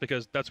defense,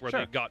 because that's where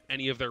they got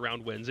any of their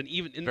round wins. And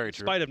even in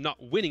spite of not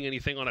winning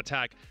anything on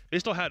attack, they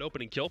still had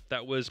opening kill.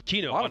 That was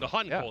Kino on the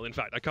Hot and Cold, in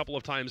fact, a couple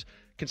of times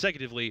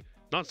consecutively.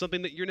 Not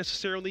something that you're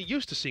necessarily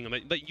used to seeing,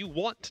 that you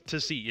want to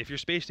see if you're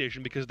Space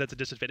Station, because that's a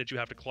disadvantage you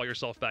have to claw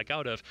yourself back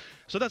out of.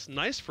 So that's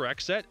nice for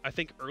XSET. I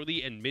think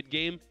early and mid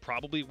game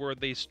probably where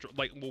they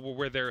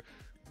where they're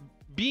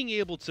being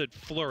able to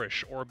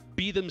flourish or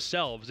be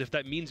themselves, if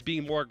that means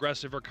being more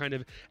aggressive or kind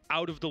of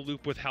out of the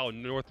loop with how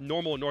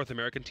normal North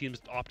American teams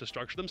opt to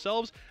structure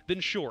themselves, then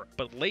sure.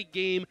 But late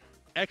game,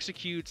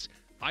 executes,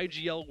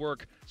 IGL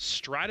work,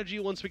 strategy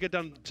once we get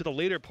down to the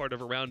later part of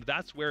a round,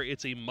 that's where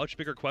it's a much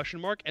bigger question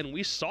mark. And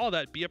we saw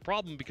that be a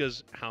problem,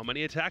 because how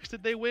many attacks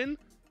did they win?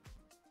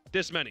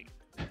 This many.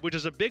 which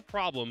is a big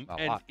problem A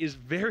and lot. is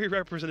very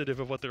representative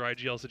of what their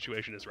IGL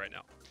situation is right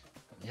now.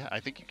 Yeah, I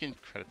think you can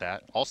credit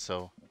that.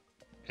 Also,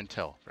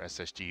 Intel for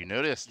SSG. You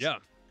noticed Yeah.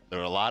 there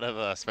were a lot of,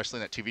 especially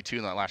in that 2v2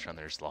 in that last round,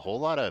 there's a whole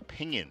lot of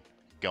opinion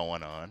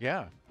going on.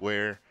 Yeah.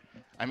 Where,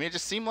 I mean, it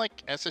just seemed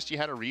like SSG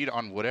had a read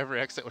on whatever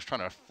XSET was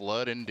trying to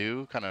flood and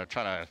do, kind of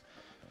trying to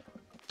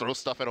throw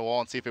stuff at a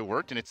wall and see if it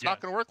worked. And it's not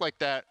going to work like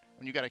that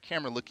when you got a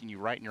camera looking you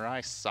right in your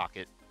eye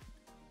socket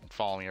and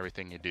following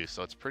everything you do.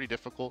 So it's pretty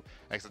difficult.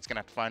 XSET's going to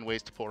have to find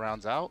ways to pull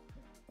rounds out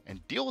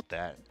and deal with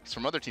that. It's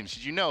from other teams.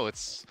 Did you know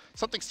it's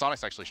something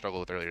Sonics actually struggled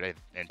with earlier today?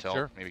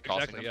 Intel maybe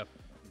costing them.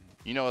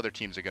 You know other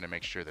teams are going to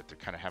make sure that they're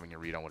kind of having a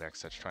read on what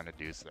XSET's trying to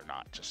do so they're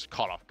not just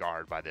caught off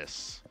guard by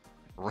this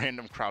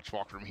random crouch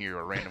walk from here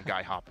or random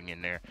guy hopping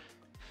in there.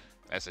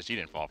 SSG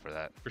didn't fall for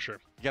that. For sure.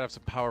 You gotta have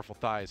some powerful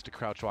thighs to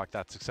crouch walk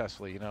that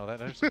successfully. You know,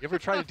 you ever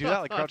try to do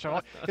that, like crouch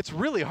walk? It's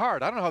really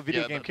hard. I don't know how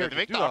video game characters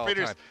make do the that all the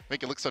operators time.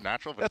 make it look so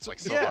natural, but it's like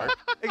so yeah, hard.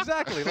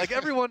 Exactly. Like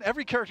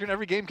every character in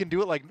every game can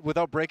do it like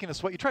without breaking a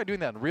sweat. You try doing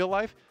that in real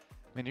life,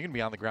 I mean, you're gonna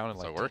be on the ground in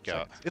like a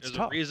workout. It's There's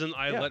tough. a reason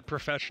I let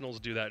professionals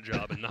do that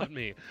job and not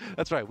me.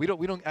 That's right. We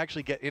don't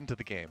actually get into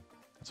the game.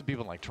 That's what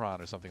people like Tron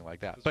or something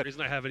like that. There's the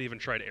reason I haven't even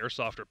tried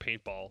airsoft or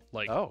paintball.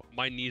 Like,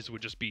 my knees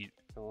would just be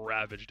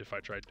ravaged if I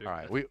tried doing all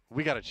right, that.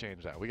 we got to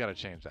change that. We got to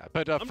change that.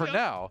 But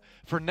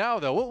for now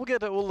though, we'll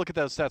look at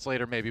those stats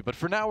later maybe. But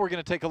for now, we're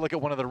going to take a look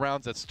at one of the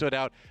rounds that stood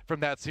out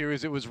from that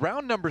series. It was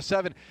round number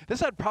 7. This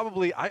had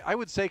probably, I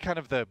would say, kind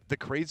of the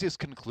craziest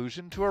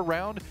conclusion to a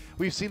round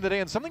we've seen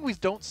today, and something we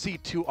don't see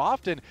too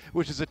often,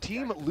 which is a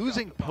team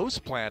losing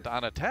post plant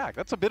on attack.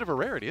 That's a bit of a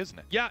rarity, isn't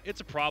it? Yeah,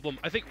 it's a problem.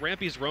 I think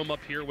Rampy's roam up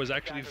here was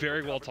actually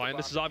very well timed.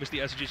 This is obviously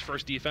SG's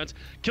first defense.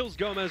 Kills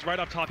Gomez right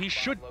off top. He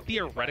should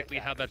theoretically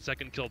have that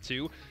second kill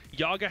too.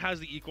 Yaga has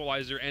the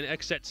equalizer, and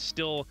XSET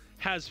still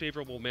has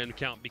favorable man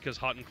count because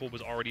Hot and Cold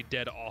was already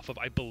dead off of,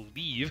 I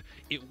believe,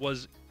 it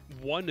was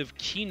one of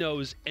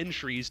Kino's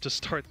entries to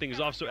start things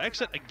off. So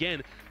XSET,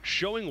 again,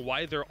 showing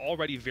why they're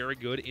already very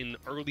good in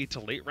early to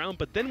late round.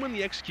 But then when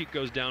the execute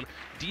goes down,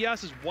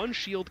 Diaz's one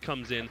shield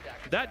comes in.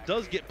 That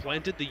does get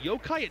planted. The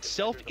yokai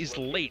itself is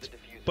late.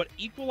 But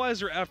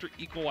equalizer after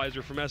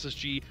equalizer from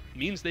SSG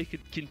means they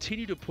could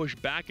continue to push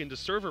back into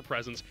server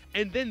presence.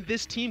 And then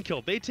this team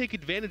kill, they take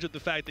advantage of the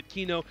fact that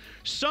Kino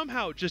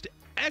somehow just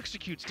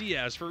executes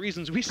Diaz for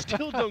reasons we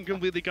still don't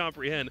completely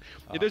comprehend.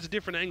 If there's a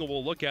different angle,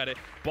 we'll look at it.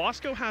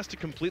 Bosco has to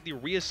completely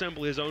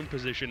reassemble his own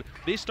position.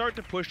 They start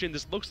to push in.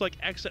 This looks like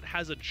XSET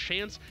has a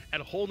chance at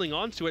holding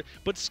on to it,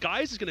 but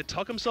Skies is going to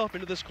tuck himself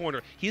into this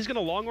corner. He's going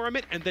to long arm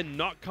it and then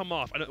not come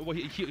off. Well,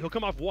 he'll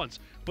come off once,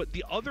 but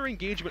the other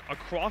engagement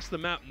across the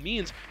map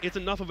means it's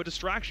enough of a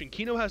distraction.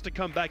 Kino has to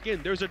come back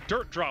in. There's a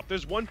dirt drop.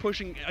 There's one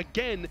pushing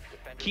again.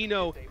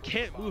 Kino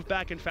can't move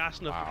back in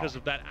fast enough because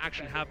of that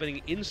action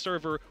happening in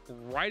server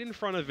right in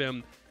front of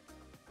him,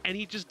 and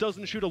he just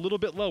doesn't shoot a little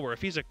bit lower.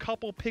 If he's a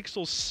couple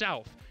pixels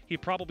south, he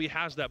probably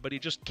has that, but he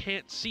just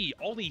can't see.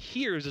 All he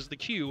hears is the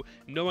cue,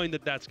 knowing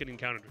that that's getting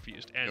counter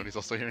defused. And he's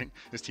also hearing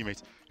his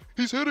teammates,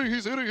 he's hitting.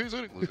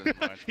 Losing his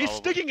mind, he's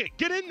sticking it,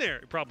 get in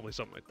there. Probably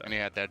something like that. And he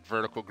had that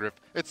vertical grip.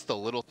 It's the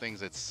little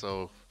things that's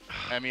so,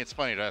 I mean, it's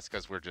funny to us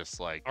because we're just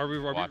like, are we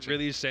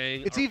really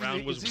saying a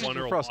round was won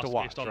or lost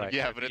based on the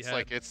yeah, but it's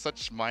like, it's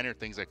such minor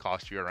things that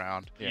cost you a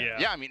round.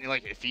 Yeah, I mean,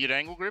 like if he had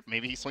angle grip,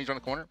 maybe he swings around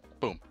the corner,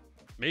 boom.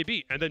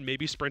 Maybe, and then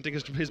maybe sprinting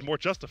is more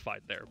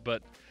justified there,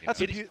 but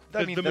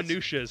the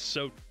minutia is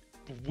so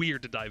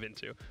weird to dive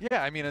into.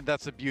 Yeah, I mean, and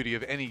that's the beauty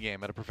of any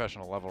game at a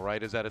professional level,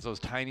 right? Is that it's those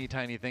tiny,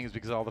 tiny things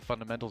because all the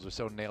fundamentals are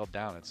so nailed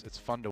down. It's fun to